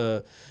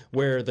the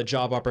where the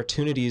job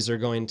opportunities are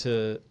going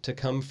to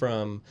come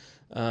from.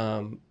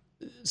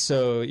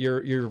 So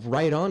you're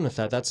right on with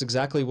that. That's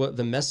exactly what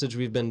the message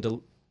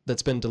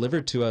that's been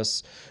delivered to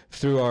us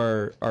through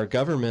our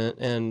government,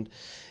 and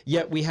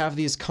yet we have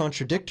these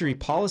contradictory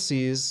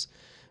policies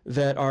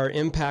that are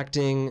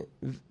impacting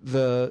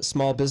the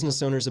small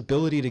business owner's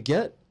ability to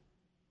get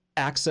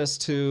access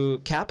to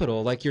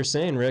capital. Like you're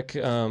saying, Rick,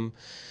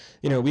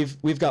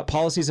 we've got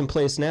policies in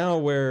place now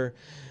where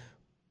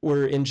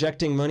we're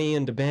injecting money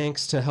into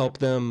banks to help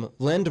them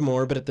lend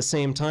more, but at the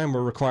same time,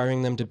 we're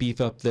requiring them to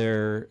beef up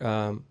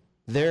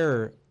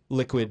their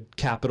liquid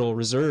capital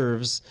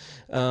reserves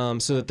so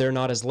that they're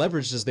not as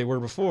leveraged as they were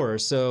before.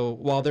 So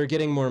while they're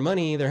getting more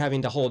money, they're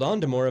having to hold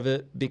on to more of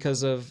it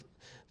because of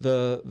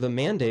the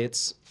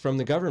mandates from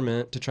the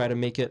government to try to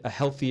make it a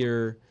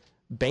healthier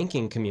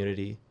banking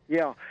community.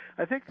 Yeah,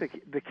 I think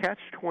the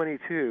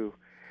catch-22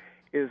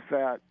 is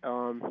that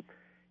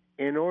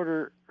in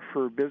order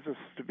for businesses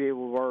to be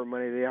able to borrow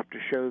money, they have to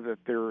show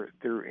that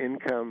their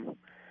income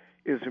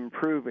is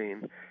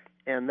improving,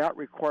 and that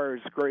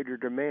requires greater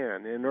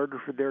demand. In order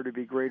for there to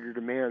be greater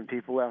demand,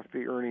 people have to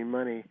be earning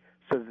money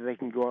so that they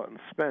can go out and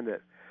spend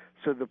it.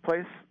 So the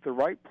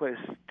right place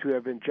to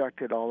have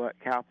injected all that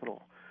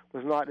capital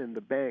was not in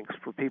the banks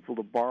for people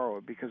to borrow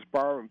it, because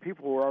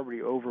people were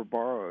already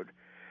over-borrowed.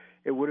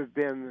 It would have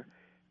been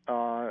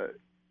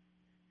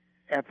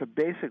at the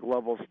basic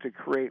levels to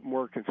create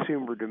more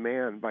consumer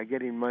demand by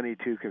getting money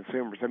to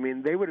consumers. I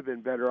mean, they would have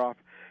been better off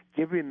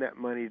giving that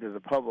money to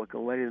the public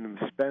and letting them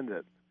spend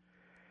it,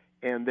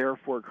 and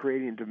therefore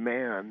creating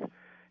demand,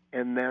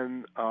 and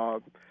then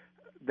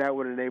that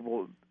would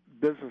enable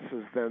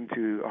businesses then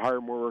to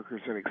hire more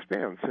workers and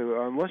expand.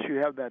 So unless you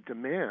have that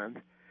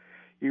demand,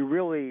 you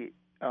really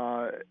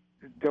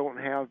don't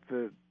have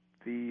the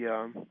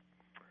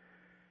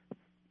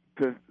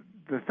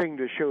thing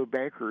to show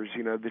bankers,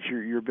 that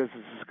your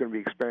business is going to be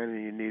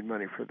expanding and you need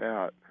money for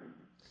that.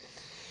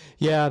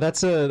 Yeah,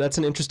 that's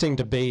an interesting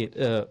debate,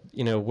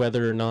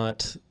 whether or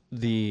not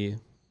the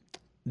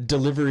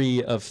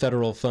delivery of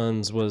federal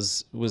funds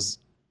was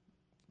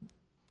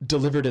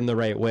delivered in the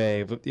right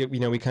way.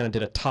 We kind of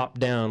did a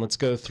top-down, let's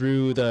go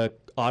through the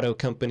auto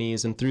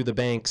companies and through the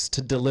banks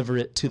to deliver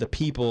it to the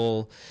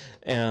people,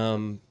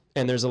 and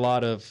there's a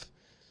lot of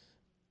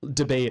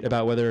debate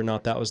about whether or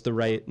not that was the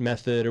right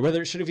method or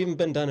whether it should have even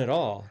been done at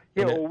all.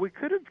 Yeah, well, we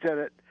could have done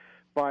it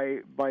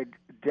by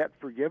debt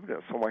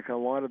forgiveness, like a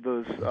lot of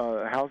those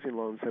housing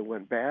loans that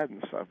went bad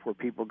and stuff, where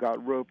people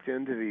got roped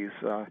into these,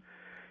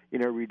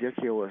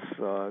 ridiculous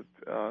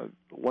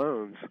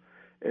loans.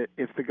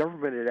 If the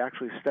government had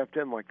actually stepped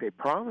in like they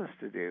promised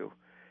to do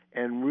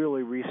and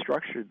really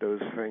restructured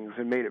those things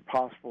and made it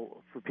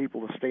possible for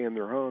people to stay in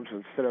their homes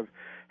instead of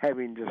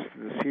having just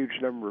this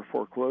huge number of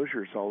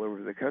foreclosures all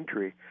over the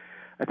country,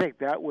 I think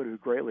that would have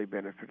greatly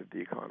benefited the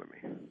economy.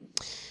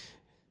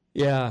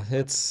 Yeah,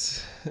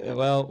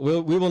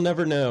 we will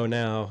never know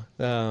now,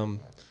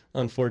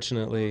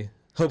 unfortunately.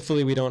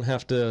 Hopefully we don't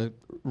have to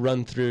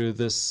run through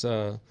this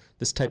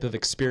type of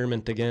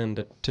experiment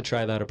again to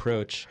try that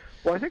approach.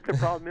 Well, I think the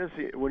problem is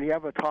when you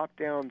have a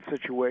top-down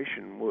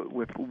situation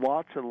with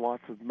lots and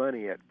lots of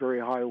money at very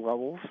high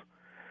levels,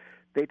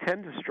 they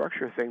tend to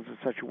structure things in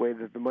such a way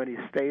that the money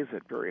stays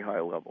at very high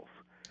levels.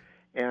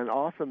 And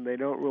often they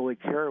don't really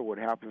care what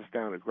happens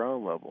down at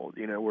ground level,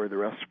 where the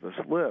rest of us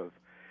live.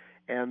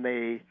 And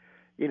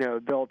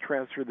they'll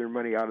transfer their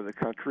money out of the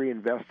country,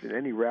 invest in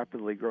any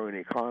rapidly growing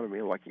economy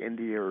like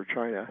India or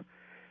China,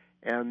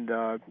 and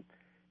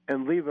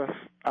leave us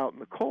out in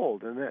the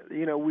cold. And that,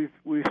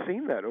 we've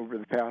seen that over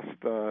the past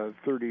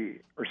 30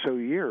 or so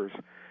years.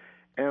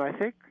 And I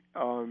think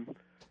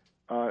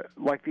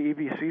like the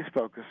EBC's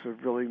focus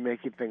of really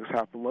making things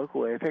happen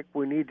locally, I think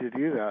we need to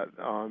do that.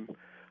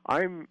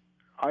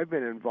 I've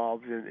been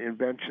involved in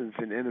inventions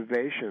and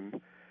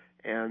innovation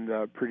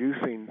and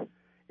producing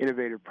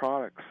innovative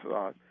products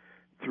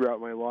throughout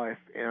my life,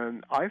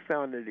 and I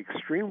found it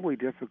extremely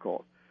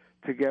difficult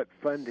to get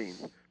funding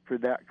for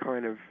that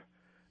kind of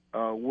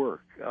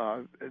work.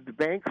 The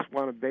banks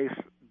want to base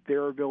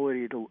their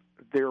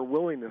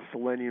willingness to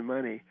lend you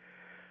money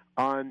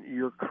on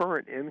your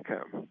current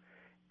income,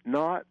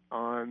 not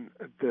on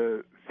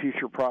the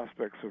future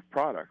prospects of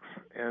products.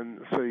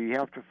 And so you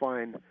have to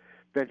find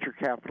venture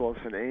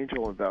capitalists and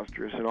angel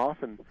investors, and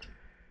often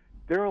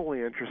they're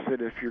only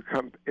interested if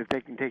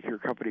they can take your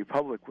company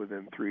public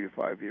within 3 to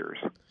 5 years.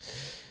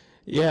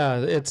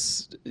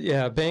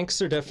 Yeah,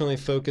 banks are definitely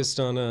focused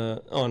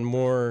on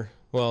more.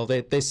 Well,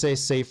 they say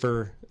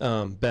safer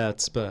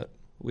bets, but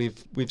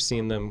we've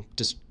seen them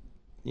just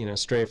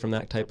stray from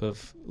that type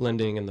of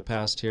lending in the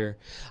past here.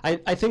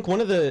 I think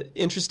one of the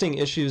interesting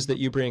issues that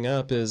you bring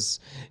up is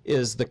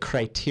the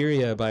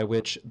criteria by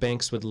which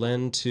banks would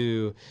lend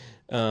to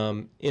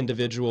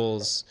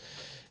individuals.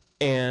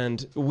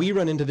 And we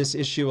run into this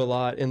issue a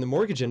lot in the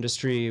mortgage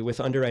industry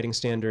with underwriting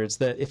standards,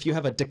 that if you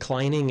have a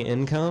declining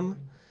income,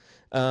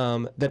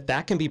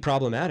 that can be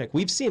problematic.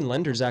 We've seen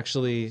lenders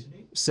actually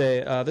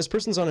say, this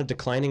person's on a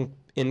declining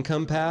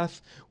income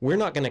path. We're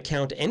not going to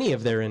count any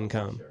of their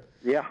income.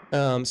 Yeah.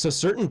 So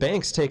certain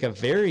banks take a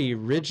very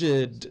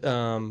rigid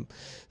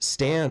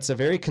stance, a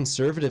very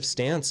conservative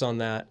stance on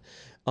that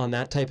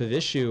type of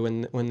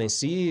issue. When they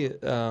see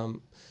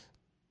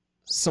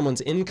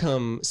someone's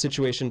income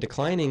situation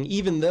declining,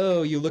 even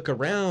though you look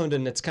around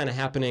and it's kind of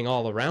happening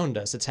all around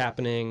us. It's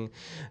happening,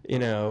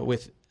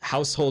 with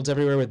households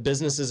everywhere, with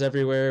businesses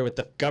everywhere, with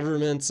the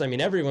governments. I mean,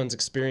 everyone's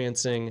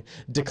experiencing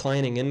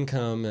declining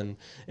income,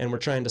 and we're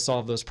trying to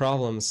solve those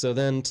problems. So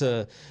then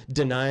to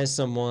deny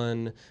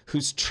someone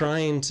who's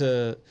trying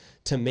to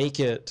make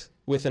it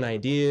with an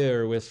idea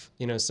or with,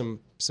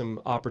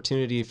 some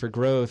opportunity for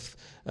growth,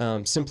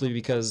 simply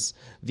because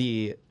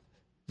the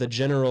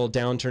general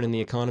downturn in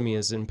the economy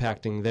is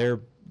impacting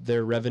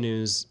their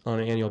revenues on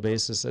an annual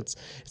basis. It's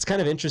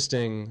kind of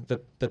interesting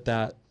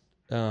that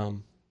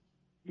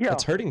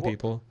that's hurting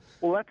people.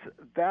 Well,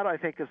 that I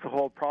think is the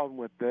whole problem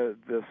with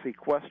the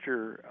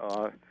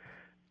sequester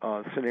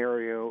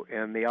scenario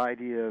and the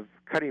idea of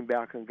cutting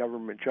back on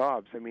government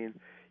jobs. I mean,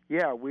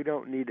 yeah, we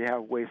don't need to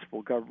have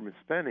wasteful government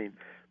spending,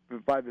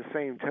 but by the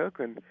same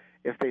token,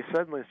 if they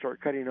suddenly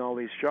start cutting all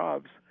these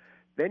jobs,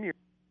 then you're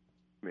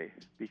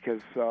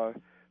because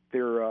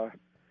they're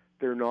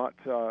not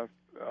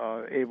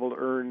able to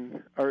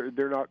earn, or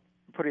they're not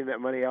putting that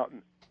money out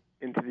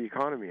into the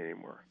economy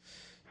anymore.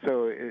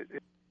 So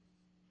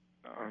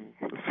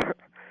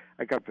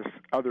I got this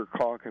other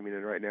call coming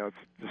in right now. It's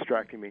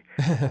distracting me.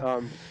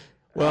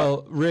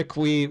 Well, Rick,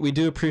 we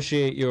do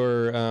appreciate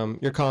your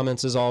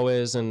comments as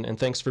always, and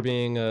thanks for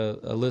being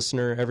a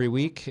listener every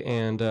week,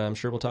 and I'm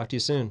sure we'll talk to you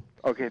soon.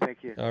 Okay,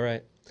 thank you. All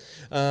right.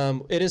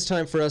 It is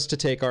time for us to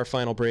take our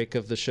final break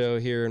of the show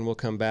here, and we'll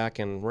come back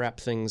and wrap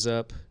things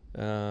up.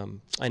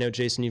 I know,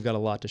 Jason, you've got a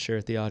lot to share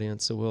with the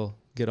audience, so we'll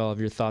get all of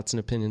your thoughts and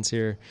opinions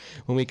here.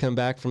 When we come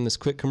back from this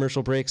quick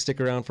commercial break,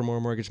 stick around for more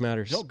Mortgage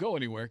Matters. Don't go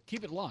anywhere.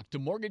 Keep it locked to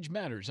Mortgage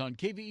Matters on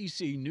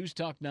KVEC News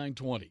Talk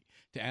 920.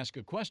 To ask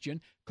a question,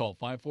 call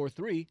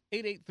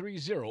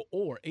 543-8830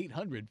 or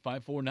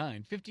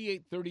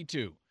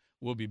 800-549-5832.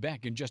 We'll be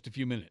back in just a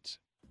few minutes.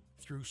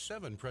 Through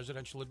 7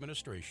 presidential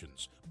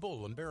administrations,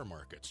 bull and bear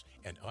markets,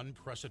 and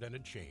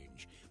unprecedented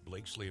change,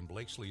 Blakesley &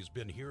 Blakesley has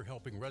been here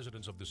helping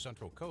residents of the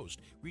Central Coast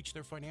reach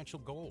their financial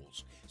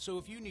goals. So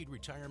if you need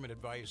retirement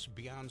advice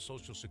beyond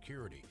Social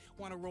Security,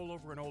 want to roll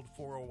over an old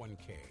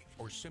 401k,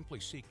 or simply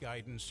seek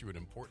guidance through an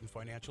important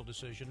financial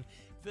decision,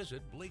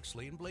 visit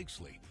Blakesley &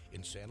 Blakesley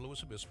in San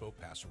Luis Obispo,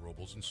 Paso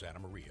Robles, and Santa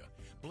Maria.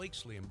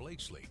 Blakesley &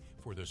 Blakesley,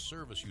 for the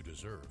service you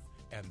deserve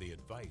and the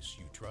advice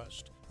you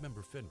trust.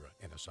 Member FINRA,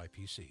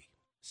 NSIPC.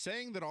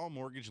 Saying that all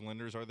mortgage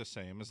lenders are the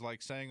same is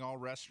like saying all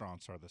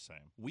restaurants are the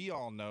same. We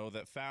all know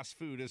that fast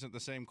food isn't the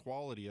same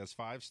quality as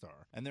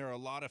 5-star, and there are a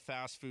lot of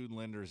fast food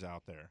lenders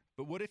out there.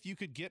 But what if you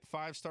could get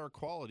 5-star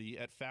quality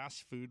at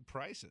fast food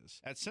prices?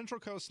 At Central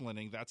Coast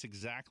Lending, that's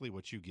exactly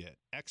what you get.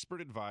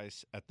 Expert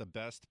advice at the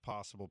best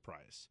possible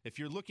price. If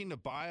you're looking to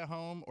buy a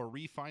home or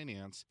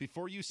refinance,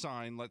 before you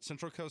sign, let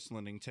Central Coast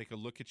Lending take a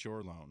look at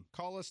your loan.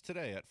 Call us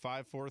today at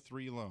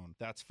 543-LOAN.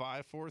 That's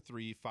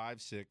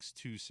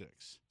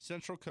 543-5626.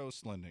 Central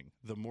Coast Lending,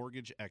 the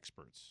mortgage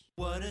experts.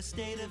 What a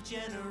state of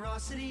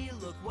generosity.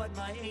 Look what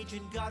my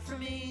agent got for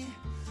me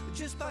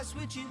just by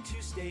switching to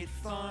State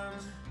Farm.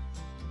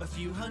 A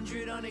few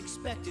hundred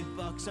unexpected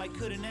bucks, I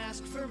couldn't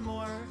ask for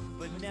more.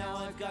 But now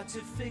I've got to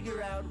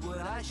figure out what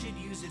I should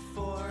use it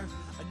for.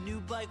 A new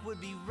bike would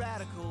be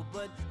radical,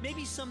 but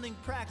maybe something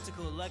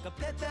practical, like a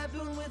pet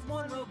baboon with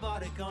one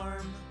robotic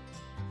arm.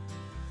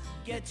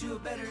 Get to a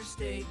better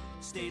state,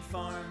 State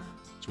Farm.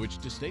 Switch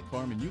to State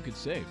Farm and you could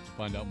save. To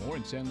find out more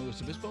in San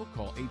Luis Obispo,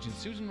 call Agent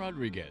Susan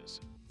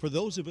Rodriguez. For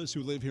those of us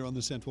who live here on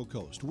the Central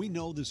Coast, we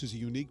know this is a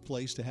unique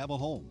place to have a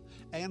home.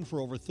 And for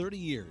over 30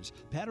 years,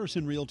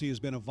 Patterson Realty has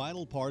been a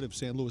vital part of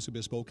San Luis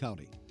Obispo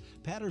County.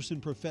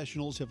 Patterson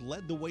professionals have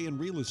led the way in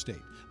real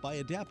estate by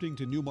adapting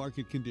to new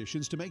market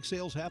conditions to make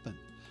sales happen.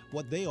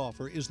 What they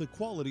offer is the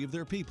quality of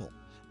their people,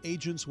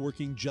 agents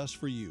working just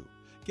for you.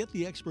 Get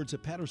the experts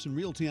at Patterson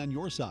Realty on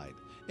your side.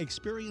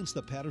 Experience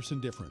the Patterson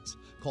difference.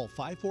 Call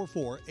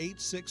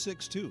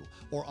 544-8662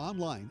 or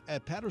online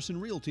at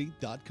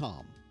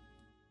pattersonrealty.com.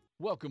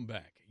 Welcome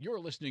back. You're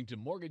listening to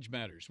Mortgage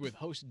Matters with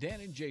hosts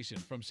Dan and Jason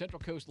from Central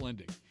Coast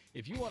Lending.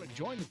 If you want to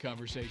join the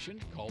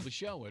conversation, call the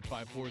show at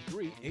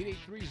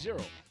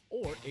 543-8830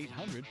 or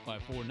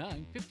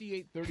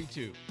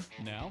 800-549-5832.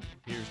 Now,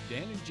 here's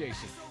Dan and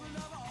Jason.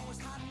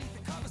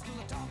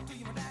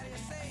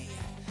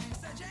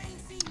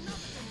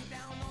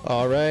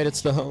 All right,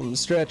 it's the home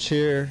stretch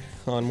here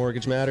on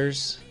Mortgage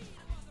Matters.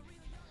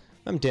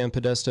 I'm Dan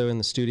Podesto in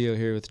the studio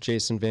here with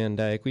Jason Van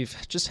Dyke. We've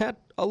just had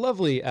a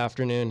lovely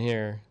afternoon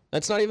here.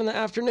 That's not even the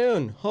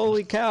afternoon.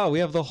 Holy cow, we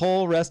have the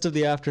whole rest of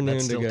the afternoon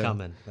to go. That's still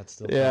coming. That's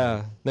still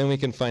coming. Then we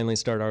can finally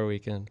start our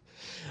weekend.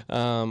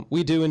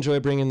 We do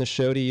enjoy bringing the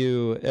show to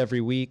you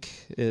every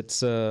week.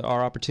 It's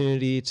our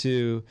opportunity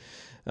to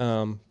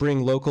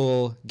bring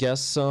local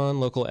guests on,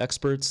 local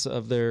experts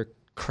of their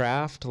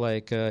craft,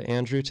 like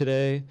Andrew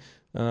today,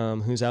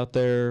 who's out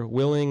there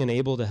willing and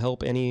able to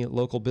help any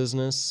local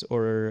business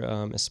or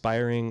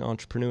aspiring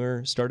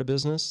entrepreneur start a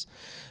business.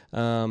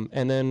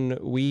 And then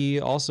we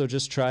also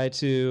just try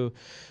to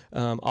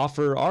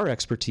offer our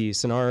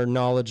expertise and our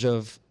knowledge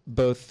of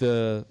both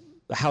the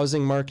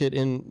housing market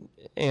and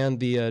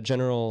the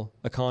general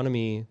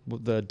economy,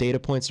 the data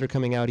points that are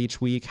coming out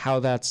each week, how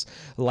that's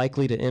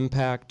likely to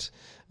impact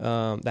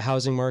the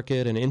housing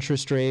market and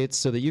interest rates,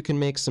 so that you can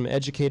make some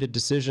educated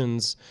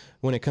decisions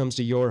when it comes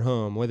to your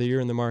home, whether you're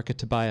in the market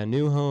to buy a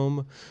new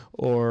home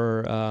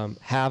or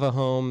have a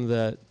home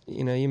that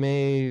you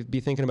may be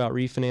thinking about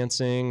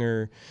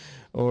refinancing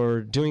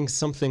or doing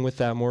something with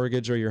that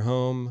mortgage or your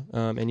home,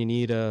 and you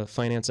need a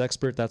finance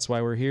expert. That's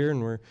why we're here,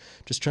 and we're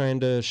just trying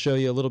to show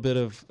you a little bit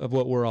of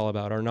what we're all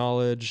about, our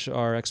knowledge,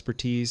 our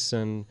expertise,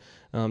 and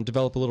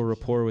develop a little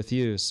rapport with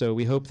you. So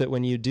we hope that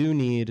when you do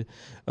need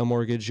a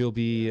mortgage, you'll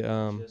be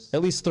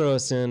at least throw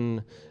us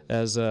in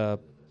as a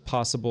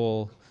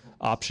possible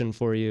option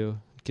for you,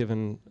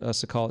 giving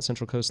us a call at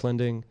Central Coast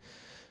Lending.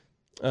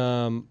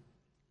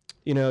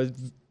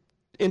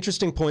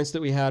 Interesting points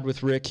that we had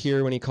with Rick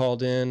here when he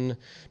called in,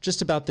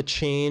 just about the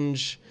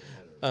change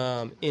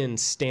in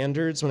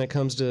standards when it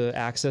comes to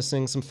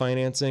accessing some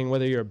financing,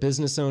 whether you're a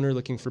business owner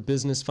looking for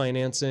business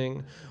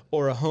financing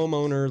or a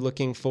homeowner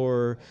looking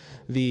for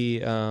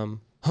the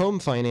home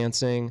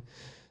financing.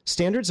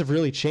 Standards have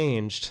really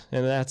changed,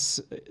 and that's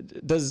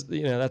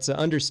an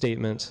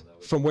understatement.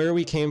 From where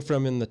we came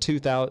from in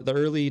the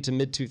early to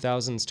mid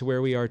 2000s to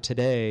where we are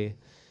today,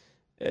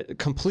 a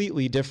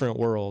completely different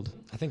world.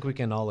 I think we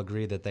can all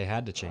agree that they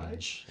had to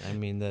change. I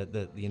mean,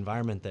 the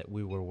environment that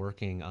we were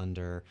working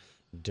under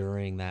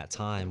during that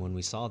time, when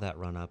we saw that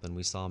run up and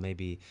we saw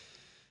maybe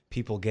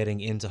people getting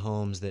into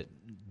homes that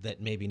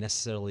maybe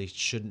necessarily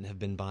shouldn't have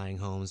been buying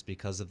homes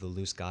because of the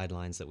loose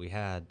guidelines that we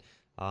had,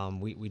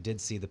 we did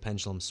see the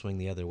pendulum swing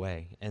the other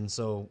way. And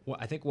so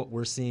I think what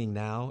we're seeing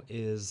now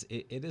is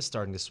it is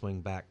starting to swing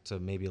back to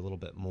maybe a little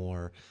bit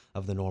more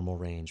of the normal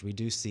range. We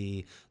do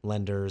see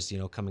lenders,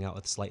 coming out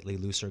with slightly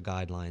looser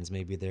guidelines.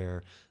 Maybe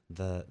the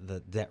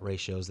debt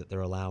ratios that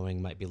they're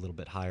allowing might be a little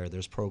bit higher.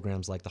 There's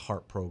programs like the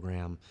HARP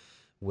program,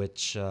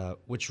 which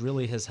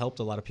really has helped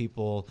a lot of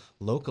people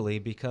locally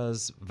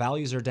because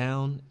values are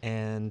down,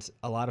 and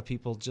a lot of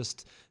people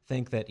just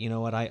think that,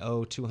 I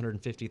owe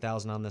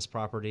 $250,000 on this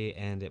property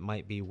and it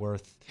might be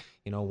worth,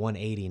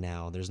 $180,000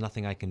 now. There's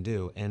nothing I can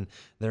do, and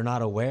they're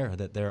not aware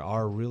that there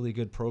are really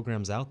good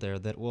programs out there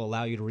that will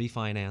allow you to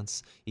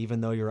refinance even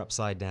though you're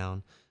upside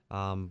down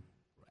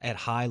at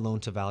high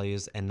loan to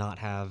values and not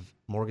have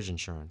mortgage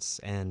insurance,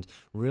 and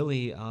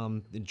really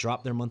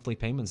drop their monthly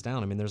payments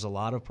down. I mean, there's a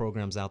lot of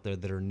programs out there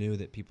that are new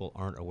that people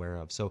aren't aware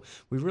of. So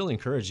we really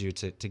encourage you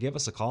to give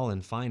us a call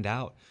and find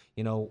out,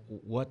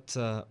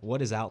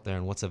 what is out there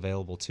and what's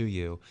available to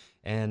you.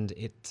 And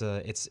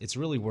it's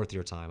really worth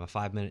your time, a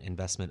 5-minute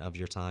investment of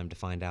your time to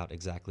find out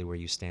exactly where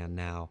you stand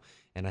now.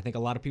 And I think a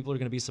lot of people are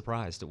going to be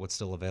surprised at what's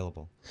still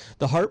available.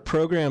 The HARP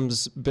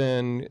program's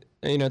been,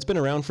 it's been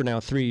around for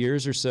now 3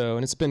 years or so,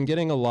 and it's been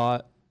getting a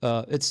lot.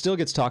 It still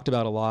gets talked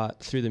about a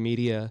lot through the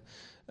media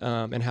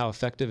and how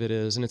effective it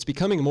is. And it's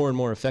becoming more and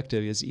more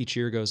effective as each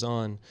year goes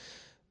on.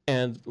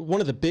 And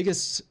one of the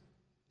biggest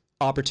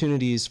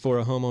opportunities for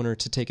a homeowner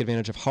to take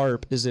advantage of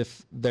HARP is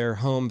if their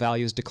home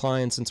values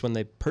decline since when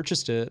they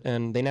purchased it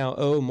and they now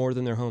owe more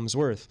than their home's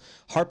worth.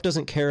 HARP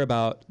doesn't care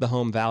about the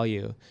home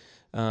value.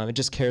 It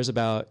just cares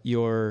about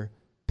your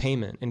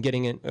payment and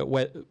getting in,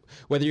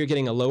 whether you're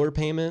getting a lower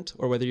payment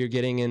or whether you're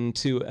getting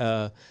into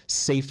a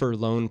safer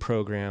loan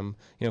program,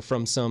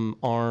 from some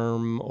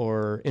ARM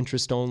or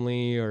interest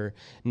only or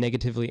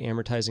negatively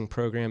amortizing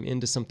program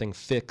into something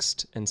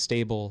fixed and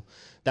stable.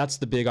 That's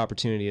the big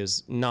opportunity,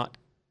 is not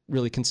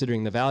really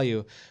considering the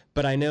value.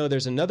 But I know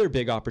there's another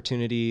big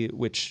opportunity,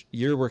 which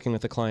you're working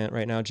with a client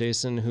right now,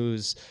 Jason,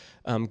 who's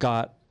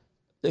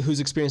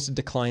experienced a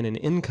decline in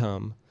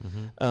income,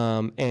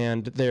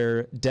 and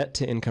their debt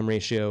to income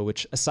ratio,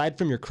 which aside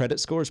from your credit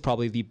score is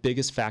probably the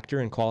biggest factor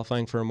in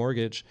qualifying for a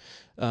mortgage.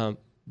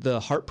 The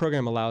HARP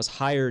program allows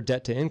higher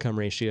debt to income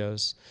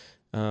ratios.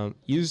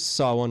 You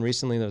saw one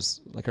recently that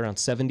was like around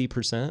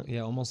 70%.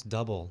 Yeah, almost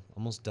double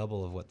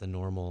of what the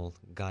normal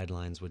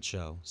guidelines would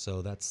show.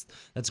 So that's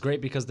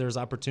great, because there's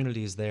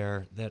opportunities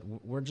there that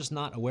we're just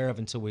not aware of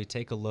until we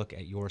take a look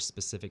at your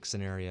specific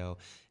scenario.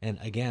 And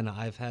again,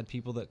 I've had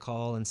people that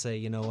call and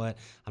say,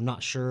 I'm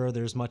not sure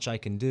there's much I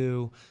can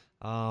do.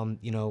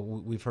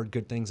 We've heard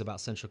good things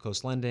about Central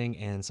Coast Lending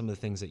and some of the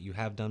things that you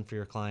have done for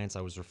your clients.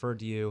 I was referred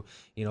to you.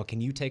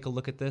 Can you take a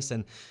look at this?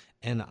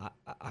 And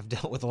I've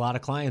dealt with a lot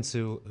of clients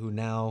who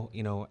now,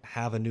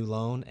 have a new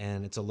loan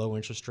and it's a low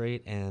interest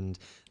rate and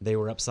they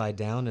were upside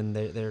down, and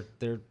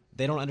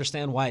they don't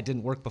understand why it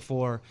didn't work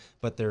before,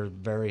 but they're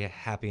very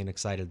happy and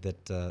excited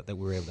that we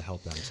were able to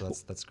help them. So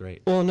that's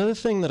great. Well, another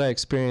thing that I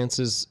experience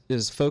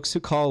is folks who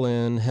call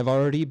in have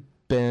already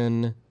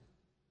been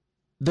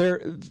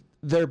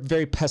they're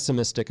very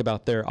pessimistic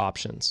about their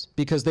options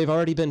because they've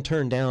already been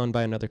turned down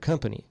by another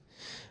company.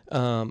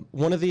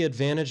 One of the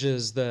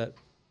advantages that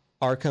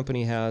our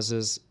company has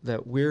is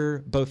that we're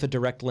both a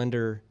direct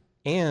lender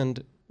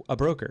and a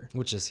broker.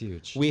 Which is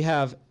huge. We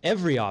have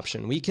every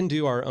option. We can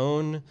do our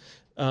own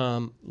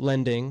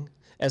lending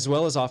as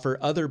well as offer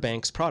other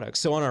banks' products.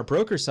 So on our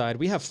broker side,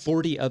 we have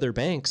 40 other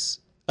banks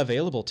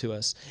available to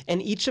us,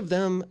 and each of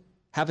them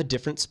have a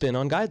different spin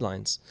on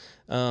guidelines.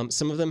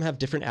 Some of them have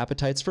different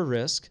appetites for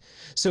risk.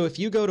 So if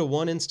you go to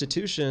one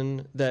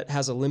institution that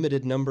has a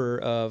limited number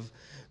of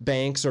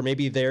banks, or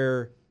maybe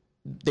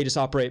they just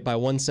operate by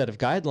one set of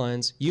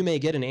guidelines, you may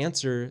get an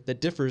answer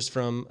that differs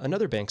from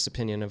another bank's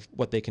opinion of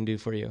what they can do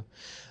for you.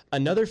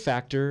 Another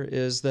factor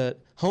is that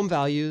home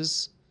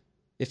values,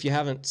 if you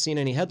haven't seen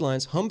any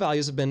headlines, home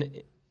values have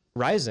been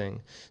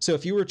rising. So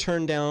if you were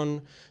turned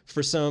down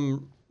for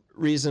some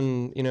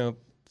reason,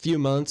 few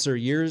months or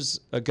years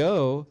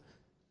ago,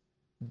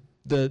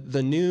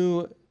 the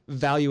new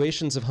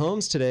valuations of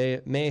homes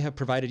today may have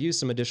provided you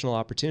some additional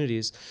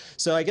opportunities.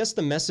 So I guess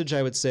the message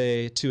I would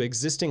say to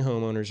existing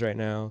homeowners right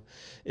now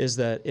is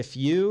that if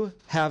you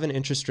have an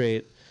interest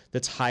rate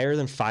that's higher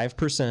than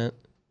 5%,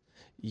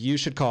 you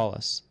should call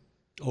us.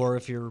 Or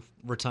if you're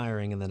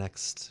retiring in the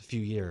next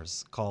few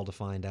years, call to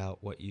find out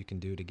what you can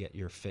do to get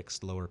your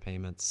fixed lower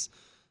payments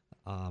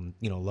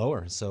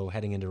lower. So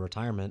heading into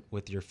retirement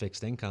with your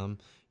fixed income,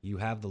 you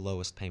have the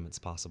lowest payments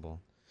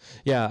possible.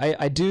 Yeah,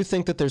 I do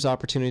think that there's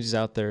opportunities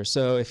out there.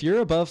 So if you're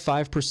above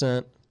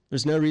 5%,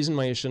 there's no reason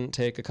why you shouldn't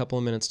take a couple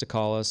of minutes to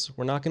call us.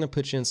 We're not going to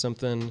put you in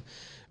something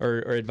or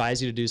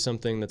advise you to do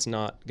something that's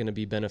not going to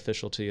be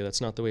beneficial to you.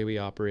 That's not the way we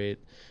operate.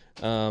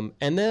 And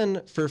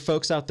then for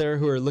folks out there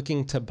who are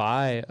looking to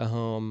buy a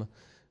home,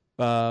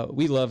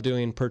 we love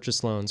doing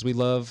purchase loans. We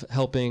love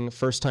helping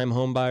first-time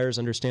home buyers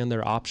understand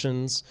their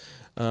options.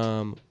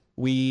 I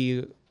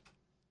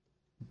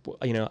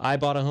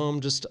bought a home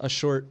just a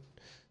short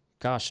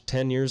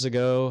 10 years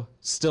ago.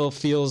 Still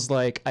feels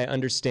like I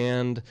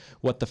understand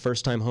what the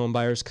first-time home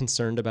buyer is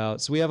concerned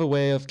about. So we have a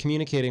way of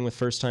communicating with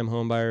first-time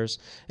home buyers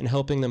and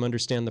helping them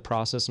understand the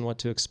process and what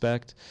to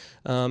expect.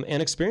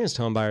 And experienced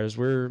home buyers,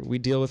 we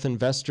deal with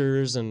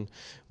investors, and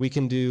we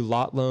can do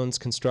lot loans,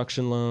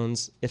 construction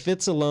loans. If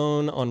it's a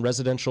loan on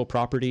residential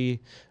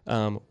property,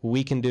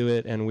 we can do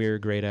it, and we're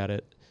great at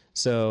it.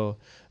 So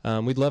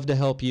we'd love to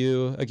help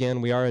you.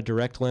 Again, we are a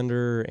direct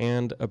lender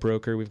and a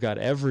broker. We've got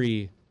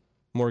every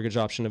mortgage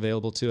option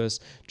available to us.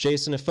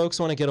 Jason, if folks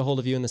want to get a hold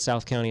of you in the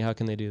South County, how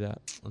can they do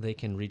that? They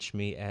can reach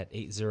me at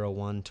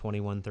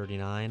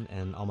 801-2139,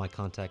 and all my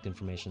contact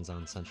information is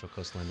on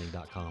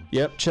centralcoastlending.com.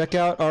 Yep, check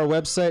out our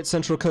website,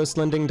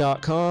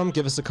 centralcoastlending.com.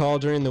 Give us a call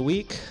during the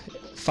week,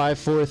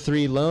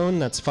 543-LOAN.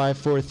 That's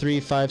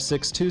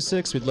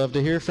 543-5626. We'd love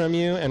to hear from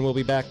you, and we'll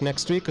be back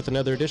next week with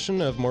another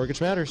edition of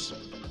Mortgage Matters.